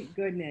 Thank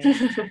goodness.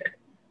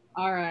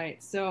 All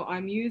right, so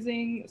I'm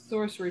using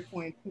sorcery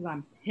points because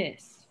I'm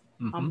pissed.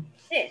 Mhm. I'm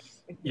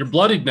pissed. You're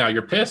bloodied now.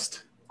 You're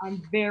pissed.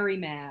 I'm very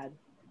mad.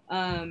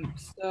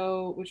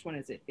 So which one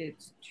is it?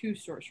 It's 2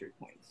 sorcery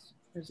points.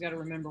 I just got to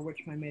remember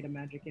which my made of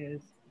magic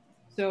is.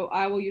 So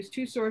I will use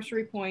 2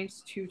 sorcery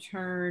points to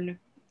turn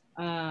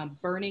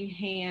Burning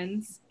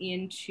Hands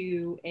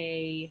into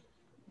a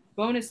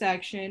bonus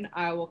action.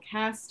 I will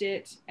cast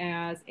it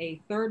as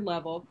a 3rd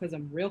level because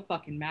I'm real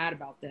fucking mad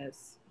about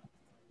this.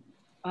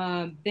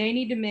 They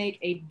need to make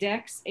a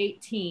Dex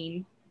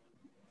 18.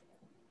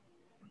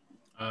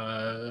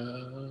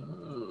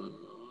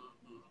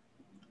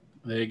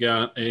 They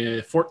got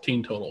a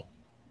 14 total.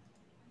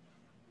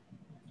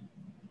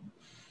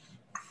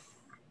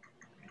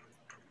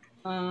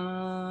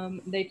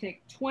 They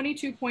take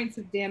 22 points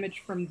of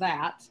damage from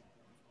that.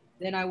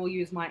 Then I will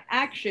use my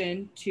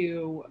action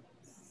to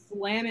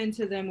slam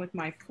into them with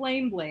my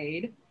flame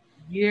blade.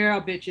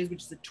 Yeah, bitches,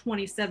 which is a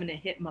 27 to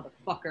hit,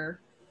 motherfucker.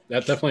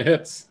 That definitely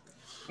hits,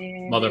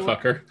 And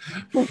motherfucker.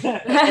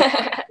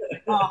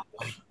 Oh.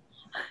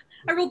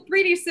 I rolled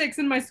 3d6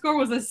 and my score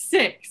was a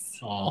 6.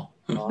 Oh,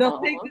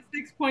 They'll take the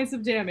 6 points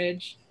of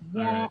damage.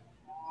 All right.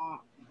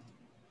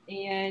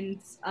 And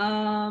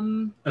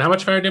and how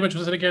much fire damage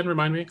was it again?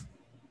 Remind me.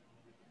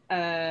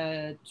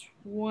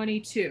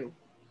 22.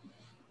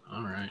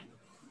 All right.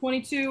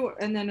 22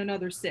 and then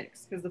another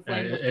 6 because the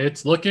flame.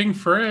 It's looking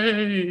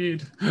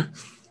frayed. I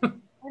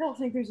don't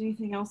think there's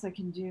anything else I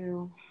can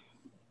do.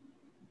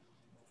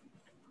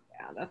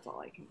 Yeah, that's all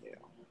I can do.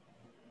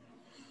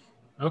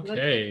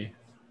 Okay.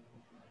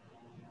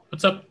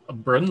 What's up,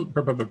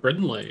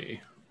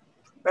 Brindley?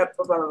 I'm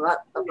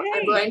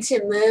going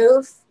to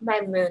move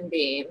my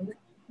moonbeam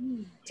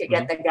to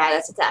get the guy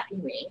that's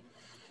attacking me.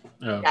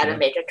 Okay. Gotta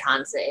make a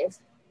con save.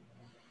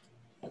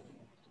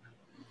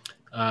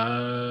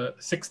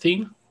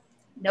 16.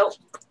 Nope.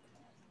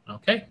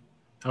 Okay.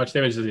 How much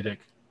damage does he take?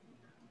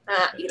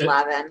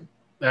 11.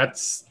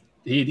 That's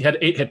he had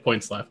 8 hit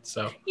points left.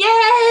 So.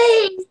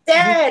 Yay! He's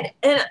dead!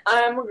 And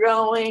I'm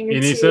going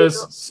And to... he says,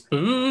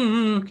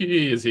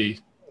 "Spooky," as he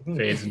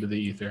fades into the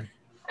ether.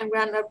 I'm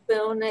gonna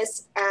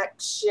bonus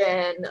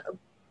action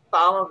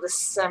Balm of the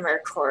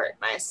Summer Court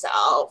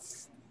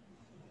myself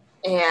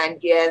and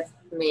give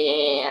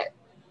me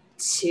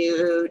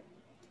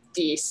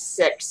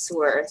 2d6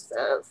 worth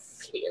of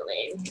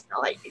healing.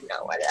 I'll let you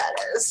know what that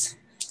is.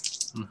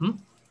 Mm-hmm.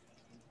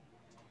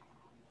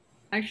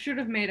 I should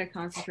have made a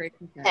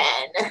concentration check. 10.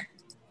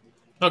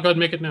 Oh, go ahead and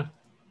make it now.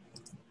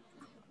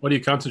 What are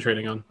you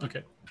concentrating on?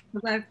 Okay.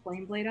 Because I have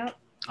flame blade up.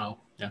 Oh,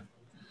 yeah.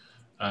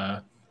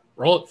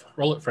 Roll it,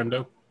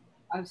 friendo.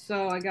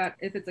 So I got,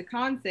 if it's a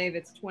con save,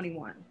 it's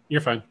 21. You're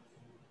fine.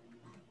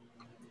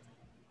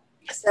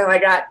 So I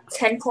got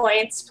 10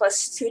 points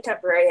plus 2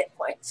 temporary hit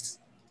points.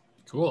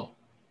 Cool.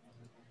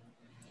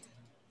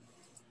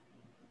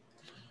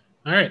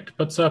 All right,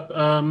 puts up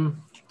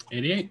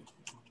 88.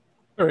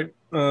 All right.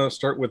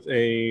 Start with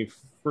a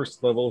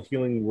 1st level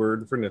healing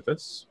word for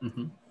Nithis.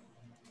 Mm-hmm.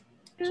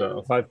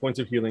 So 5 points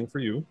of healing for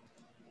you.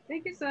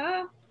 Thank you,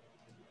 sir.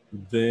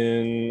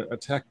 Then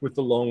attack with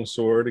the long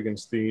sword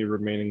against the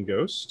remaining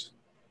ghost.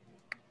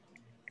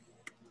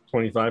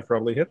 25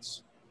 probably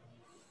hits.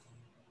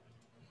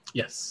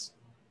 Yes.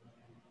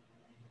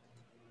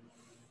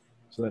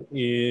 So that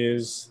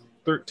is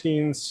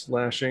 13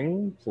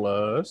 slashing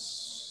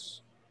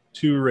plus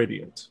 2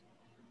 radiant.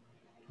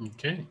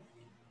 Okay.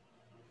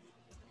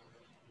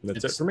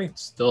 That's It's it for me.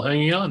 Still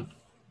hanging on.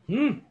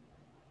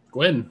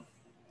 Gwen.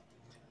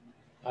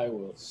 I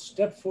will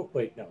step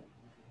Wait, no.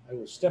 I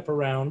will step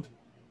around.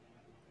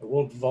 I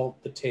won't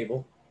vault the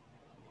table.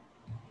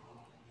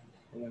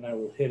 And then I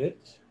will hit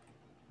it.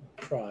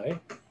 Try.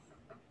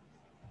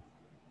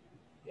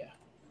 Yeah.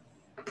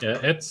 Yeah,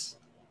 it's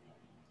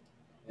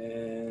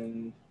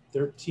And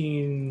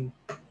 13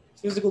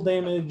 physical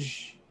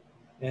damage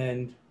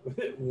and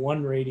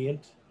 1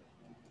 radiant.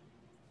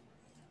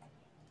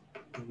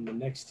 And the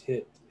next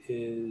hit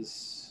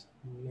is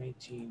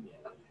 19. Yeah,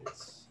 that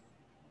hits.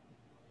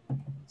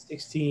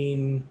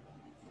 16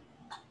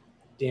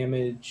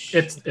 damage.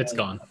 it's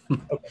gone.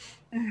 Okay.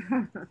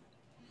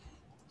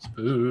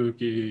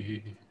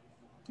 Spooky.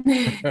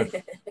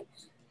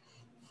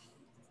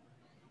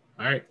 All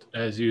right.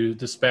 As you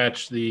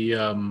dispatch the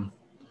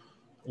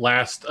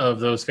last of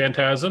those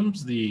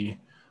phantasms, the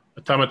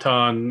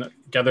automaton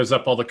gathers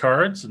up all the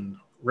cards and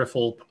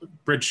Riffle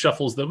bridge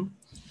shuffles them,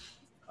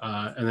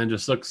 and then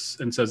just looks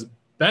and says,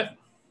 "Bet."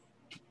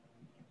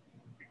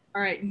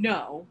 All right,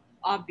 no,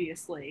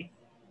 obviously.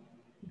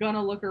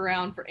 Gonna look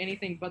around for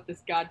anything but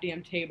this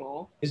goddamn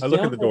table. I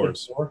look at the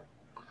doors.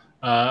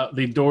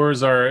 The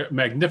doors are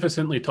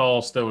magnificently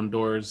tall stone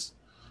doors.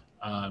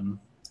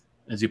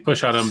 As you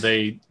push on them,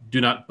 they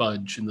do not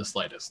budge in the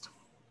slightest.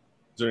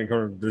 Is there any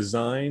kind of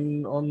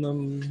design on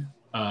them?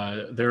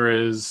 There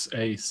is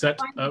a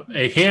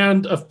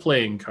hand of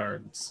playing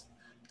cards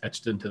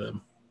etched into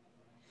them.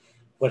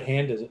 What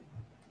hand is it?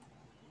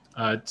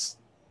 It's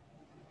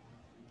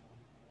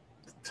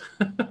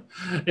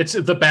it's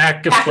the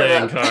back of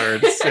playing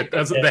cards. It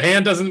doesn't. The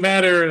hand doesn't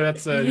matter.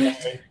 That's a.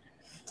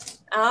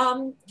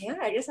 Yeah,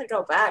 I guess I'd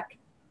go back.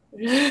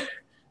 Do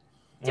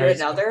Alright,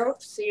 another.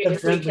 See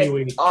if we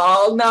apparently can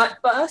all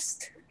not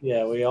bust.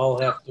 Yeah, we all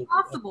have to. It's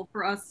possible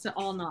for us to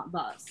all not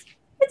bust.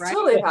 It's Right?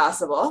 totally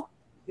possible.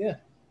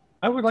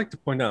 I would like to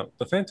point out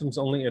the phantoms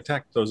only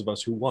attacked those of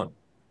us who won.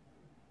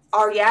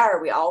 Oh yeah, or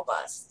we all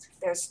bust.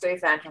 There's 3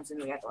 phantoms and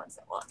we got the ones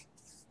that won.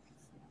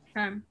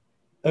 Okay.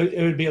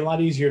 It would be a lot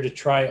easier to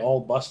try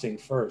all busting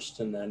first,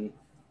 and then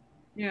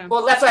Yeah.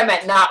 Well, that's what I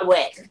meant, not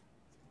win.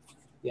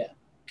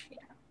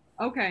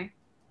 Okay.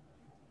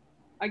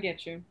 I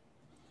get you.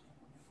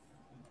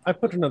 I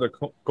put another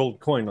gold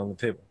coin on the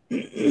table.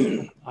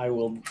 I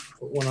will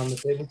put one on the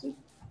table too.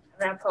 I'm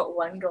gonna put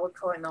 1 gold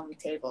coin on the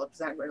table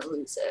because I'm gonna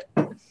lose it.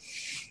 All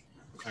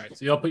right,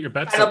 so you all put your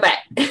bets. Final up.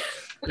 bet.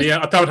 The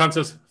automaton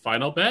says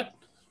final bet,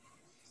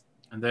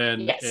 and then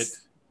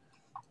Yes.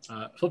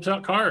 it flips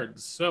out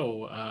cards.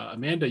 So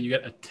Amanda, you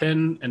get a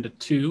 10 and a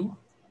 2.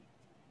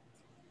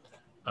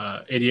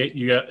 88,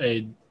 you got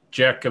a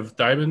jack of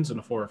diamonds and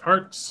a 4 of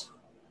hearts.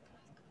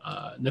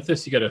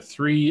 Nithis, you got a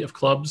 3 of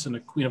clubs and a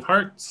queen of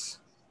hearts.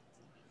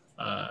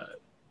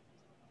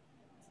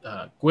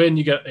 Gwen,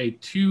 you got a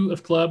 2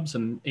 of clubs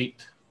and an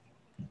 8.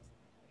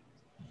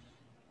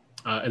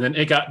 And then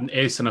it got an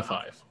ace and a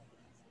 5.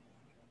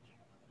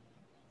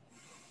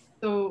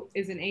 So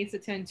is an ace a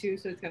 10 too?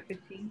 So it's got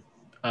 15.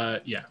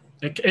 Yeah,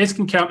 ace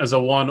can count as a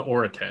 1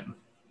 or a 10.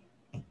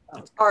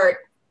 Or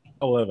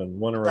 11.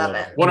 1 or 11.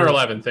 11. 1 or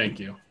 11, thank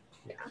you.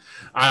 Yeah.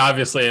 I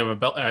obviously am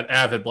an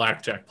avid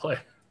blackjack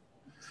player.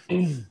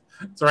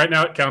 So right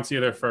now it counts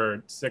either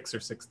for 6 or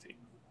 16.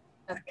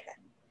 okay.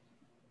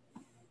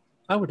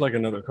 I would like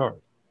another card.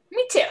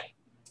 Me too.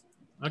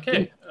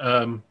 Okay.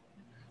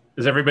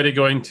 Is everybody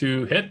going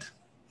to hit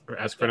or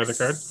ask for another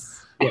card?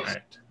 All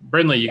right.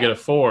 Brindley, you get a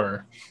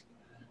 4.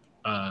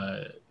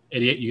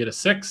 88, you get a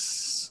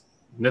 6.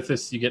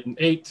 Nithis, you get an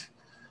 8.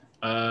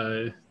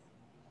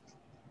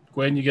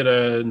 Gwen, you get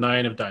a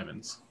 9 of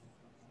diamonds.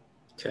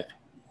 Okay.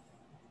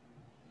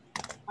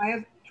 I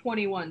have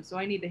 21, so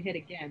I need to hit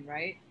again,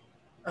 right?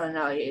 Oh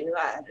no, you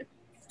got it.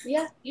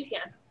 Yeah, you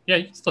can. Yeah,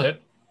 you can still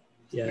hit.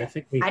 Yeah, I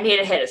think we. I need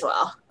a hit as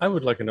well. I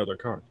would like another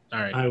card. All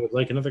right. I would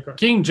like another card.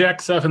 King,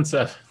 Jack, 7,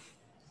 7.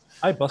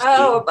 I busted.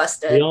 Oh, We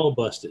busted. all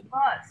busted.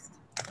 Bust.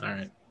 All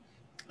right.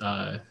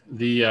 I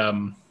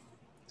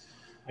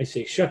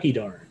say shucky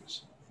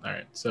darns. All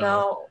right. So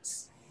No.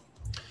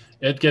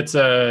 it gets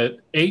a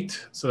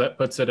 8, so that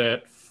puts it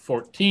at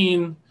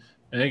 14,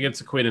 and it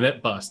gets a queen, and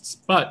it busts.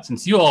 But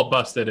since you all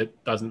busted,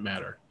 it doesn't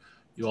matter.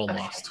 You all Okay.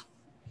 lost.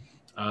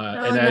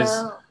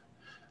 Oh,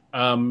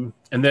 no.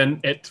 And then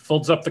it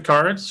folds up the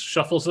cards,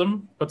 shuffles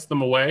them, puts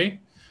them away,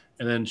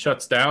 and then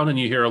shuts down. And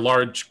you hear a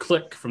large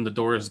click from the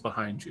doors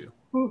behind you.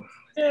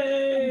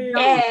 Yay!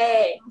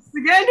 Yay.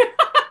 Again?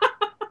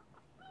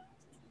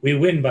 We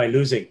win by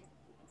losing.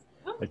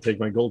 I take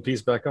my gold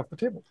piece back off the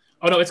table.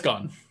 Oh no, it's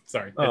gone.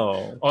 Sorry.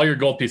 Oh. All your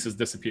gold pieces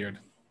disappeared.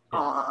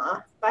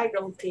 Aw, bye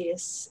gold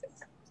piece.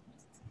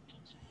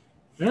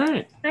 All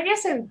right. I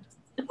guess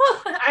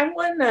I'm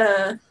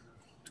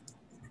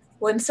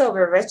one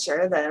silver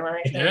richer than when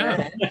I came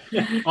Yeah.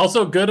 in.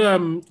 Also, good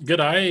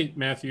eye,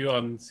 Matthew,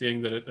 on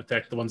seeing that it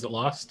attacked the ones that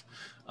lost.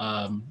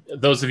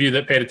 Those of you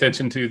that paid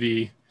attention to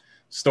the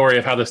story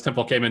of how this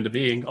temple came into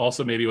being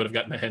also maybe would have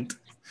gotten a hint.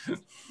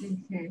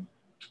 Mhm.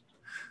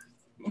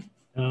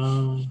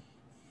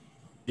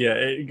 Yeah,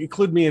 it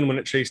clued me in when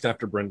it chased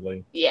after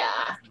Brindley. Yeah.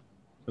 I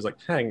was like,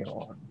 hang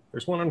on.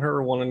 There's one on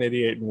her, one on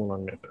 88, and one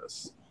on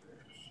Nithis.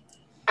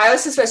 I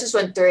was suspicious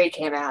when 3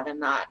 came out and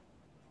not.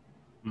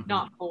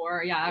 Not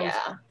 4. Yeah, I was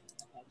Yeah.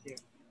 that too.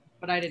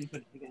 But I didn't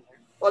put it together.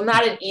 Well,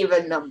 not an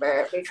even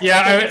number. Because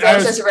Yeah, I think if I it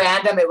was was- just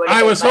random, it would.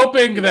 I was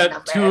hoping that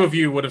number. 2 of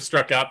you would have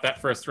struck out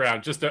that first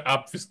round just to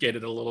obfuscate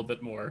it a little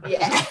bit more.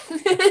 Yeah.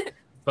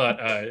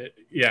 But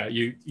yeah,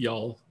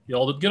 y'all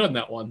did good on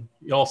that one.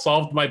 Y'all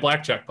solved my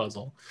blackjack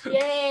puzzle.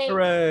 Yay.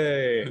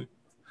 Hooray!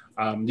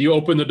 Do you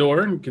open the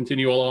door and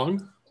continue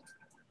along?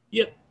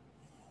 Yep.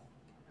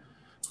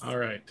 All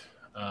right.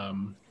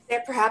 Is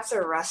there perhaps a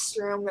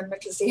restroom in the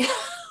casino?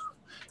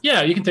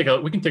 Yeah, we can take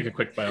a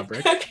quick bio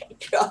break. Okay,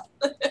 cool.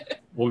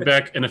 We'll be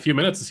back in a few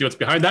minutes to see what's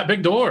behind that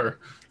big door.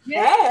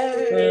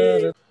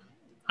 Yay.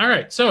 All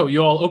right, so you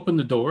all open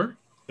the door,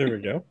 There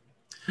we go.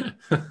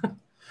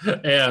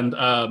 and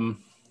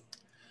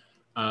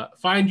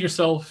find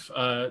yourself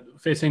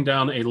facing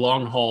down a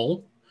long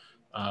hall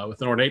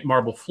with an ornate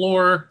marble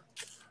floor,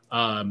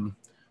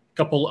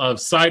 couple of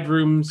side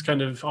rooms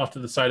kind of off to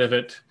the side of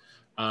it,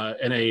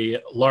 and a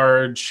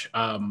large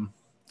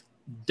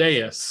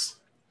dais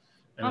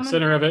in the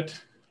center of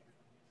it.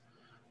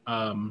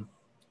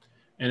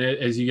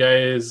 As you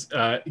guys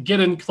get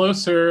in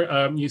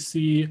closer, you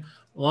see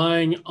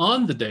lying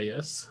on the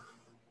dais.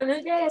 On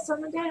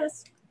the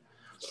dais.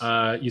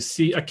 You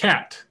see a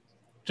cat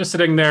just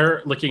sitting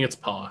there licking its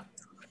paw.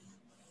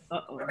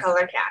 Uh-oh. What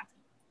color cat?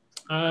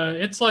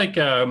 It's like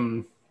I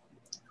don't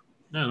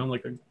know,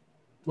 like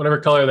whatever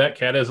color that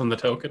cat is on the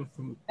token.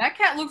 That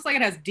cat looks like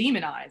it has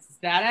demon eyes. Is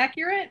that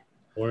accurate?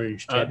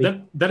 Orange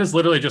tabby. That is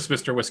literally just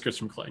Mr. Whiskers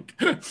from Clank.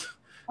 Okay.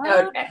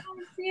 I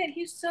see it.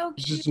 He's so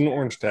It's cute. just an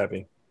orange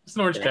tabby. It's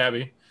an orange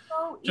tabby.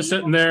 So Just evil.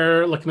 sitting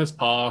there licking his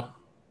paw.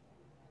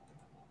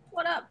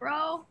 What up,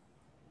 bro?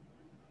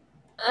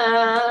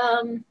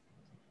 And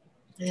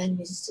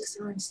he's just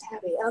orange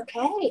tabby.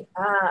 Okay.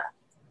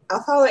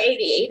 I'll follow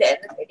 88 in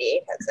if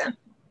 88 has him.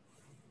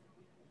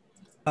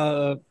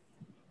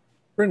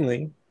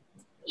 Brynley,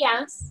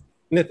 Yes.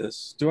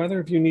 Nithis, do either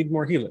of you need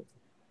more healing?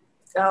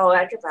 Oh,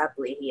 I could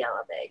probably heal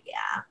a bit,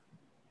 yeah.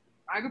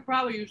 I could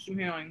probably use some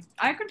healing.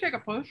 I could take a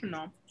potion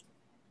though.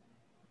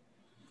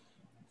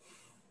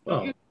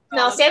 Oh,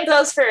 No, same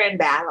goes for in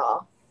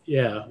battle.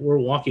 yeah, we're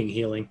walking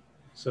healing.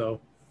 So,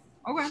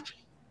 Okay.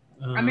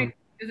 um, I mean,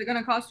 is it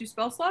gonna cost you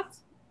spell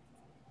slots?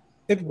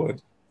 It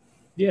would.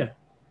 yeah.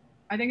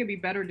 I think it'd be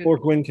better to. Or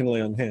Gwyn can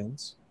lay on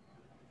hands.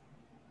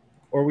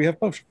 Or we have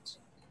potions.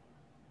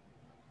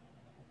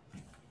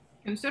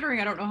 Considering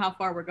I don't know how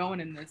far we're going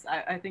in this,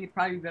 I think it'd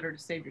probably be better to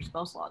save your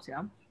spell slots.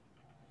 Yeah.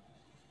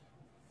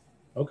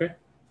 Okay.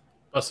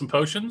 Plus some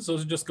potions.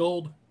 Those are just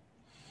gold.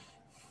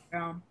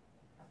 Yeah.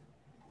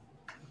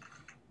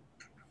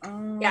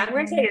 Yeah, I'm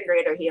going to take a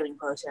greater healing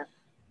potion.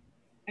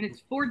 And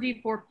it's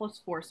 4d4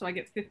 plus 4, so I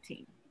get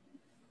 15.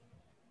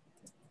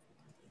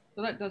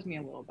 So that does me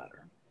a little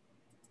better.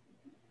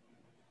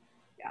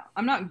 Yeah,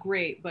 I'm not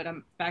great, but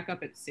I'm back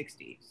up at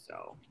 60,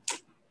 so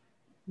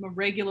I'm a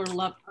regular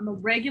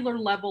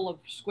level of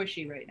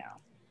squishy right now.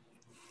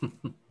 All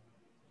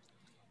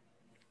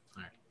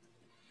right.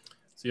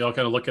 So y'all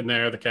kind of looking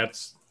there. The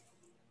cat's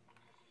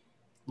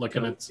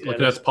looking at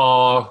its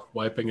paw,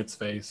 wiping its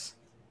face.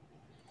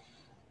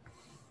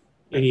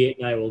 88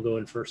 and I will go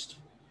in first.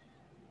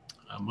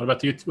 What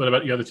about you? What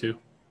about the other two?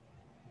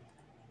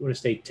 We're going to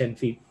stay 10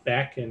 feet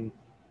back and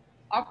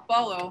I'll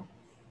follow,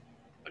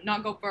 but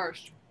not go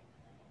first.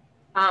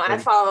 I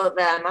follow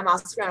them. I'm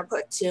also going to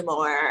put 2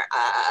 more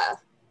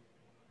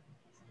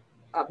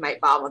of my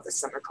bomb with the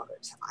summer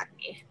colors on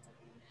me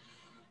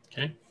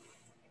Okay.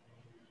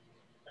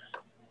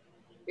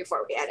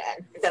 before we head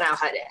in. Then I'll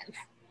head in.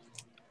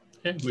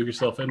 Okay. Move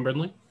yourself in,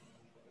 Brindley.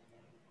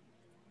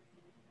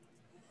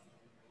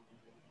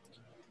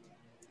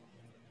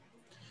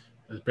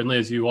 Brindley,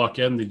 as you walk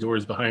in, the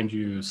doors behind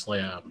you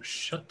slam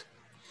shut.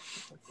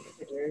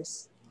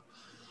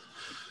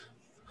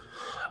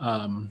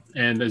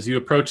 And as you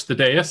approach the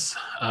dais,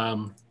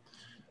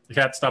 the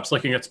cat stops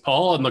licking its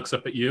paw and looks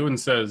up at you and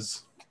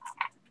says,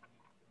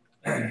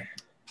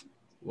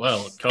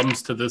 "Well, it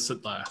comes to this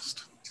at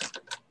last.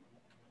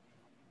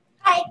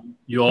 Hi.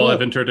 You all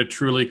have entered a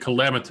truly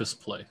calamitous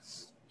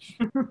place.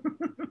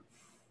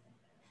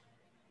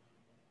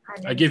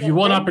 I give you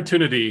one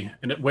opportunity,"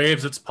 and it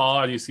waves its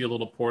paw, and you see a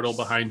little portal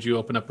behind you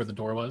open up where the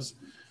door was.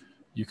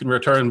 "You can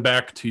return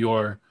back to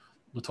your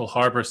little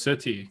harbor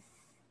city."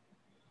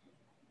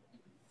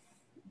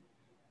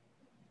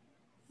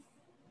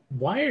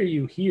 why are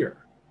you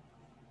here?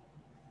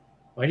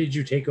 Why did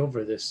you take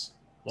over this?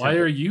 Why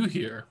temple? are you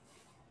here?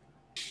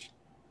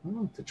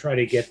 Well, to try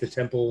to get the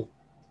temple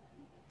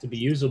to be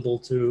usable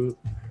to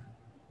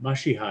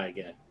Mashiha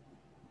again.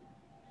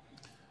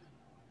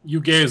 You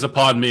gaze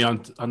upon me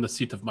on the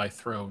seat of my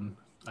throne.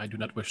 I do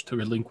not wish to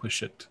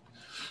relinquish it.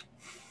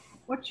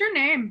 What's your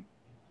name?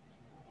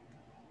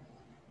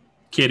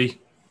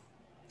 Kitty.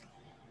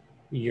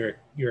 You're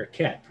a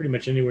cat. Pretty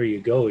much anywhere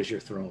you go is your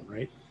throne,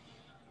 right?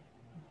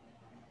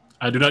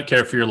 I do not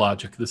care for your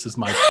logic. This is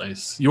my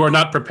place. You are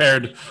not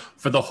prepared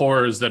for the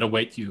horrors that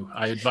await you.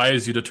 I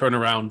advise you to turn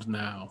around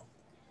now.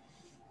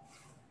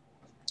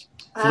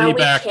 Flee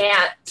back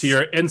to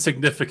your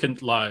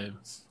insignificant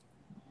lives.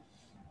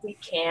 We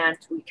can't.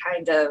 We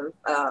kind of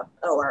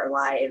owe our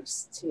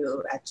lives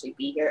to actually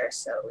be here,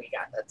 so we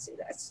got to see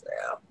this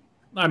through.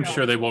 I'm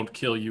sure they won't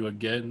kill you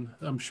again.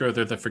 I'm sure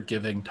they're the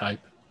forgiving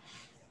type.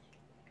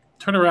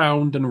 Turn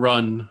around and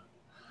run.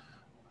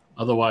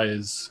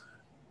 Otherwise,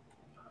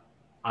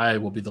 I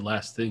will be the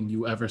last thing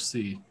you ever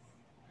see.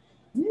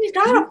 You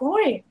got a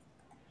point.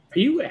 Are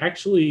you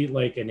actually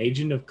like an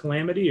agent of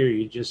Calamity, or are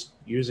you just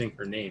using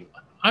her name?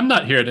 I'm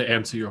not here to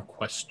answer your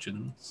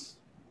questions.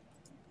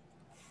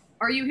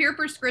 Are you here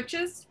for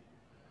scritches?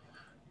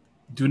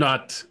 Do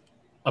not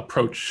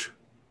approach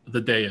the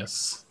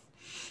dais.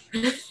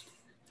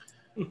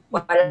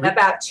 What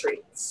about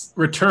treats?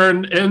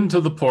 Return into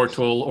the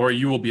portal, or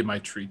you will be my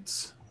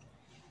treats.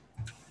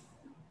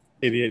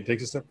 88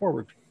 takes a step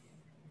forward.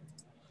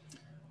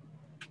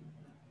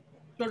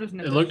 So does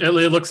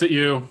It looks at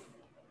you.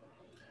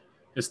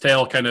 His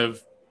tail kind of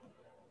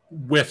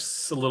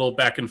whiffs a little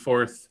back and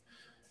forth.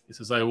 He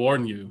says, I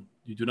warn you,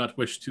 you do not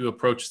wish to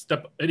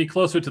step any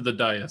closer to the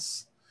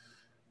dais.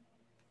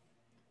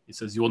 He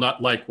says, you will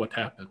not like what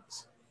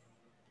happens.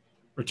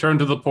 Return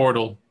to the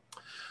portal.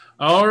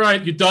 All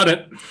right, you done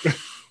it.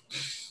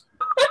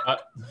 All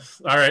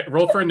right,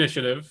 roll for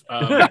initiative.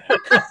 This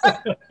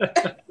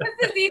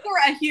is either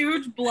a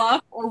huge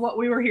bluff or what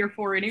we were here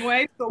for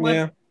anyway. So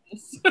let's do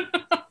this.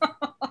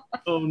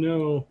 Oh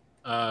no.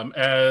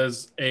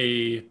 As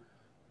a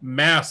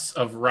mass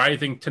of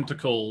writhing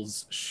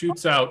tentacles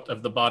shoots out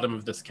of the bottom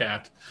of this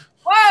cat.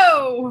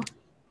 Whoa!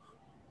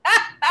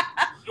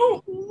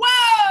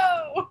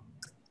 Whoa!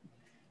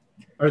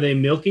 Are they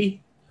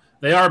milky?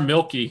 They are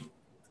milky.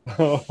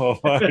 Oh,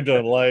 I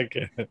don't like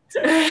it.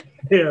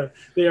 Yeah,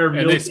 they are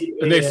And milky.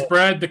 they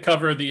spread to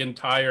cover the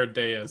entire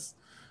dais.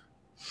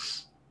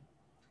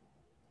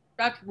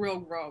 That's real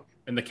gross.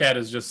 And the cat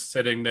is just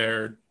sitting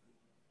there,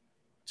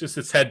 just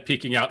its head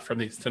peeking out from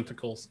these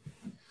tentacles.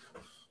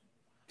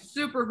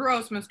 Super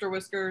gross, Mr.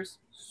 Whiskers.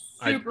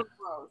 Super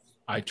gross.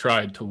 I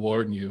tried to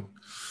warn you.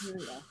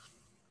 Yeah.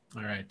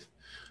 All right.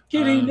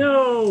 Kitty,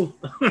 no.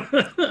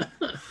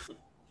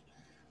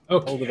 Okay.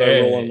 How did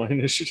I roll on my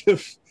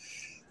initiative?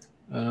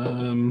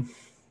 12.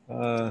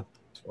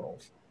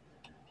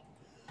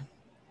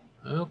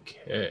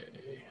 Okay.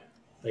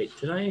 Wait,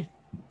 did I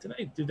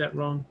do that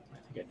wrong? I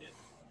think I did.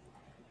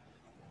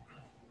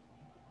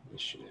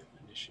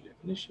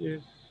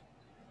 Initiative.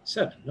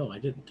 7. No, I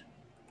didn't.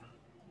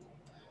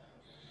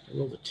 I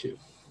rolled a 2.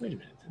 Wait a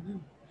minute.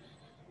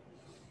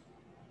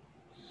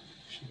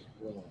 Should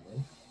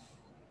roll.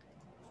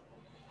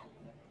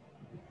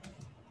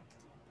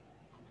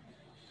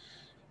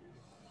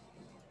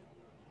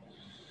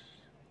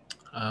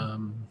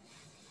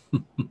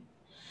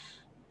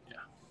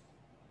 Yeah.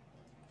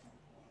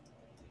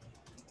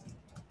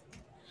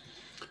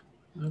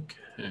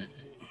 Okay.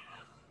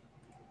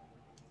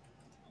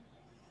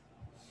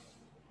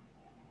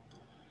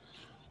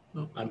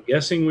 I'm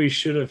guessing we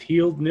should have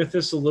healed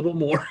Nithis a little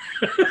more.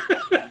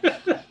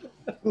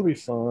 We'll be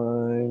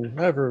fine.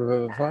 I have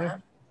Revivify.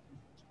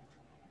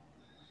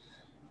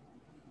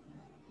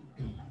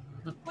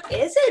 What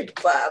is it,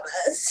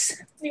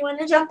 Bubba's? You want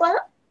to jump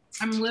up?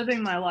 I'm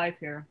living my life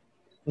here.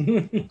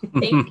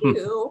 Thank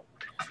you.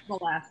 The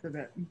last of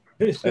it.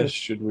 As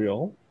should we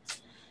all.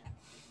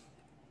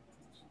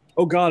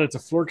 Oh god, it's a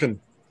Flurkin.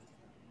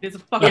 It's a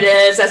fucking. It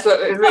is. That's what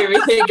made me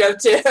think of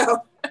too.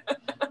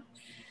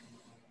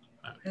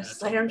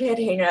 It's like I'm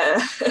getting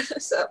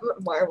some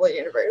Marvel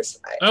Universe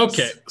vibes.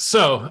 Okay,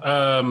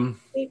 so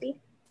Maybe.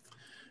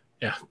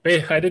 yeah,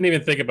 I didn't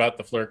even think about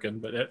the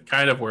Flurkin, but it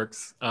kind of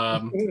works.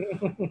 All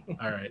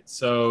right,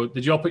 so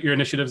did you all put your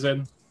initiatives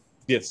in?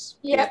 Yes.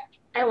 Yep.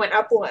 I went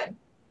up 1.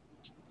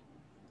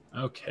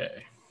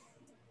 Okay.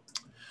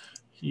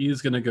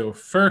 He's going to go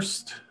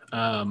first.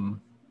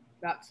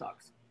 That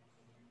sucks.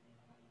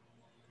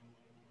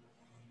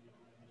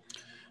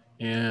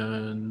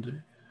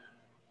 And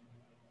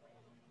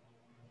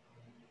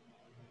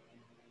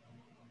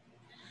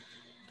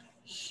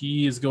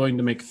he is going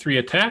to make 3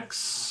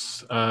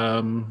 attacks.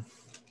 2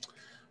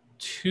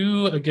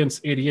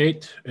 against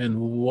 88 and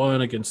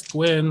 1 against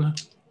Gwen.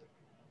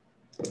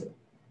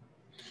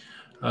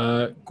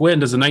 Gwen,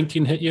 does a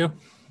 19 hit you?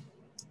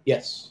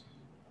 Yes.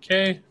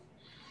 Okay.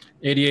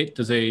 88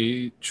 does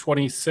a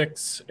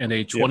 26 and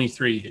a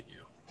 23 hit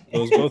you.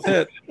 Those both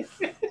hit.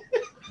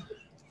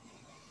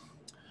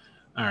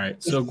 All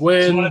right. So Does one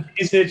Gwen, of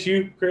these hit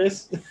you,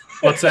 Chris?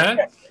 what's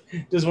that?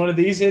 Does one of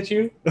these hit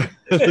you?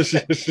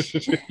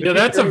 Yeah,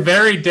 that's a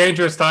very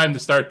dangerous time to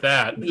start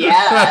that.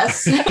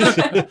 Yes.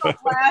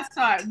 Last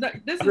time.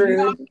 This is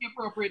not the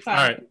appropriate time.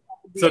 All right.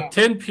 So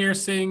 10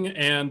 piercing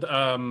and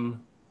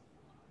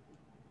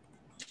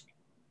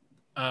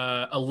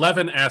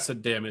 11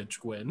 acid damage,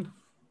 Gwen.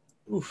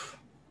 Oof.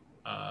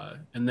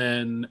 And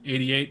then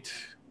 88,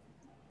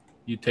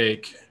 you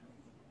take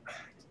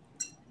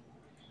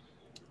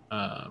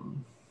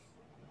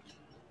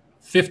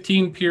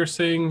 15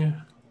 piercing,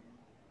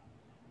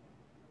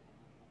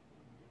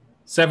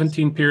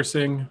 17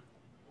 piercing,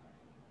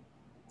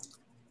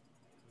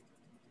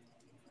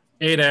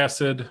 8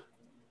 acid,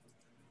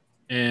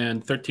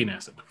 and 13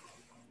 acid.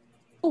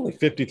 Only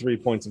 53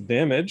 points of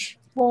damage.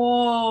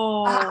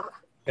 Whoa.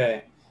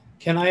 Okay.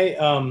 Can I?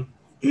 I'm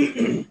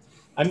going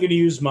to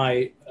use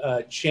my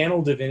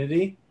channel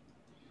divinity.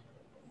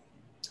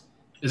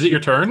 Is it your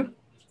turn?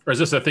 Or is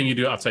this a thing you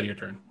do outside of your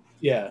turn?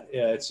 Yeah.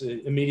 It's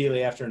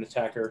immediately after an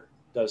attacker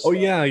does. Oh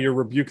stuff. yeah, you're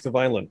Rebuke the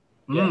Violent.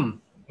 Yeah. Mm.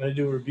 I'm going to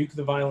do a Rebuke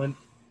the Violent.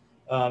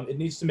 It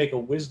needs to make a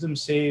Wisdom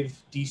save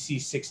DC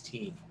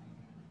 16.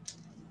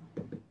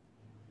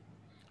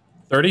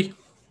 30?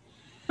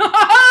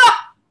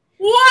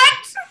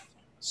 What?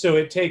 So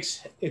it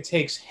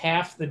takes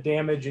half the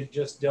damage it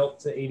just dealt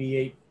to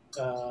 88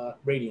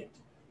 radiant.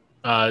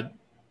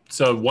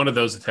 So one of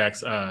those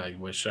attacks, I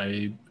wish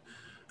I...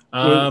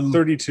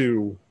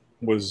 32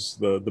 was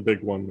the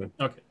big one.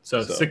 Okay,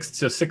 so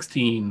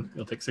 16.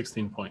 You'll take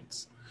 16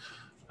 points.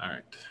 All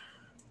right.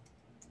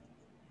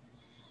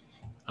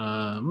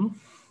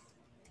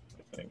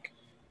 I think.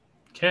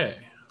 Okay.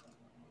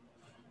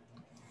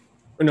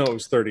 Or no, it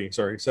was 30.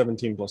 Sorry,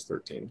 17 plus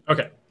 13.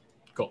 Okay.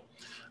 Cool.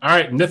 All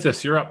right,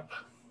 Nithis, you're up.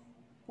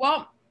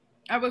 Well,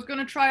 I was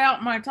gonna try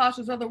out my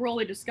Tasha's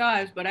otherworldly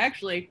disguise, but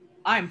actually,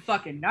 I'm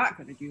fucking not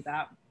gonna do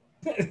that.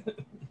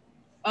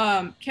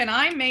 Can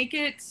I make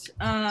it?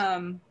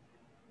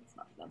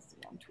 That's the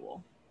wrong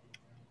tool.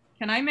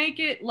 Can I make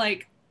it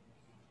like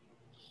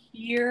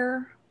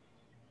here,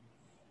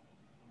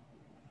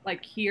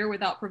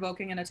 without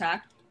provoking an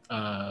attack?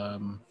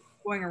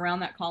 Going around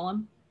that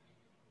column.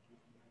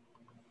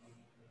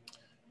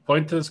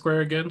 Point to the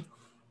square again.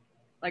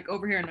 Like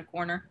over here in the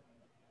corner.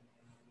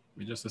 Give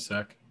me just a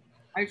sec.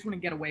 I just want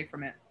to get away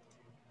from it.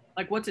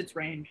 Like, what's its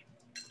range?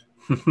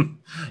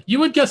 You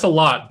would guess a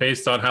lot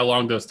based on how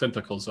long those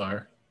tentacles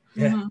are.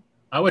 Yeah.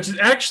 Which is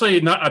actually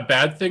not a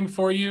bad thing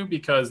for you,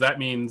 because that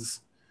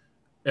means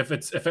if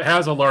it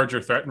has a larger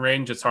threat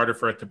range, it's harder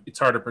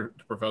to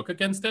provoke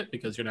against it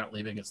because you're not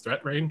leaving its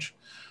threat range.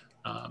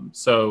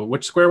 So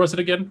which square was it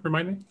again?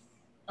 Remind me.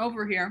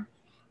 Over here.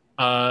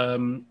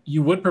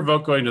 You would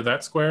provoke going to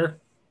that square,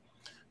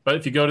 but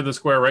if you go to the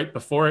square right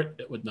before it,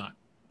 it would not.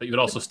 But you would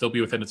also still be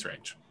within its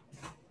range.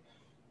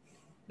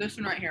 This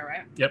one right here,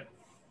 right? Yep.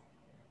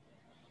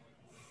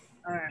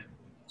 All right.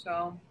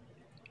 So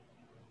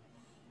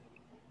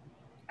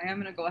I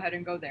am going to go ahead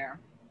and go there.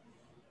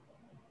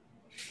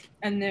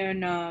 And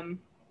then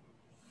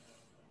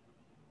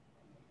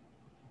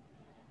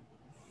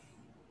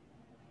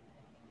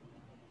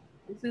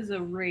this is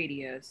a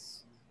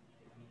radius.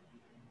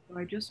 So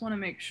I just want to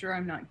make sure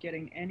I'm not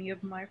getting any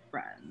of my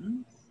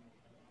friends.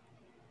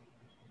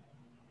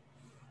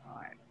 All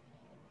right.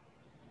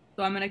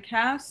 So I'm going to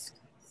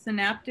cast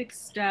Synaptic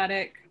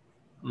Static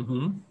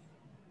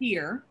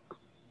here.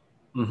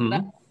 So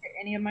that won't hit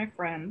any of my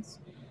friends.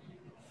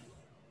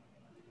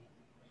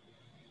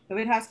 So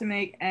it has to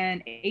make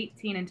an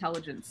 18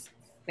 intelligence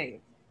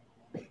save.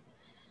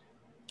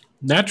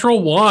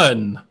 Natural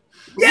 1.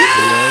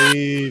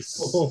 Nice.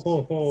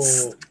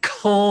 Oh.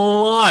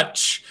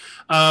 Clutch.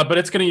 But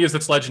it's going to use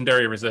its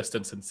legendary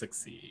resistance and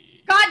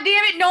succeed. God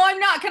damn it! No, I'm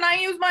not. Can I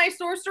use my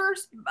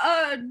sorcerer's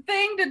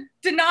thing to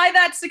deny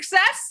that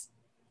success?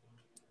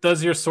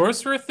 Does your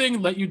sorcerer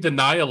thing let you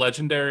deny a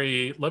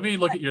legendary? Let me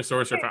look at your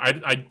sorcerer.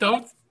 I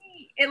don't.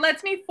 It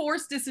lets me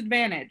force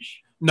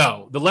disadvantage.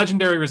 No, the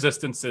legendary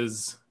resistance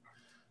is.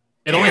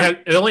 It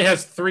only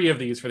has 3 of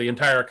these for the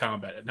entire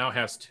combat. It now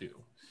has 2.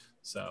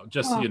 So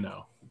just so you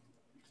know.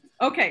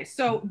 Okay,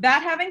 so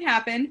that having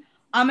happened,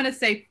 I'm gonna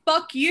say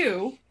fuck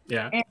you.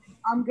 Yeah. And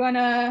I'm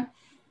gonna.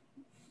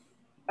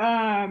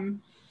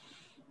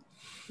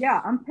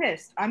 Yeah, I'm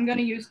pissed. I'm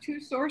gonna use 2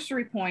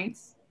 sorcery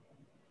points.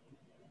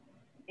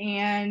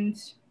 And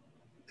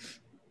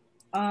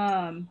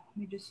let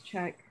me just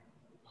check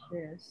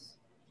this.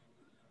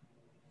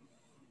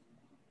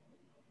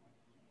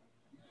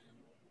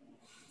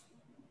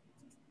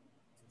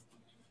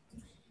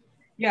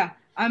 Yeah,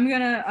 I'm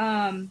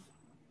gonna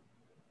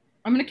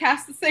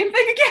cast the same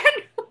thing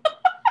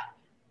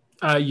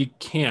again. You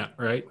can't,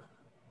 right?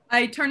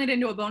 I turn it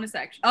into a bonus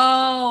action.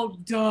 Oh,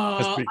 duh.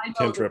 Has to be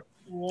cantrip.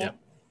 Yep.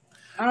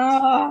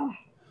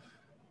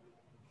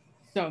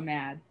 So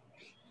mad.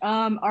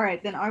 All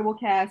right, then I will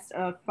cast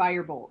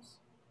Firebolt.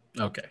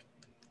 Okay.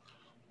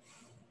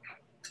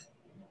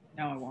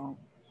 No, I won't.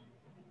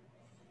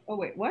 Oh,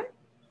 wait, what?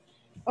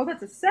 Oh,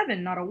 that's a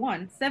 7, not a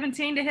 1.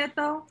 17 to hit,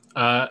 though?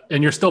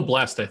 And you're still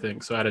blessed, I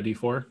think, so add a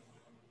d4.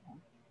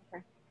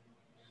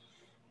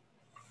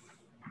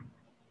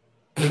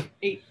 Okay.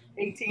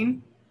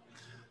 18.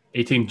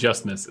 18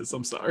 just misses,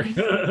 I'm sorry.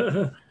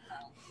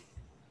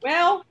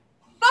 Well,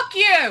 fuck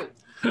you!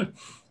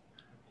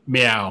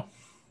 Meow.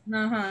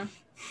 Uh-huh.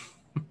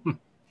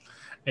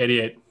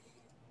 88.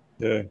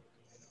 Yeah.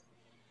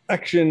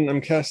 Action,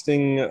 I'm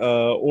casting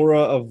Aura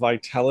of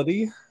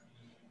Vitality.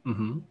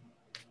 If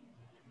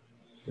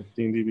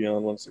D&D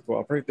Beyond wants to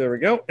cooperate. There we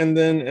go. And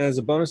then as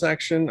a bonus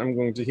action, I'm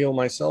going to heal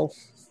myself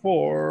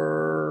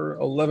for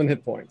 11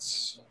 hit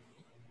points.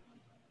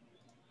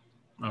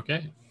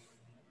 Okay.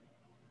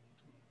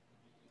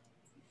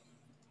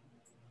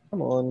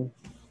 Come on.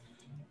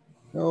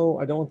 No,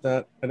 I don't want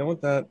that. I don't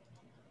want that.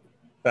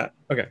 That.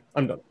 Okay,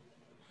 I'm done.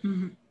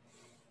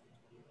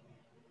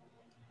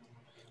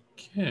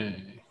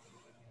 Okay.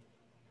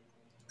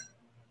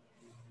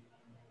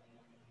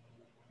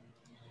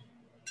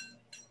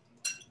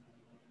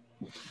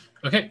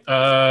 Okay,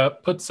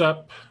 puts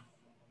up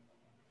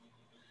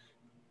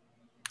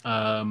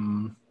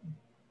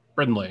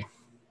Brindley.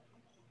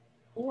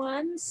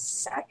 1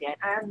 second.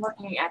 I'm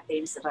looking at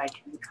things that I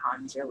can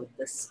conjure with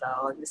this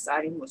spell and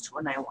deciding which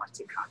one I want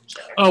to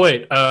conjure. Oh,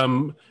 wait.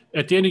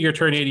 At the end of your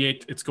turn,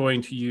 88, it's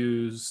going to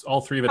use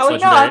all 3 of its Oh,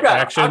 legendary no,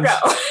 actions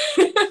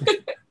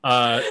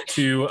I'll go.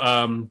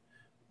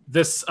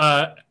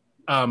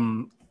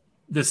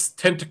 This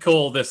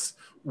tentacle, this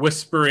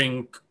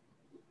whispering,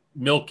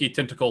 milky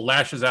tentacle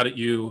lashes out at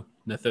you,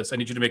 Nithis. I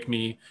need you to make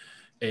me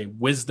a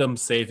wisdom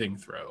saving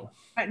throw.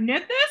 At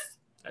Nithis?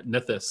 At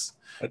Nithis.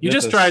 You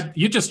just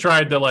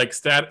tried to like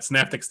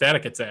synaptic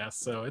static its ass,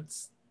 so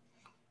it's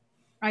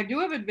I do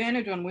have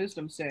advantage on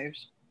wisdom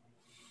saves.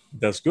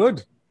 That's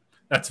good.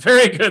 That's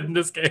very good in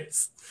this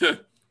case.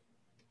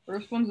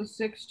 First one's a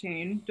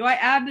 16. Do I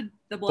add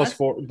the Plus bless?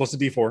 4, plus a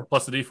D4.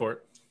 Plus the D4.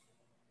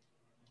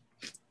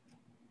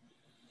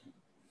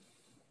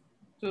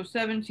 So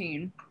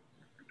 17.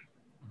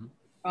 Mhm.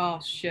 Oh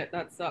shit,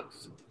 that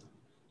sucks.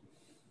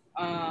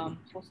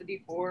 Plus a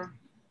D4.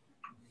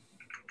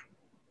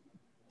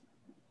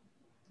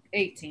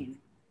 18.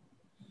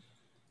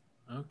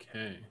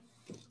 Okay.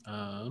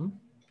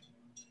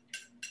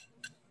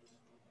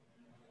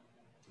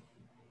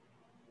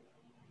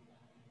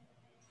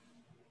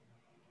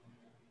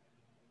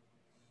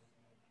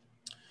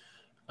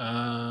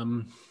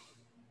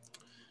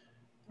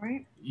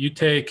 Right? You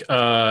take do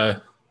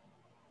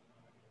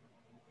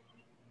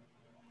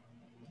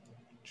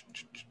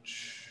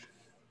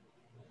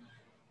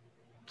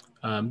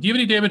you have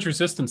any damage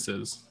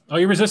resistances? Oh,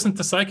 you're resistant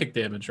to psychic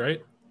damage,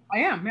 right? I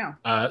am,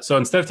 yeah. So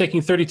instead of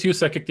taking 32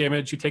 psychic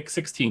damage, you take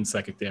 16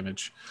 psychic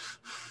damage.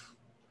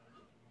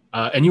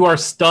 And you are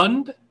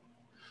stunned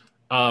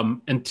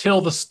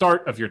until the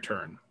start of your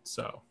turn.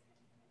 So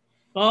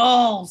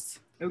Balls.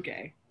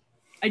 Okay.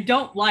 I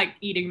don't like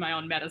eating my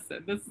own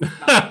medicine. This is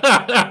not,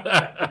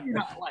 I do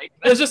not like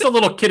that. it's just a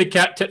little kitty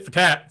cat tit for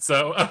tat.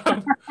 So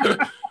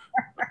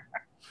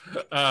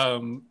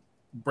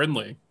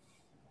Brindley.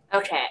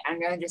 Okay, I'm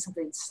going to do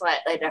something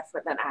slightly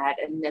different than I had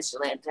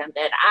initially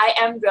intended. I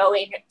am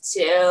going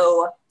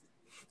to...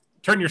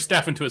 Turn your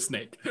staff into a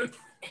snake.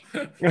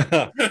 That's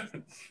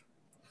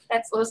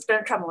what's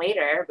going to come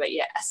later, but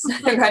yes.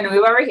 I'm going to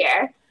move over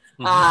here.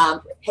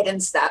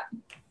 Hidden step.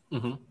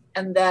 Mm-hmm.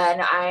 And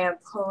then I am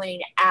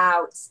pulling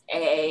out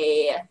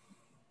a...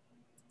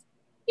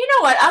 You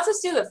know what? I'll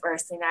just do the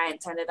first thing I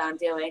intended on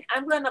doing.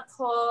 I'm going to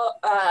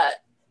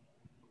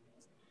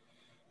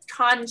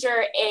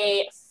conjure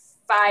a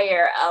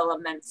fire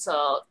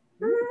elemental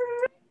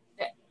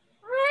right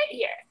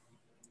here.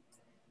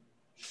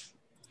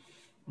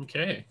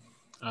 Okay.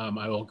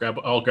 I'll grab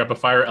a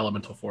fire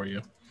elemental for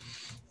you.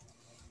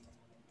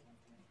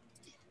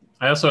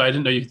 I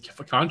didn't know you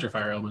could conjure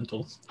fire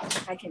elementals.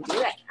 I can do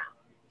that now.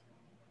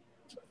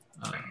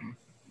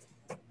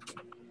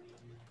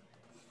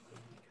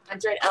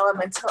 Conjure an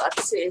elemental up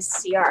to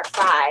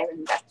CR5,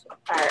 and that's what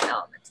fire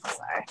elementals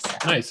are. So.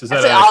 Nice. Is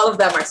Actually, that all of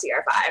them are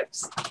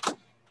CR5s.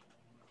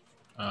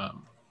 All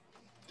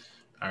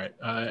right.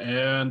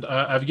 And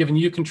I've given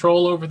you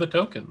control over the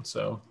token,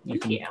 so you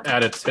can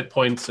add its hit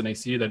points and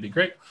AC. That'd be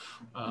great.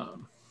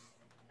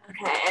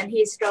 Okay, and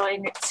he's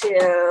going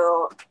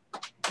to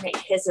make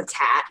his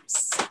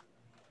attacks.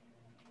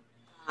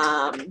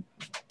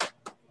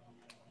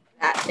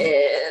 That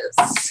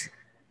is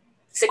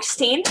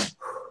 16.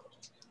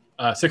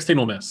 16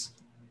 will miss.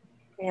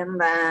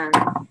 And then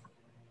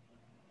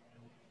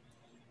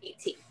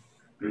 18.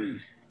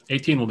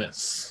 18 will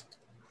miss.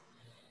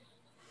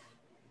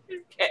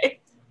 Okay.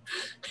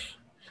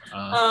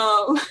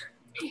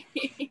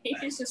 He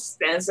just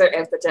stands there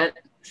impotent.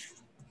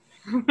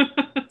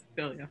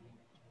 Feel ya.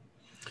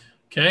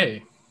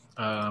 Okay.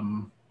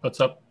 What's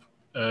up?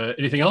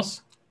 Anything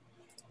else?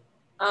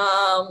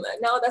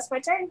 No, that's my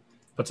turn.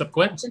 What's up,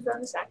 Gwen? Action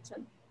bonus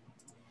action.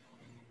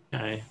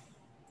 Okay.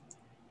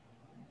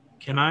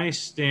 Can I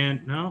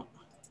stand? No.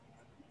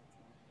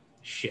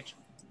 Shit.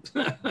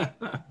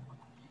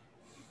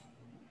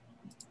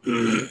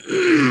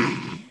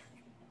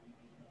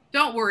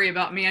 Don't worry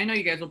about me. I know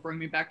you guys will bring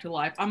me back to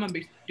life. I'm gonna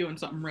be doing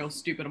something real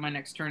stupid on my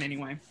next turn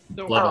anyway.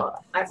 Don't worry. Love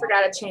Oh, I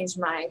forgot to change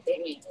my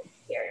thingy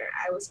here.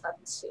 I was up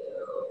to.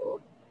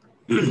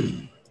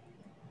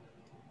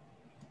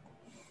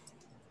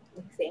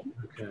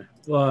 Okay.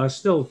 Well, I'll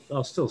still,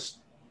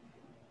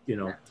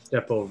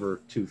 step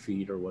over 2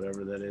 feet or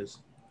whatever that is,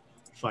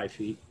 5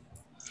 feet.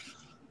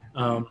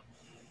 And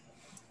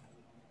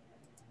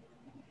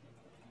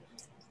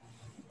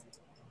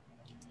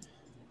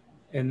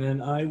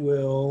then I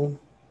will.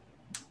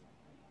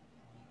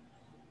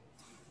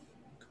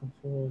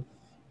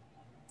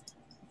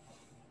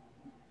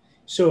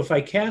 So if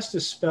I cast a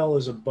spell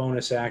as a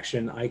bonus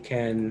action, I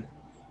can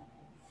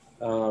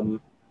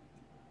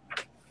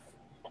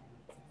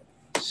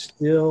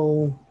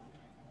still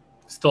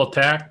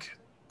attack,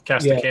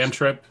 cast a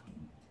cantrip.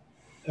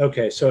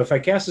 Okay, so if I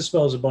cast a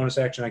spell as a bonus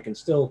action, I can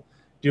still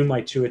do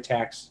my 2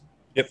 attacks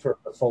for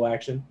a full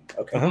action.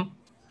 Okay.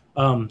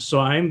 So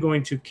I'm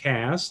going to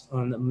cast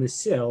on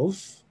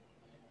myself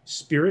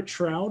Spirit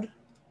Shroud.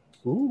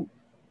 Ooh.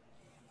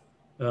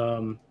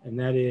 And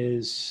that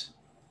is...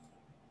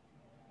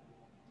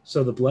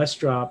 So the Bless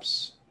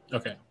drops.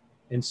 Okay.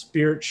 And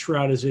Spirit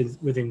Shroud is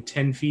within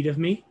 10 feet of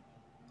me.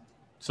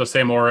 So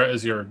same aura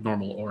as your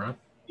normal aura.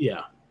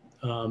 Yeah.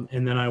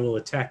 And then I will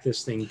attack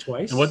this thing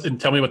twice. And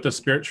tell me what the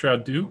Spirit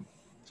Shroud do?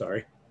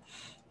 Sorry.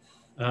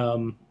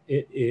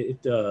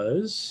 It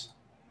does...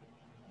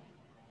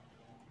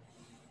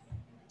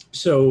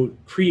 So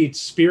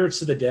creates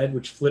spirits of the dead,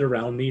 which flit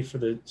around me for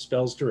the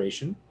spell's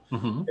duration.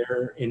 Mm-hmm.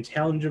 They're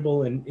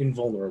intangible and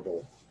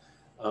invulnerable.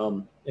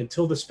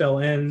 Until the spell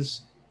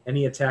ends,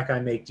 any attack I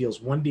make deals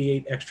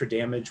 1d8 extra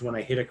damage when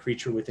I hit a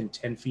creature within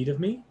 10 feet of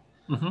me.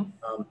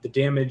 The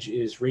damage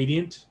is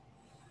radiant.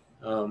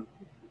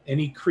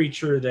 Any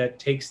creature that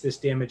takes this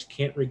damage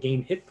can't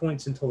regain hit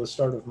points until the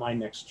start of my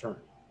next turn.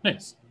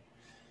 Nice.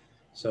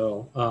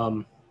 So,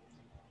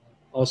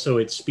 also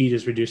its speed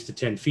is reduced to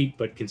 10 feet,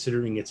 but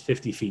considering it's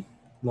 50 feet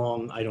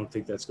long, I don't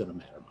think that's going to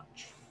matter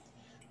much.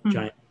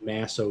 Giant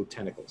mass of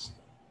tentacles.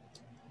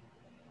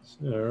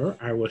 So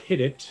I will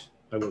hit it.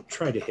 I will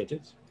try to hit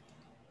it.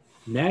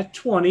 Nat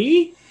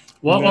 20.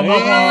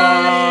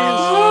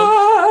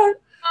 Ah!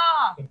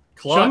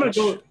 So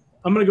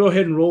I'm gonna go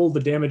ahead and roll the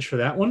damage for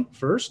that one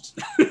first.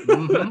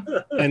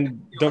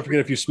 And don't forget,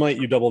 if you smite,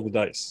 you double the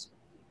dice.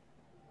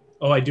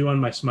 Oh, I do on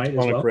my smite as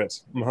On a well.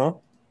 crit.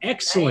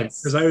 Excellent,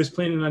 because Nice. I was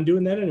planning on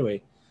doing that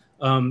anyway.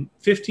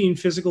 15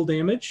 physical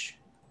damage,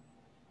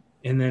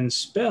 and then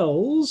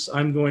spells.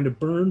 I'm going to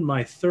burn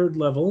my third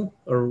level,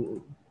 or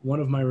one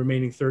of my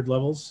remaining third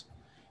levels,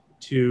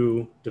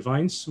 to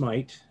Divine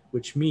Smite,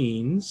 which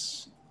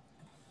means,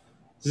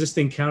 does this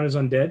thing count as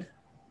undead?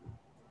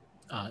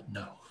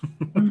 No.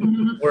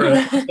 Or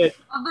a,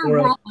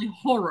 Otherworldly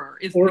horror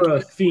is or the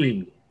a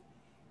fiend?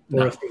 Or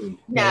No. a fiend?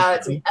 No,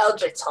 it's an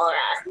eldritch horror.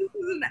 This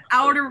is an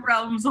Outer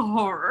Realms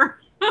horror.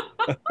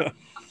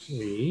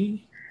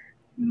 Three.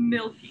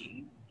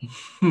 Milky.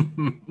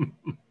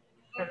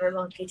 Remember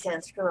monkey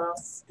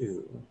tentacles.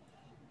 Two.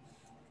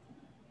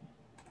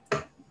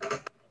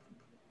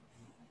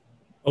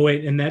 Oh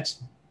wait, and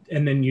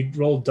then you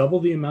roll double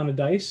the amount of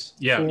dice?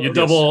 Yeah, for- you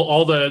double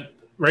all the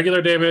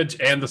regular damage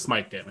and the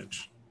smite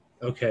damage.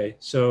 Okay,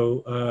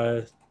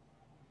 so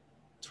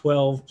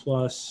 12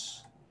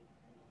 plus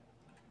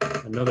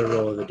another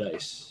roll of the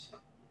dice.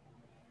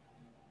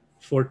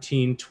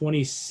 14,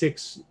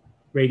 26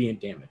 radiant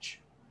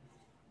damage.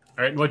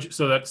 All right, and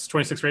so that's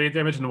 26 radiant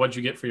damage, and what'd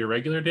you get for your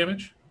regular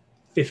damage?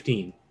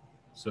 15.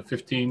 So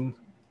 15.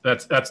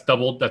 That's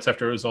doubled. That's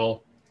after it was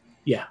all.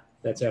 Yeah,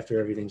 that's after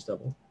everything's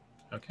double.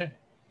 Okay.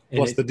 And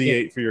Plus it- the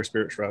D8 for your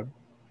Spirit Shroud.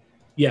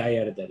 Yeah, I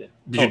added that in.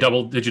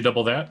 Did you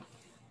double that?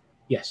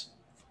 Yes.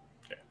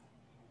 Okay.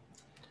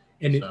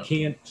 And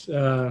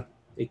So-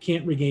 it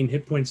can't regain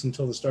hit points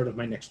until the start of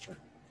my next turn.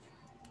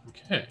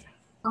 Okay.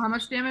 So how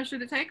much damage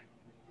did it take?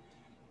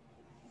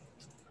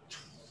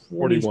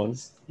 41.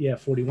 Yeah,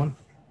 41.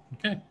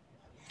 Okay.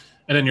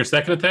 And then your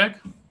second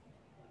attack?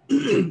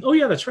 Oh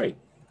yeah, that's right.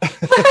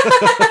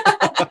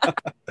 I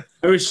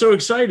was so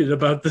excited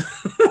about the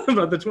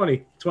about the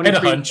 20. I had a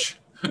hunch.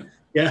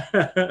 Yeah.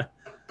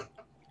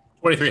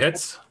 23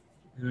 hits.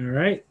 All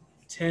right.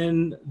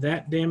 10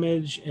 that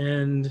damage,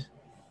 and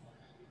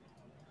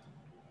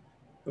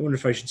I wonder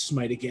if I should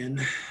smite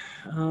again.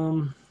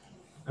 I'm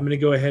going to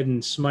go ahead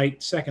and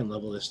smite second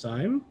level this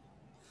time.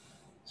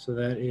 So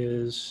that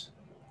is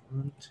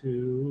 1,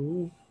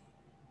 2.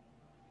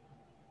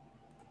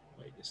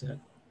 Wait, is that?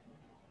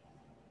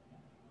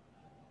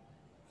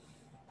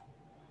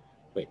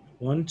 Wait,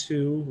 1,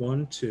 2,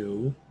 1,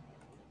 2.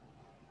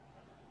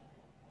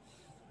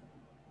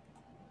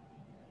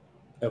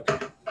 Okay.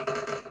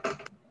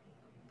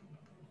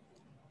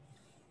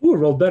 Ooh,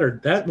 rolled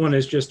better. That one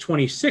is just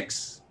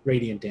 26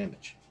 radiant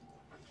damage.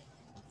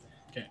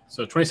 Okay.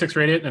 So 26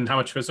 radiant, and how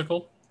much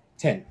physical?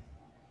 10.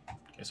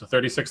 Okay, so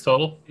 36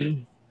 total.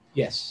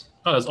 Yes.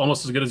 Oh, that's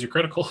almost as good as your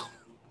critical.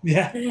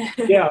 Yeah.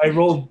 Yeah, I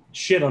rolled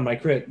shit on my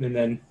crit, and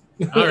then.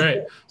 All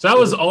right. So that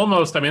was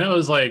almost, that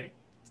was like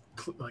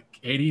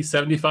 80,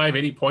 75,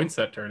 80 points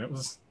that turn. It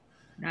was,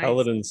 Nice.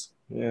 Paladins.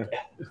 Yeah.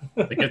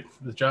 they get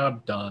the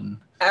job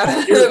done.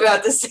 I was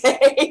about to say.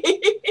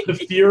 The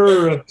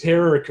furor of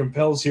terror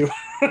compels you.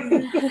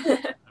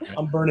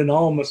 I'm burning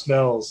all my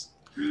spells.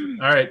 All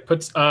right.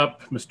 Puts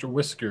up Mr.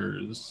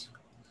 Whiskers.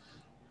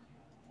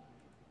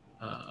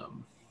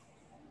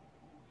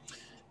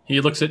 He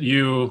looks at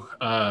you,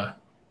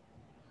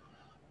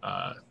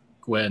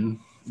 Gwen,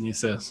 and he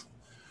says,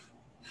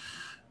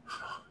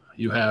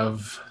 "You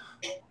have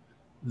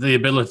the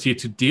ability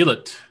to deal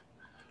it,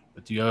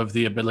 but you have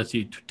the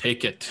ability to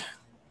take it."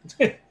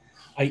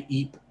 I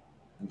eat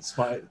and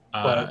smite.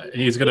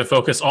 He's going to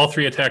focus all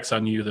 3 attacks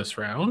on you this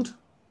round.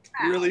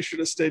 You really should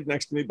have stayed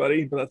next to me,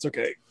 buddy, but that's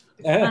okay.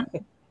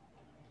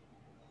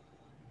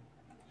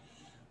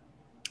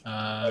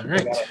 All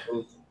right.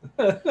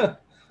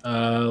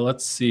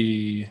 Let's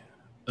see.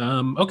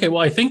 Okay,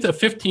 well, I think the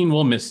 15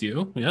 will miss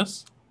you,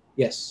 yes?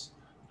 Yes.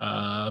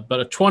 But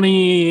a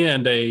 20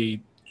 and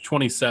a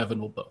 27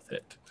 will both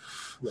hit.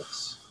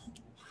 Yes.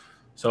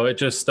 So it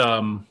just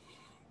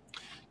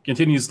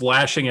continues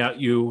lashing at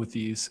you with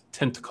these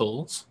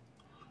tentacles.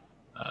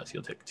 So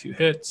you'll take 2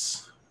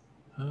 hits.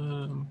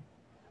 All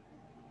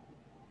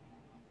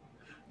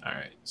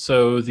right.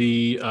 So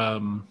the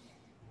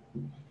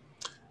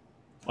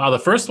the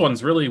first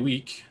one's really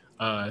weak.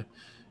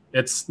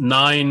 It's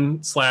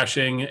 9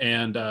 slashing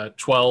and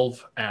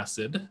 12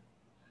 acid.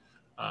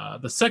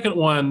 The second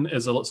one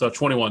is so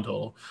 21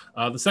 total.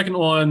 The second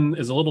one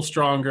is a little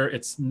stronger.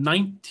 It's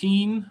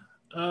 19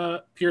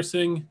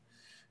 piercing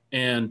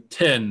and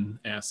 10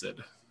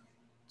 acid.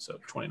 So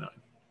 29.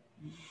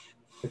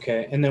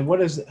 Okay, and then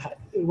what's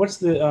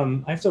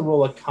the I have to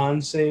roll a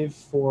con save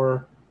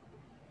for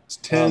It's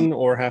 10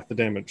 or half the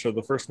damage. So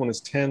the first one is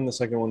 10, the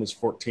second one is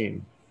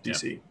 14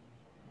 DC.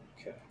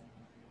 Okay.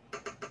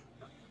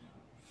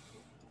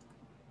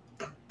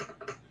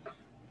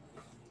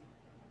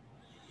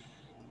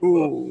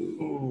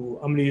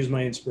 Ooh, I'm gonna use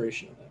my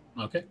inspiration on that.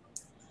 Okay.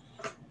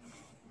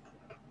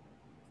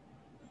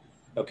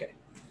 Okay.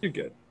 You're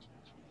good.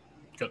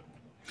 Good.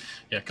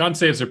 Yeah, con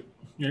saves are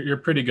you're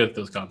pretty good at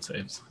those con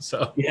saves.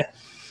 So Yeah.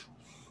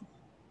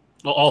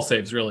 Well, all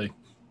saves really,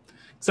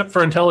 except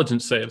for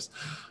intelligence saves.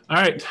 All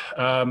right,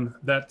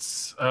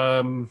 that's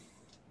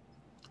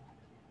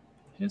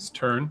his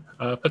turn.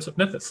 Puts up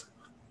Nithis.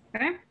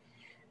 Okay.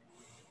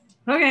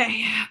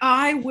 Okay,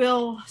 I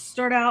will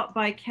start out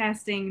by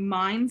casting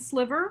Mind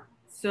Sliver.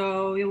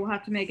 So you will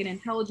have to make an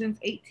Intelligence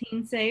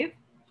 18 save.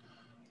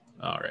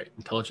 All right,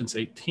 intelligence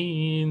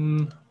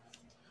 18.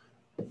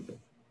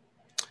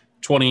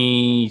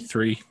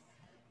 23.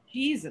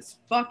 Jesus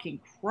fucking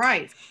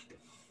Christ.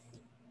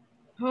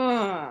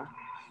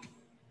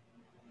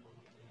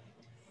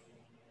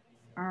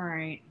 All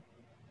right.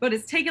 But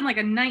it's taken like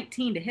a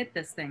 19 to hit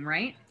this thing,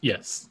 right?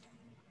 Yes.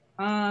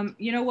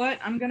 You know what?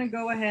 I'm gonna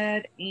go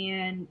ahead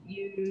and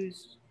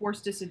use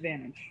force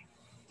disadvantage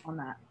on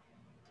that.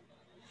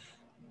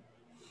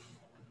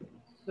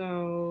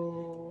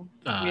 So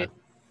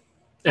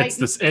It's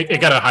this.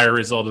 It got a higher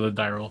result of the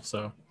die roll,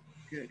 so.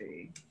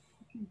 Goody.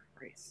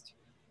 Christ.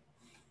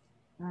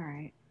 All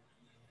right.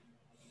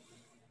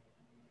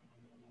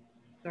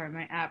 Sorry,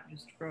 my app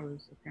just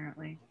froze,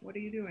 apparently. What are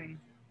you doing?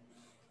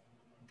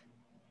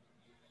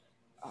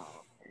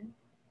 Oh, okay.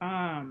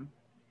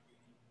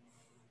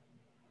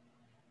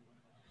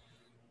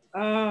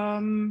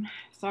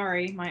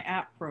 Sorry, my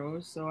app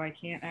froze, so I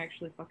can't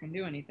actually fucking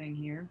do anything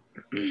here.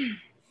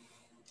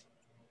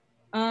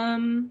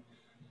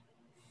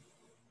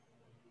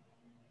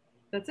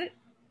 That's it.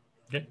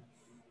 Okay.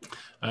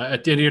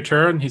 At the end of your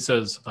turn, he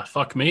says,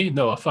 fuck me?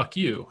 No, fuck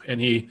you. And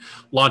he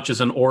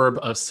launches an orb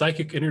of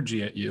psychic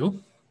energy at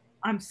you.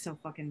 I'm so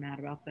fucking mad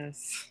about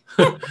this.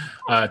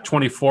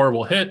 24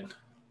 will hit.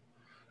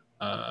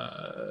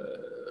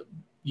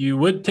 You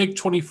would take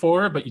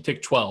 24, but you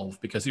take 12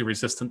 because you're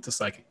resistant to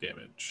psychic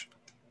damage.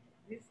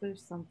 At least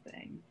there's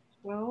something.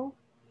 12?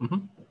 Mm-hmm.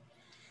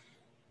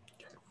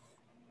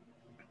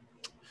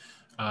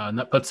 And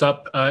that puts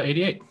up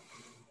 88.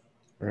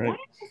 All right. Why is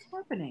this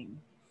happening?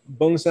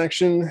 Bonus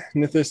action,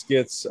 Nithis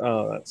gets,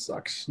 that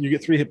sucks. You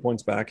get 3 hit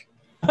points back.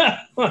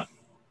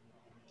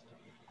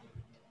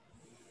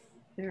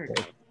 There it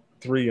goes.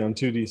 3 on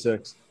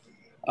 2d6.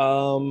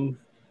 I'm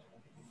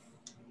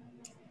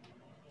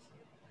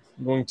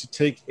going to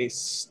take a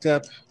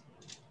step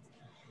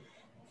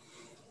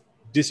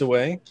this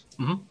away.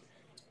 Mm-hmm.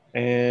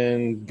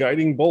 And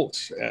Guiding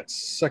Bolt at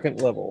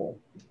 2nd level.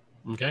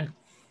 Okay.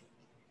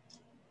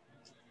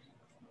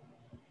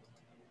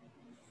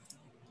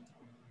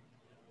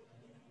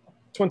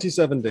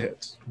 $27 to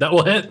hit. That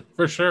will hit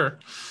for sure.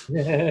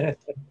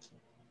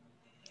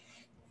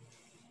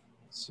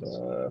 It's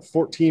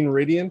 14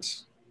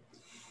 radiant.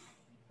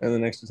 And the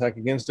next attack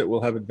against it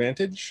will have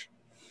advantage.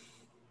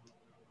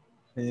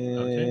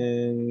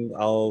 And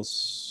I'll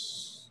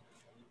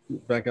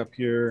back up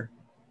here.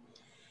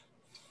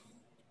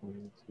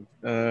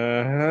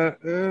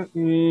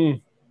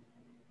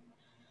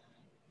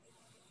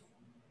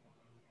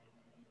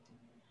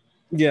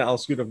 Yeah, I'll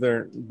scoot up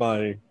there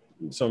by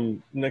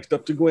some next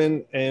up to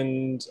Gwen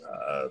and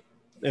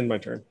end my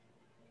turn.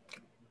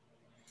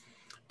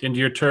 End of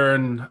your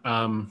turn,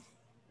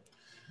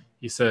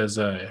 he says,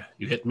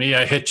 you hit me,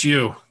 I hit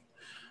you.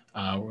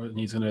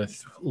 He's going to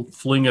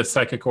fling a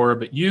psychic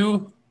orb at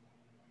you.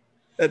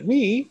 At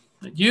me?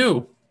 At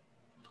you.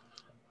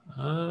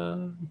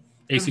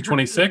 AC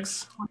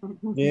 26.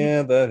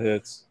 Yeah, that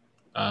hits.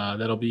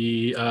 That'll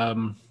be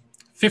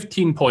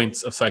 15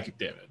 points of psychic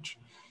damage.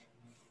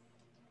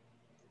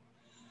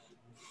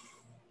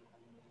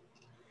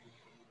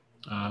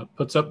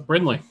 Puts up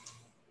Brynley.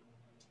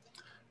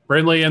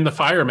 Brynley and the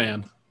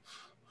fireman.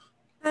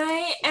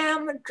 I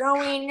am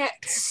going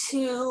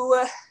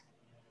to.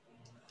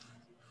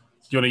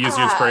 Do you want to use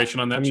your inspiration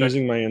on that? I'm check?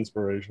 using my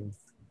inspiration.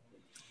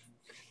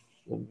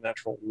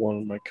 Natural 1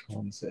 on my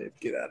con save.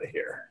 Get out of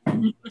here.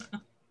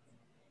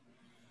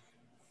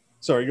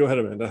 Sorry, go ahead,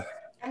 Amanda.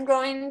 I'm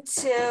going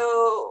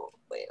to.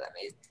 Wait, let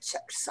me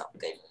check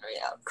something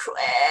real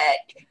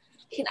quick.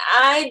 Can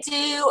I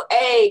do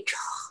a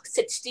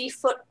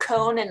 60-foot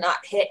cone and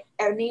not hit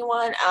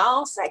anyone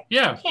else? I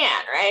can,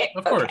 right?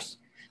 Of course.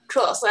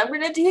 Cool. So I'm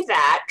going to do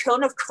that.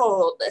 Cone of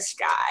cold, this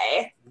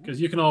guy. Because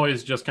you can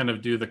always just kind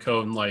of do the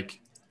cone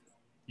like,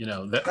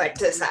 that. Like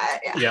to the side,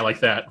 yeah. Yeah, like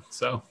that.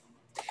 So.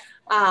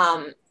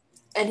 And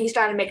he's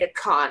trying to make a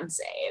con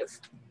save.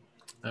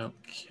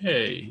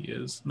 Okay. He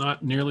is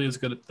not nearly as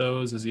good at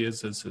those as he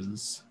is as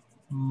his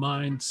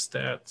mind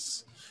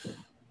stats.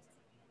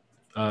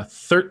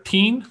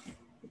 13.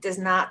 Does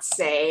not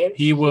save.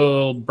 He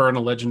will burn a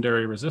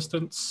legendary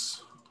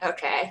resistance.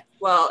 Okay.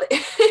 Well,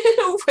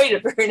 way to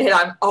burn it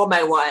on all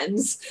my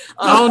ones.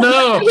 Oh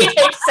no! He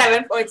takes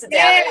 7 points of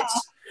damage.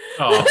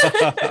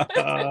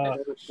 Oh,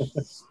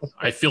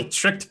 I feel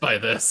tricked by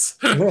this.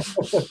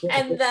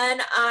 And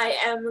then I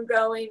am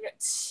going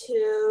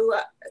to,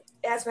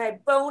 as my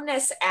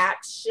bonus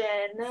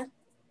action,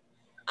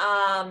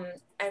 I'm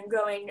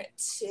going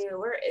to,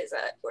 where is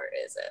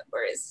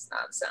this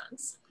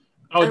nonsense?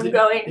 Oh, I'm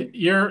going.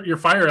 Your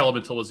fire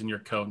elemental was in your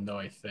cone, though,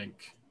 I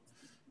think.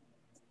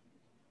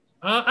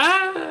 Can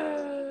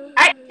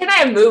I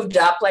have moved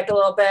up like a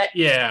little bit?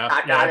 Yeah.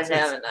 Knocked out at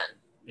him and then.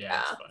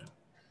 Yeah, it's fine.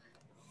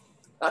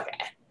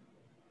 Okay.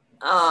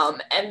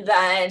 And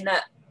then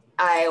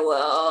I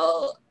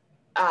will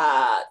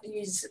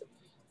use.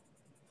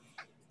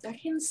 I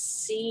can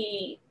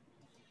see.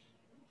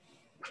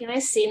 Can I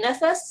see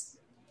Nithis?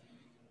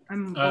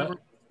 I'm over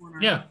the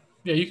corner. Yeah,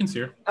 you can see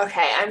her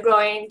Okay, I'm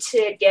going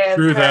to give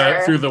through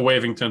her. through the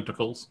waving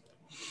tentacles.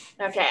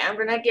 Okay, I'm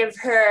gonna give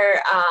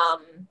her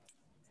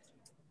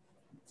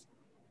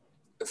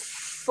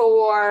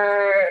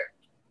for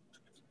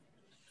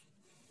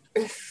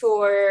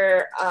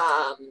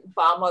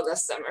Bomb of the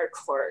Summer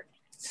Court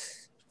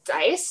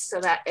dice.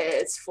 So that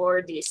is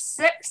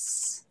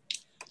 4d6.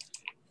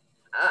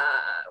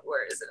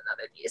 Where is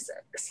another d6?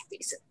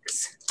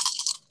 D6.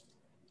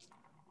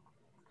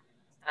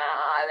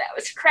 That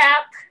was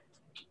crap.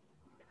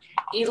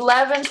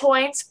 11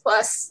 points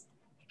plus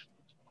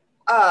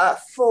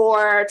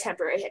 4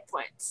 temporary hit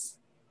points.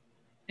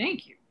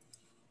 Thank you.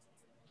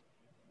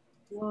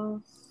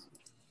 Plus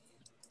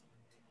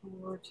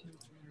 4 temporary.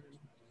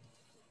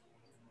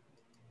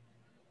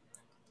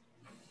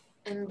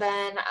 And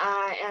then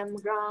I am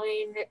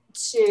going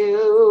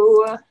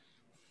to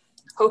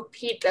hope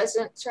he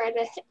doesn't try to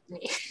hit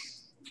me.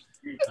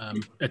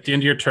 At the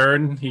end of your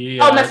turn, he.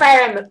 My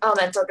fire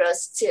elemental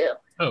goes too.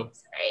 Oh.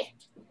 Sorry.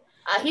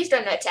 He's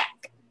going to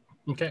attack.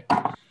 Okay.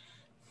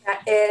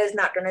 That is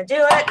not going to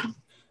do it.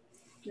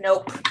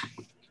 Nope.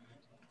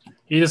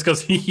 He just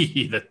goes,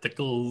 hee, that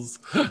tickles,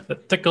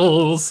 that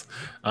tickles.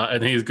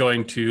 And he's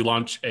going to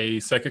launch a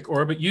psychic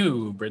orb at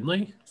you,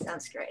 Brindley.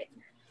 Sounds great.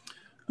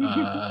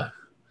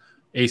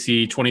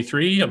 AC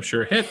 23, I'm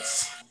sure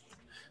hits.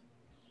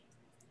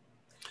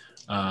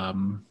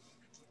 And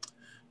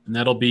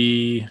that'll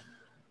be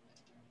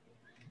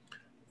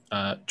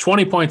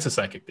 20 points of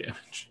psychic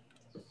damage.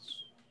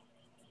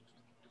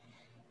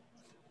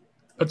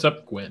 What's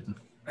up, Gwen?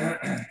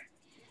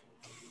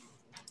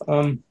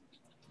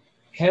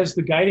 Has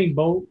the guiding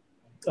bolt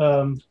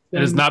It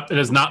has not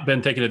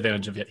been taken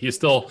advantage of yet. He's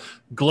still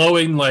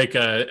glowing like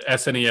a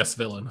SNES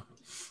villain.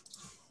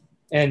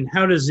 And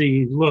how does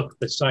he look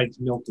besides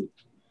Milky?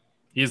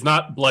 He's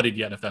not bloodied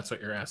yet, if that's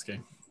what you're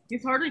asking.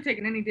 He's hardly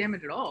taken any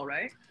damage at all,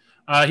 right?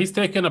 He's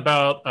taken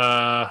about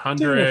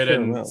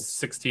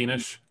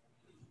 116-ish.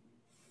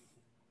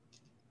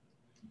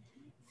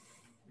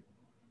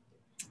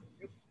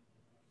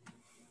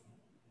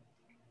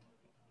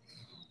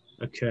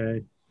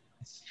 Okay.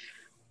 I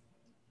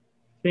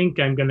think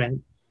I'm going to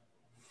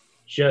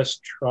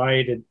just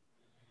try to...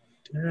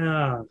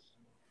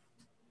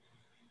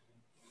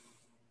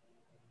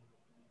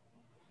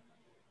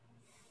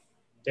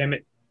 Damn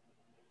it.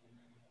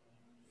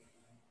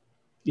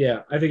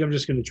 Yeah, I think I'm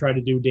just going to try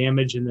to do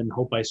damage and then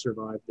hope I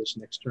survive this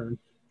next turn.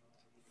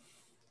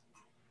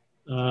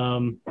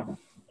 All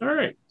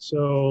right,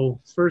 so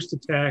first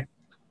attack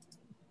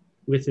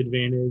with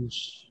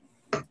advantage.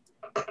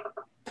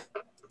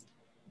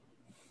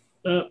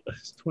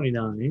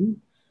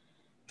 29.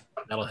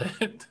 That'll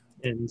hit.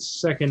 And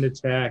second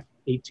attack,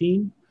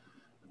 18.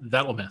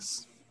 That'll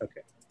miss.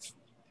 Okay.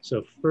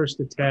 So first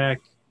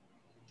attack,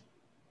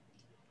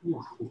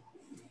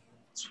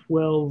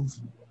 12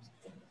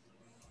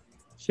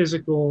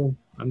 physical.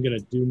 I'm going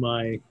to do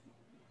my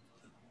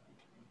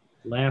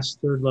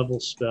last third level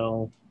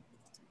spell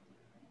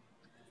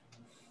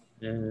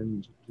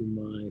and do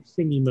my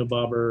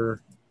thingy-mabobber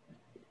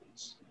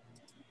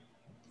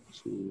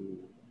to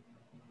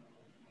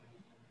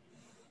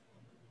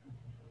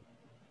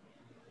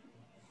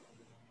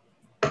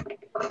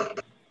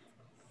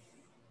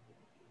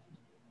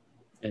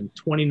and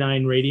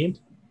 29 radiant.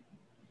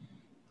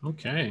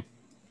 Okay.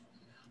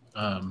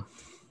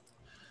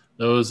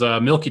 Those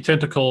milky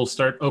tentacles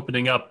start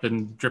opening up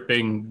and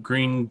dripping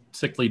green,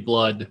 sickly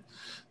blood.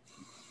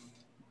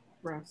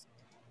 Gross.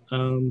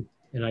 And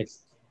I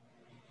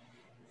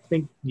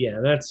think,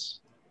 yeah, that's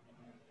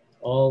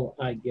all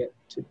I get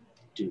to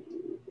do.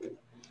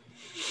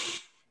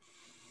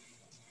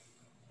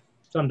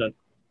 So I'm done.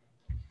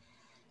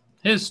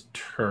 His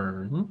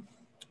turn.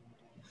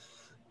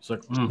 It's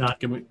like,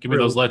 give me really.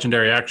 those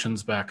legendary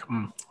actions back.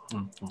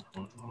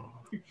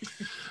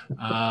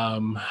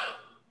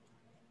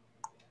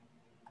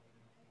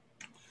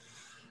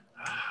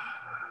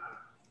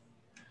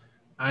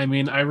 I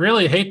mean, I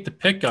really hate to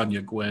pick on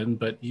you, Gwen,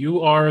 but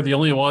you are the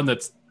only one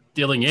that's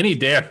dealing any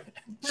damage.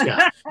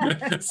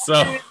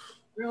 So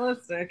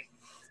Realistic.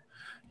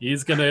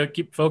 he's gonna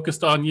keep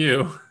focused on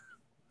you.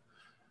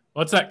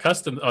 What's that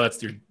custom? Oh, that's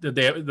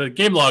the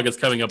game log is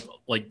coming up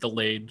like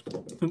delayed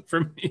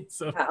for me.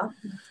 So,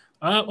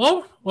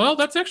 well,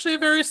 that's actually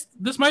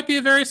this might be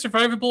a very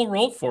survivable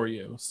role for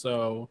you.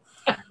 So,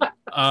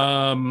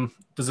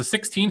 Does a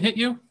 16 hit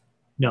you?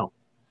 No.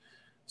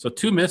 So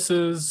 2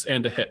 misses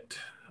and a hit.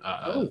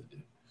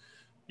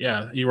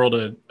 Yeah, you rolled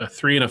a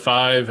 3 and a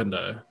 5 and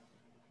an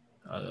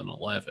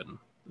 11.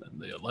 And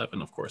the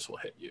 11, of course, will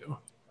hit you.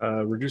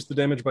 Reduce the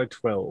damage by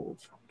 12.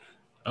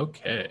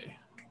 Okay.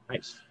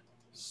 Nice.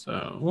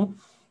 So,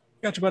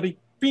 Gotcha, buddy.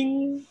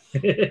 Bing.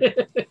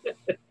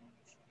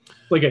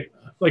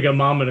 like a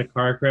mom in a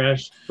car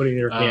crash putting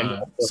their hand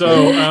up.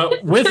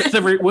 With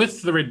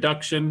the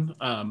reduction,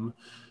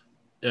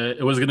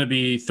 it was going to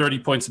be 30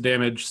 points of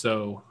damage.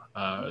 So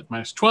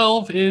minus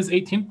 12 is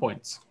 18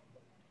 points.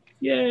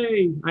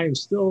 Yay! I am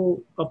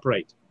still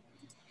upright.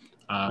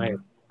 I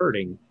am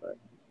hurting, but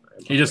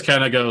he just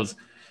kind of goes.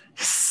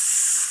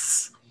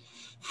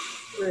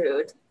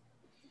 Rude.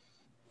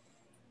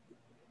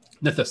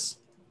 Nithis.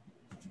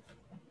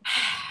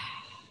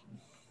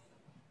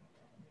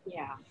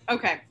 Yeah.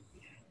 Okay.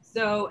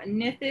 So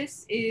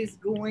Nithis is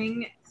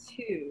going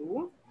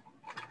to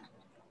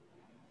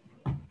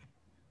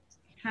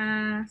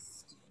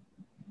cast.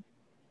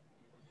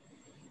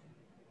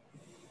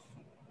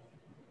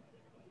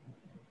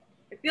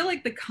 I feel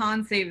like the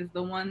con save is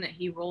the one that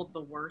he rolled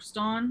the worst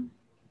on.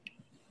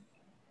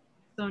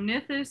 So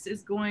Nithis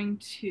is going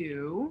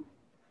to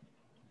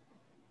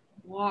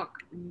walk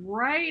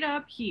right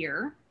up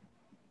here.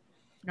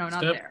 No,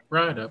 not Step there.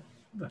 right up.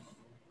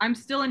 I'm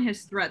still in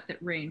his threat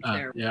that range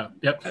there. Yeah.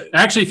 Yep.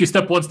 Actually, if you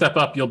step one step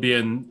up, you'll be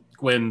in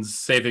Gwen's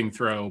saving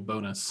throw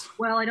bonus.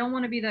 Well, I don't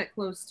want to be that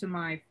close to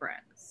my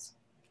friends.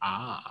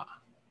 Ah.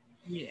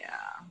 Yeah.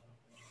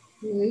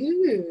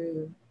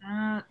 Ooh.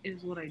 That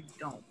is what I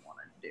don't want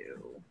to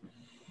do.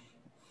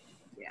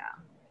 Yeah.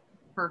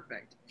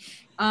 Perfect.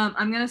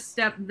 I'm going to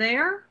step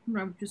there. I'm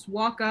going to just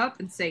walk up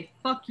and say,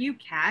 fuck you,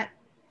 cat.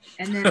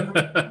 And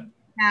then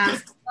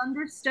cast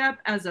Thunderstep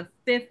as a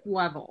 5th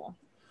level.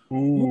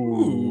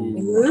 Ooh.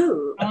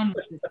 Ooh. On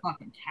with this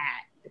fucking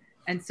cat.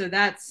 And so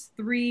that's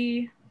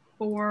 3,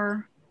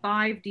 4,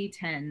 5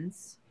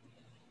 D10s.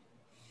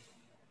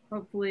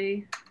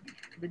 Hopefully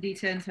the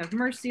D10s have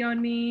mercy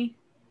on me.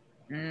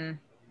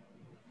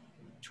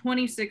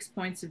 26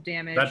 points of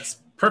damage.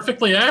 That's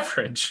perfectly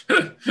average.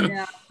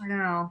 Yeah, I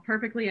know.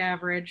 Perfectly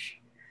average.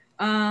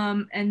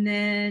 And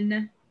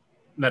then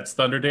That's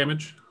thunder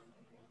damage?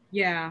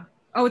 yeah.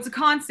 Oh, it's a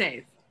con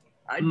save.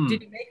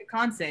 Did he make a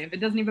con save? It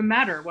doesn't even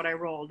matter what I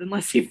rolled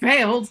unless he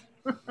failed.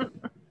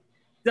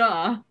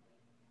 Duh.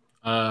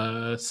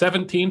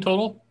 17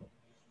 total?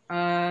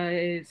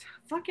 It's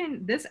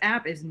fucking, this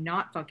app is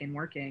not fucking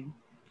working.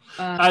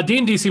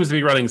 D&D seems to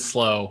be running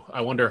slow. I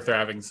wonder if they're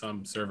having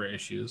some server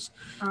issues.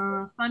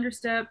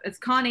 Thunderstep, it's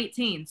con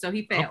 18, so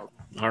he failed.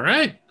 All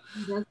right.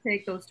 He does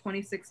take those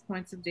 26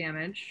 points of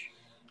damage.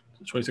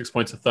 26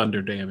 points of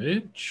thunder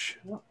damage.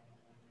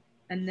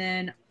 And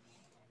then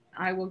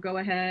I will go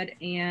ahead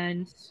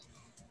and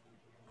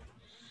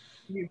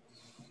use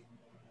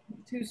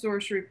 2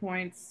 sorcery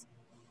points.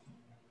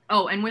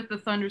 Oh, and with the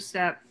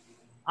Thunderstep,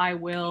 I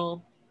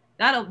will.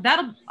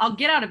 I'll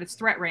get out of its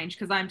threat range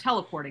because I'm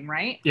teleporting,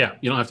 right? Yeah,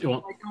 you don't have to.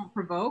 So I don't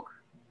provoke.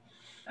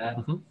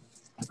 Mhm.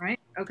 Right.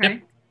 Okay.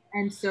 Yep.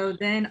 And so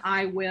then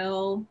I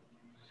will.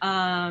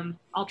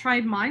 I'll try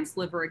Mind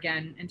Sliver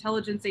again.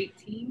 Intelligence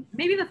 18.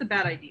 Maybe that's a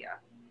bad idea.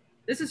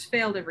 This has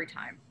failed every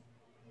time.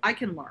 I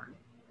can learn.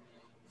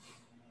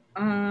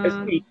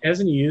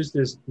 Hasn't he used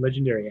his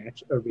legendary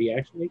action or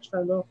reaction each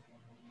time though?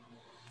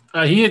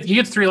 He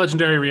gets 3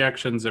 legendary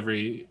reactions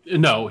every.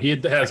 No, he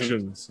has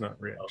Actions, not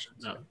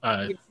reactions. No,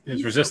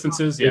 his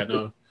resistances. Yeah,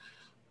 no.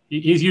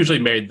 He's usually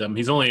made them.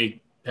 He's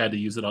only had to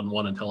use it on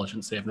 1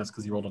 intelligence save, and that's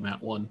because he rolled on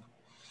that 1.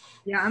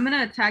 Yeah, I'm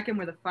gonna attack him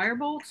with a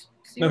firebolt.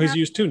 No, he's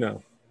used 2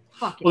 now.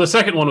 Fuck it. Well, the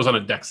second one was on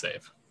a deck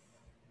save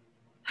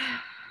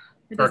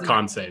It or a doesn't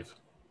con matter. save.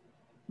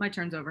 My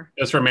turn's over.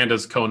 That's for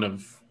Amanda's cone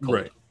of cold.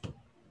 Right.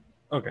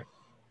 Okay.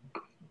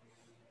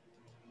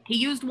 He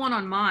used 1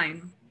 on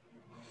mine.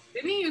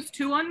 Didn't he use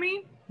 2 on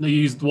me? No, he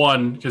used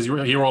 1 because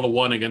he rolled a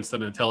 1 against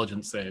an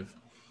intelligence save,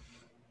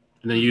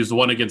 and then he used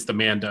 1 against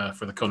Amanda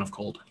for the cone of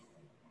cold.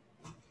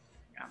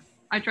 Yeah.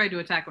 I tried to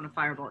attack on a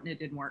firebolt and it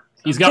didn't work.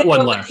 So. He's got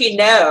 1 left. You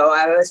know,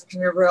 I was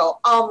going to roll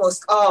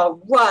almost all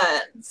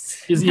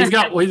ones. He's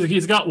got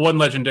 1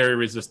 legendary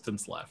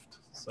resistance left.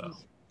 So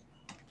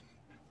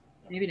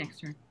Maybe next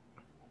turn.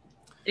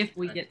 If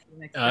we get to the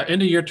next turn.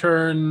 end of your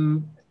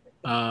turn,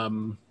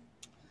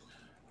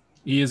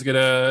 he is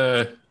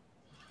gonna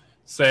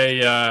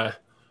say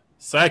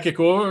psychic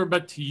orb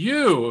at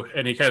you,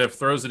 and he kind of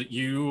throws it at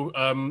you,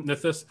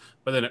 Nithis,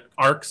 but then it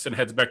arcs and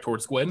heads back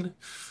towards Gwen.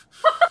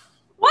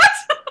 What?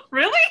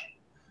 Really?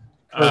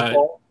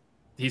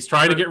 He's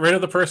trying to get rid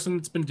of the person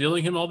that's been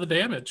dealing him all the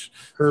damage.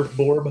 Curve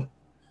Borb.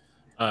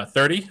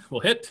 30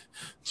 will hit.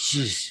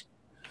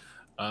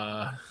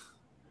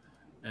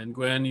 And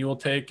Gwen, you will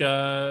take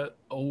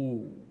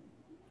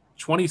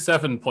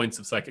 27 points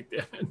of psychic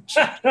damage.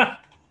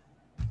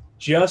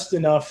 Just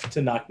enough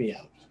to knock me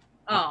out.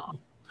 Oh.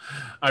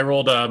 I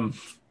rolled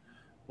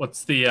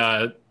what's the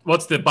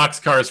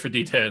boxcars for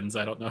D10s?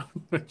 I don't know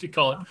what you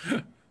call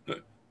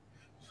it.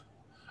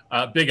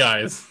 Big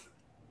eyes.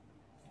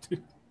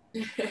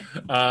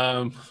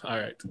 All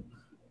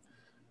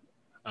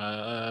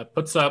right.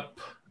 Puts up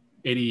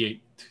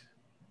 88.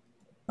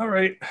 All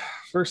right.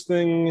 First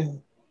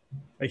thing,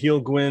 I heal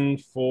Gwyn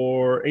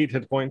for 8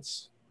 hit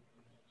points.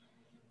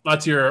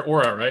 That's your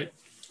aura, right?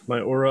 My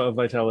aura of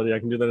vitality. I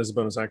can do that as a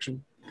bonus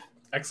action.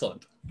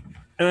 Excellent.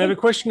 And I have a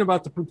question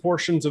about the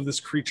proportions of this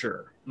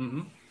creature.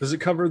 Mm-hmm. Does it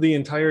cover the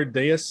entire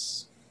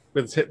dais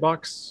with its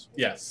hitbox?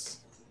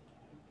 Yes.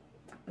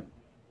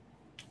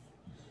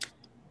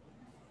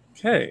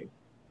 Okay.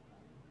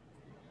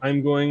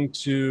 I'm going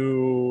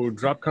to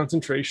drop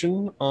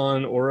concentration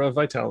on Aura of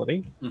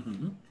Vitality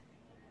Mm-hmm.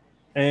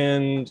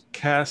 and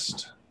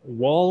cast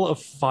Wall of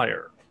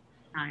Fire.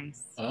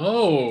 Nice.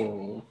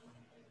 Oh.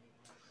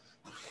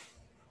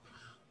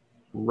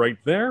 Right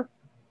there.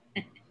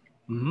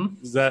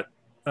 Mm-hmm. Is that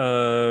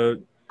I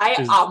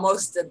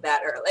almost did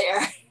that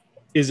earlier.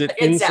 is it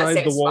It's that inside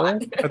same the wall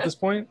spot. at this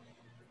point?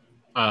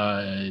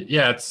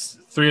 Yeah, it's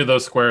 3 of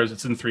those squares.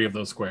 It's in 3 of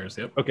those squares.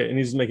 Yep. Okay, it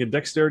needs to make a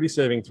dexterity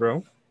saving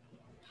throw.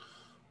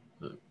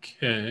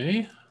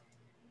 Okay.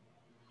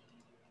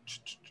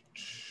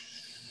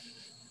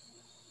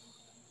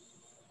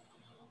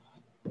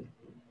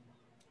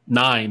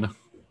 Nine.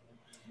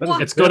 That is a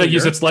It's going to failure.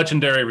 use its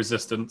legendary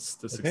resistance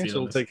to Okay, succeed so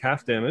on it'll this. take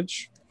half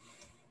damage.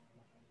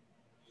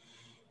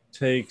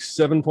 Take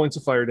 7 points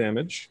of fire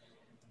damage.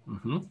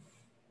 Mm-hmm.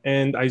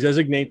 And I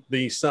designate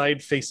the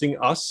side facing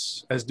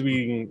us as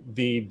being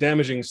the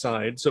damaging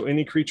side. So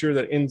any creature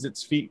that ends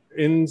its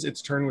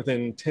turn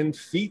within 10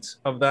 feet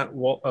of that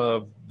wall,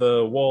 of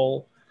the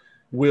wall,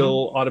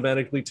 will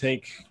automatically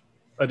take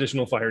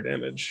additional fire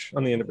damage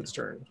on the end of its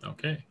turn.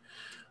 Okay.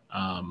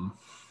 All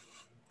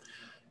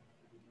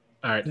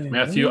right,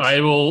 Matthew, I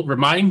will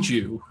remind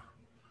you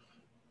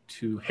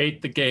to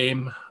hate the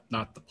game,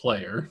 not the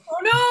player. Oh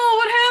no,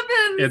 what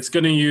happened? It's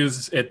going to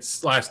use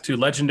its last 2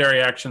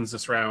 legendary actions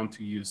this round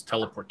to use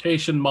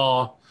Teleportation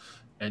Maw,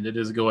 and it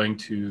is going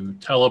to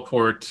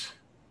teleport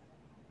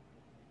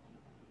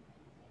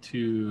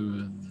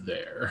to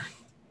there.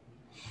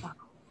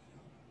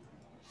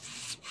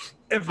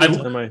 Every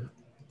time I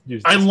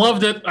use I this.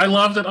 loved it.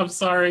 I'm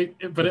sorry,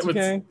 but It's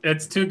okay.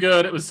 it's too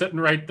good. It was sitting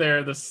right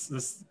there.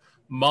 This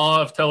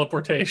maw of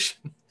teleportation.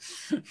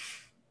 And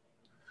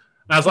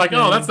I was like,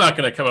 Okay. oh, that's not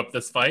going to come up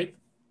this fight.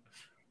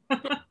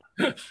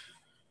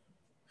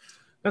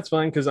 That's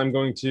fine because I'm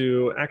going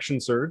to action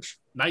surge.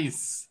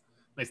 Nice.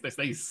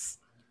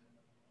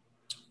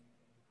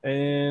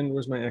 And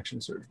where's my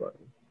action surge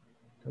button?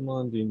 Come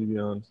on, D&D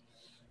Beyond.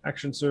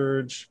 Action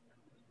surge.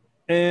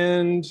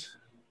 And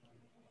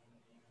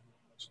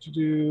to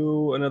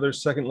do another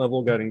 2nd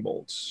level guiding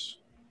bolt.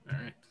 All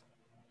right.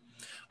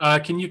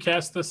 Can you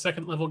cast the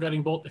 2nd level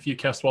guiding bolt if you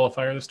cast Wall of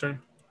Fire this turn?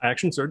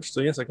 Action surge,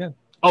 so yes, I can.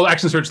 Oh,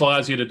 action surge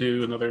allows you to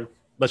do another.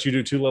 Unless you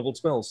do 2 leveled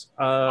spells.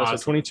 Awesome.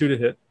 So 22 to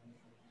hit.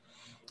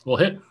 Will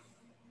hit.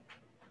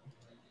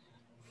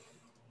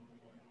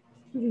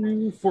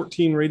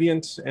 14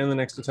 radiant, and the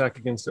next attack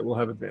against it will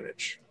have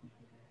advantage.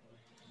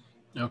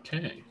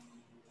 Okay.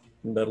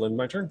 And that'll end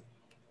my turn.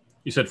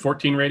 You said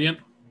 14 radiant?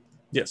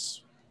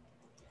 Yes.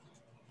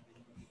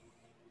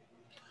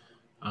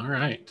 All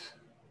right.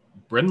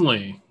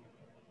 Brinley.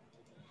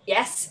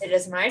 Yes, it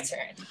is my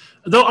turn.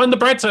 Though on the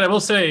bright side, I will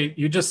say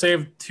you just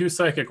saved 2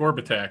 psychic orb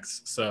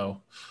attacks,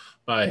 so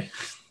by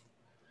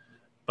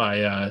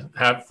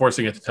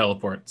forcing it to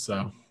teleport.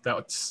 So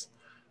that's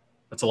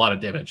a lot of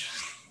damage.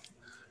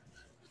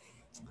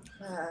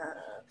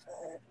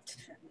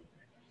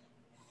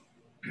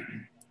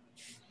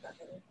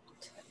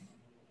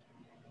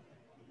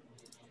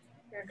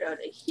 We're gonna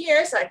go to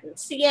here so I can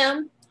see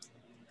him.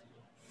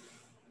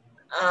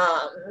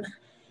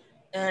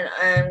 And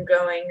I'm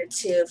going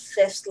to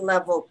 5th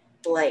level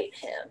blight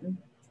him.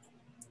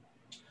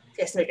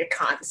 Just make a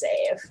con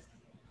save.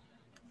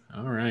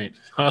 All right.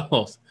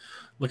 Oh,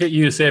 look at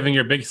you saving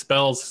your big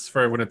spells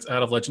for when it's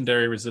out of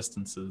legendary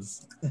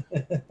resistances.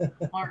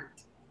 Smart.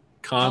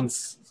 Con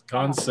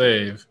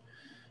save.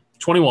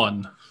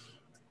 21.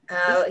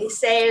 He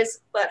saves,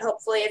 but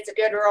hopefully it's a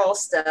good roll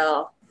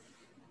still.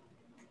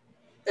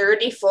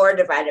 34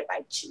 divided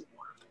by 2.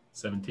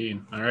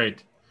 17. All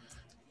right.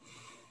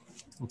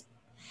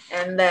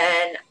 And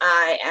then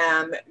I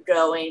am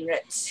going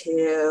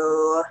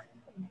to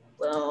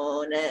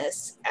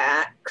bonus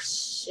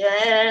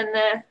action.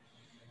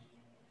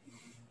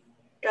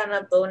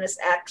 Gonna bonus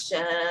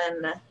action.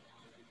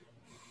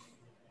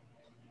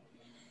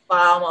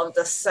 Balm of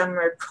the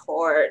Summer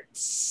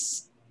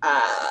Courts.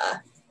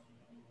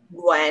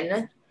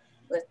 Gwen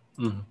with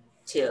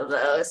 2 of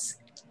those.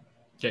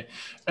 Okay.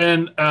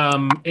 And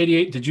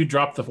 88, did you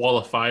drop the Wall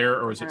of Fire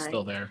or is it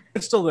still there?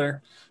 It's still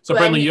there. So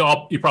Gwen-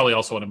 Brinley, you probably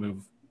also want to move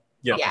up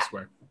Yeah. the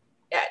square.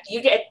 Yeah,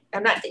 you get.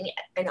 I'm not thinking.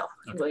 I know.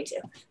 I'm Okay. going to.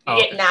 You Oh,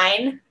 get okay.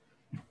 9,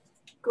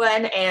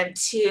 Gwen, and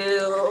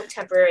 2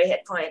 temporary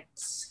hit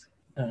points.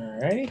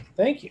 Alrighty,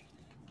 thank you.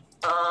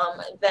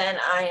 Then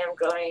I am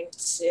going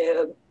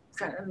to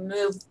kind of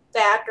move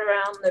back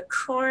around the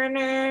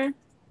corner.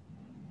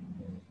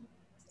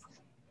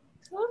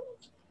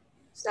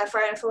 Is that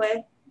far enough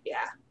away?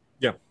 Yeah.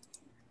 Yeah.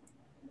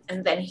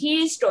 And then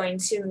he's going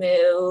to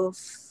move.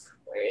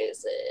 Where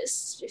is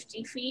this?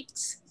 50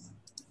 feet.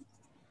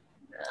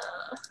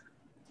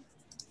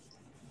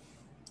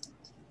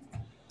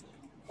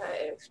 5,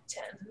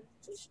 10,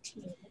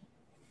 15.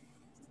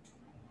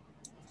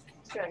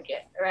 He's going to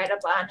get right up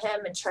on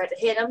him and try to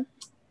hit him.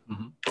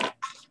 Mm-hmm.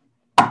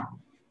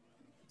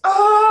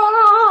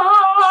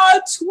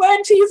 Oh,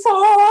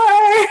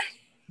 24!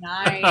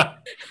 Nice.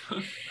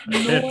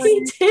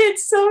 He did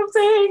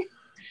something.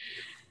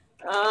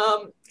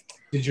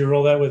 Did you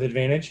roll that with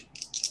advantage?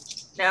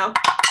 No.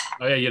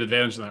 Oh yeah, you had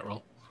advantage in that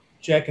roll.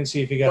 Check and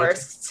see if you got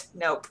Worst.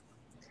 Nope.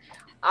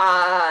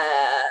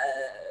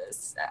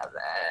 7,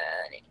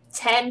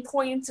 10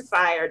 points of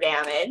fire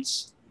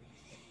damage.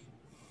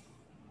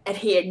 And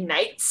he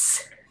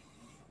ignites.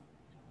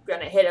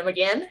 Gonna hit him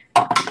again.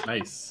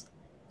 Nice.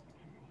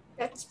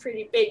 That's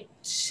pretty big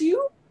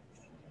too.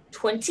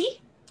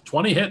 20.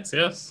 20 hits,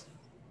 yes.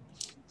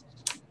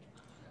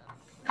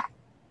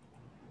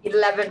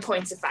 11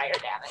 points of fire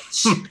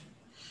damage.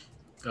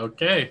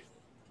 Okay.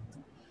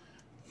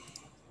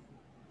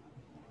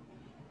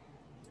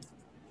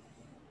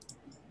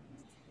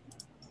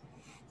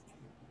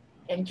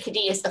 And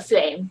Kitty is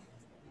aflame.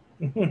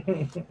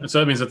 So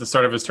that means at the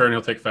start of his turn,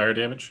 he'll take fire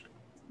damage?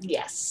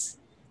 Yes.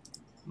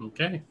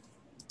 Okay.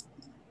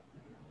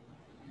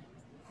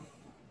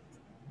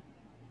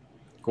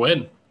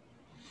 Gwen.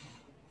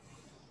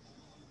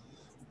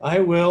 I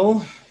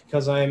will,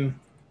 because I'm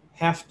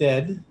half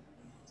dead,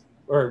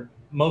 or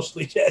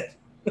mostly dead.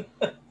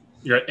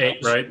 You're at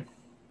 8, right?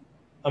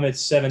 I'm at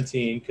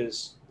 17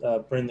 because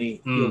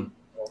Brindley healed.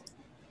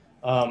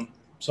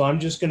 So I'm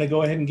just going to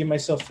go ahead and give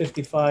myself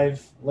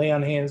 55, lay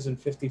on hands and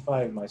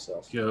 55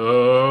 myself.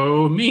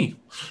 Go me.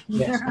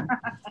 Yes.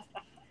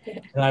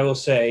 And I will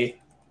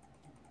say,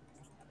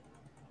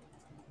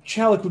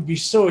 Chalik would be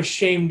so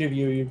ashamed of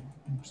you. You're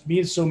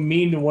being so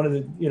mean to one of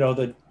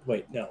the,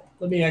 wait, no.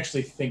 Let me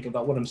actually think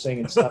about what I'm saying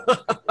and stop.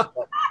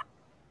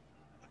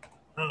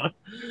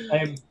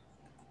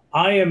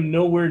 I am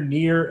nowhere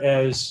near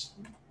as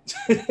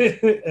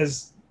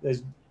as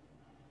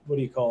what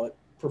do you call it?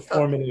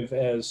 Performative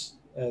as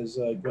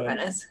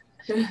Gwen.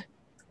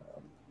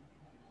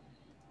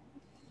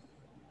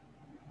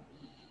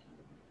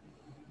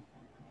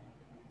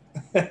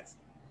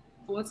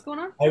 What's going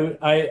on?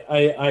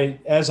 I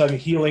as I'm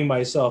healing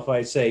myself,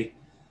 I say,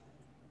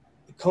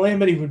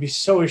 Calamity would be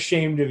so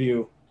ashamed of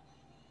you.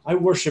 I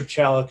worship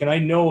Chalik, and I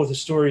know the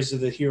stories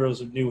of the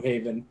heroes of New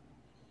Haven.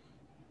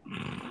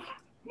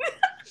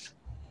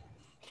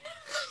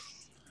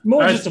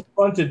 More just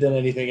affronted than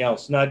anything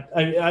else. Not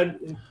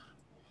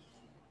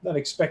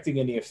expecting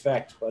any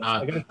effect, but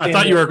I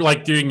thought you were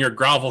like doing your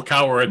grovel,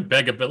 cower, and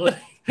beg ability.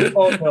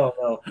 Oh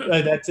no,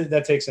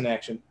 that takes an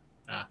action.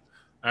 All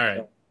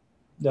right.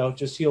 No,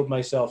 just healed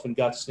myself and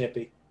got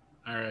snippy.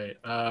 All right.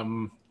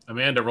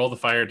 Amanda, roll the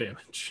fire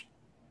damage.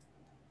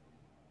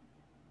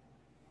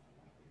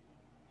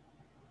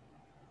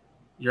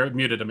 You're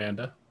muted,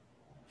 Amanda.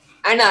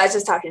 I know, I was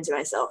just talking to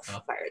myself.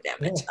 Oh. Fire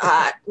damage.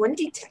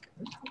 1d10.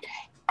 Okay.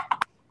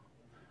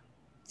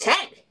 10.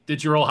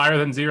 Did you roll higher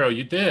than 0?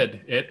 You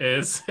did. It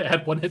is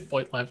at 1 hit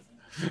point left.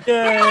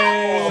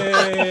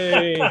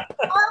 Yay!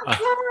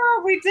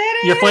 We did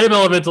it. Your flame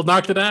elemental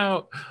knocked it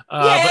out.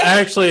 But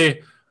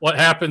actually, what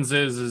happens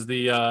is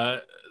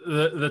the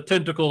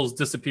tentacles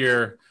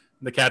disappear.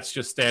 And the cat's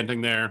just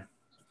standing there,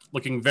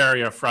 looking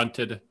very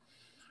affronted.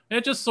 And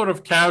it just sort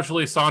of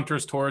casually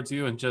saunters towards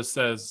you and just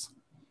says,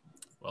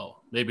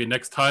 "Well, maybe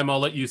next time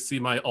I'll let you see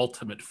my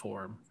ultimate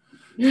form."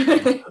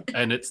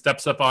 And it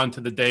steps up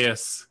onto the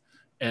dais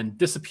and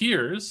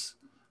disappears.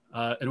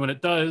 And when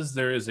it does,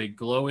 there is a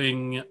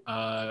glowing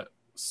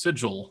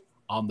sigil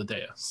on the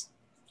dais.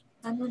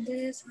 On the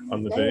dais.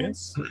 On the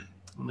dais?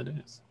 On the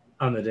dais.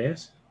 On the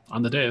dais?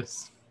 On the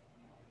dais.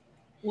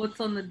 What's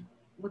on the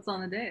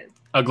dais?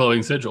 A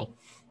glowing sigil.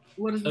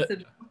 What does the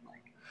sigil look like?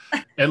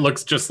 It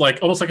looks just like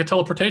almost like a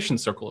teleportation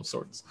circle of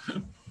sorts.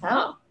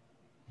 Oh.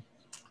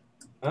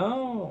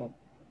 Oh.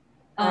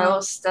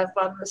 I'll step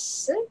on the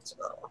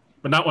sigil.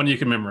 But not one you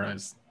can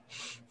memorize.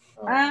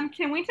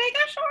 Can we take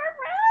a short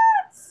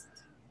rest?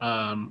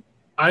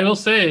 I will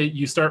say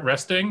you start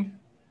resting,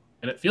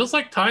 and it feels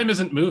like time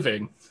isn't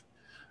moving.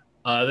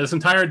 This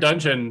entire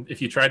dungeon,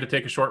 if you tried to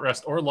take a short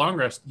rest or long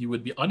rest, you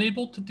would be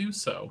unable to do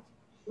so.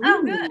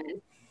 Oh,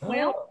 good.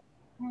 Well,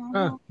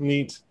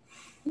 Neat.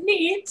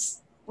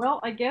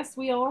 Well, I guess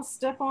we all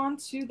step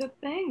onto the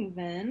thing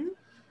then.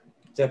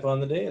 Step on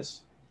the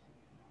dais.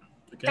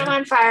 Okay. Come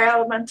on, fire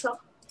elemental.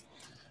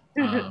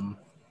 Um,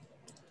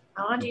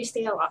 I want you to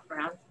stay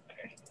around.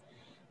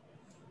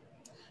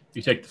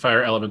 you take the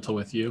fire elemental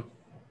with you.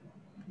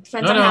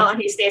 Depends on how long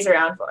he stays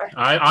around for.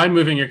 I'm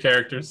moving your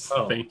characters.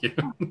 Oh. Thank you.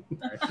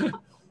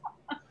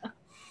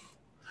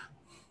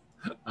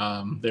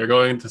 They're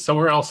going to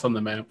somewhere else on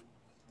the map.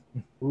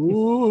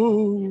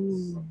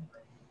 Ooh.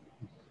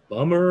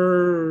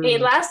 Bummer. He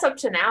lasts up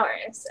to an hour,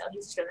 so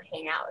he's just gonna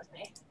hang out with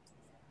me.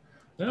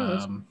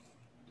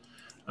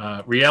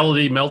 Oh,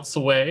 Reality melts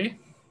away.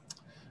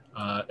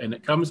 And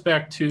it comes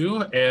back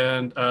to,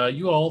 and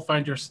you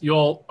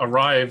all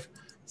arrive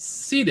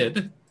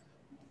seated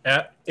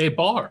at a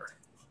bar.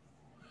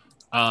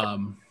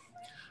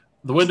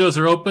 The windows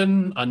are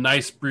open. A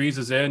nice breeze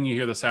is in. You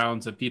hear the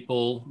sounds of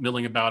people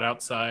milling about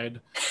outside,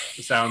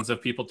 the sounds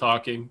of people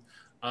talking.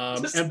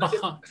 And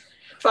behind,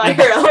 Fire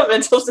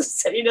elementals just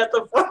sitting at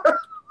the bar.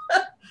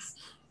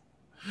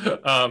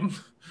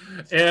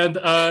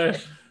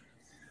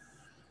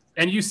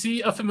 And you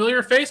see a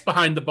familiar face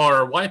behind the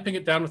bar, wiping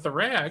it down with a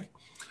rag.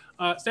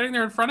 Standing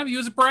there in front of you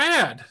is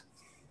Brad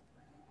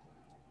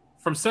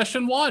from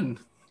session 1.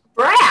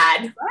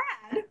 Brad.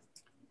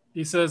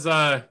 He says,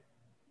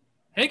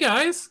 "Hey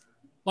guys,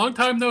 long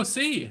time no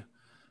see,"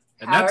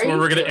 and How that's are where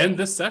you we're going to doing? end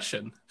this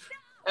session.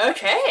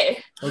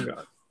 Okay. Oh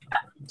god.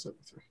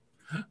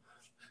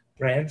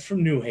 Brad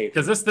from New Haven.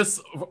 Because this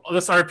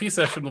RP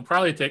session will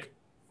probably take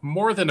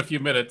more than a few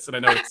minutes, and I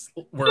know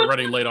we're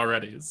running late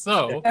already.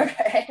 So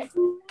Okay.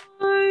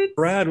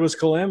 Brad was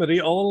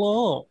Calamity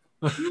all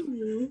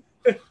along.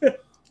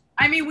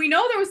 I mean, we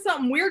know there was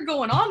something weird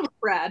going on with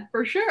Brad,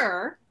 for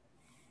sure.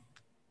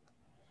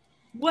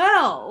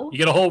 Well, you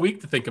get a whole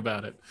week to think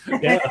about it.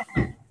 Yeah,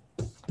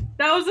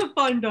 that was a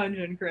fun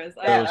dungeon, Chris.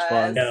 That was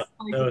fun. yeah,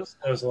 that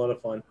was a lot of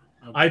fun.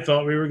 I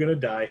thought we were gonna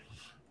die.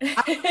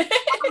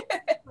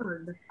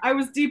 I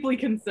was deeply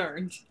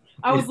concerned.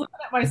 I was looking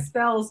at my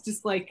spells,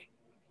 just like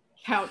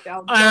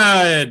countdown.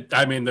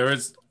 I mean, there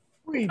is.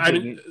 We I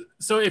didn't. mean,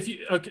 so if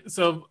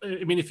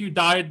you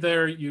died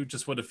there, you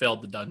just would have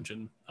failed the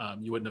dungeon.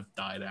 You wouldn't have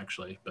died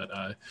actually, but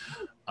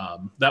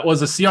that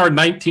was a CR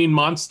 19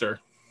 monster.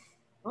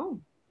 Oh,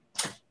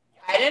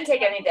 I didn't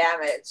take any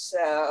damage,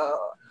 so.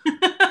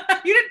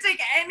 you didn't take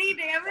any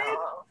damage?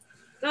 no.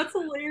 That's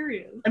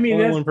hilarious. I mean,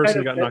 Only that's one person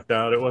kind got of, knocked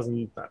out. It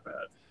wasn't that bad.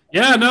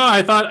 Yeah, no,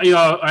 I thought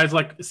I was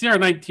like CR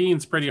 19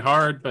 is pretty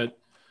hard, but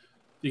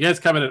you guys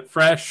coming at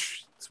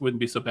fresh, this wouldn't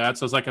be so bad.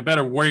 So I was like, I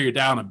better wear you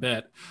down a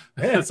bit.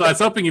 So I was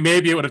hoping you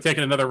maybe it would have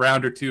taken another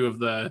round or two of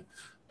the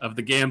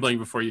gambling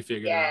before you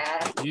figured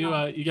it out.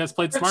 You guys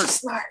played You're so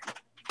smart. smart.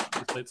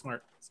 You played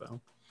smart.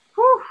 So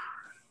Whew.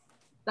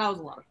 That was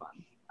a lot of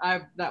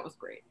fun. That was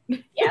great.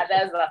 Yeah,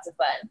 that was lots of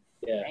fun.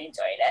 yeah, I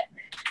enjoyed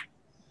it.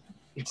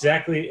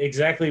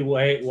 exactly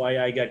why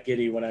I got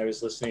giddy when I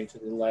was listening to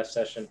the last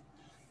session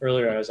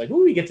earlier. I was like,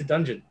 "Ooh, we get to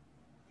dungeon."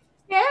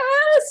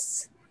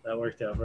 Yes. That worked out.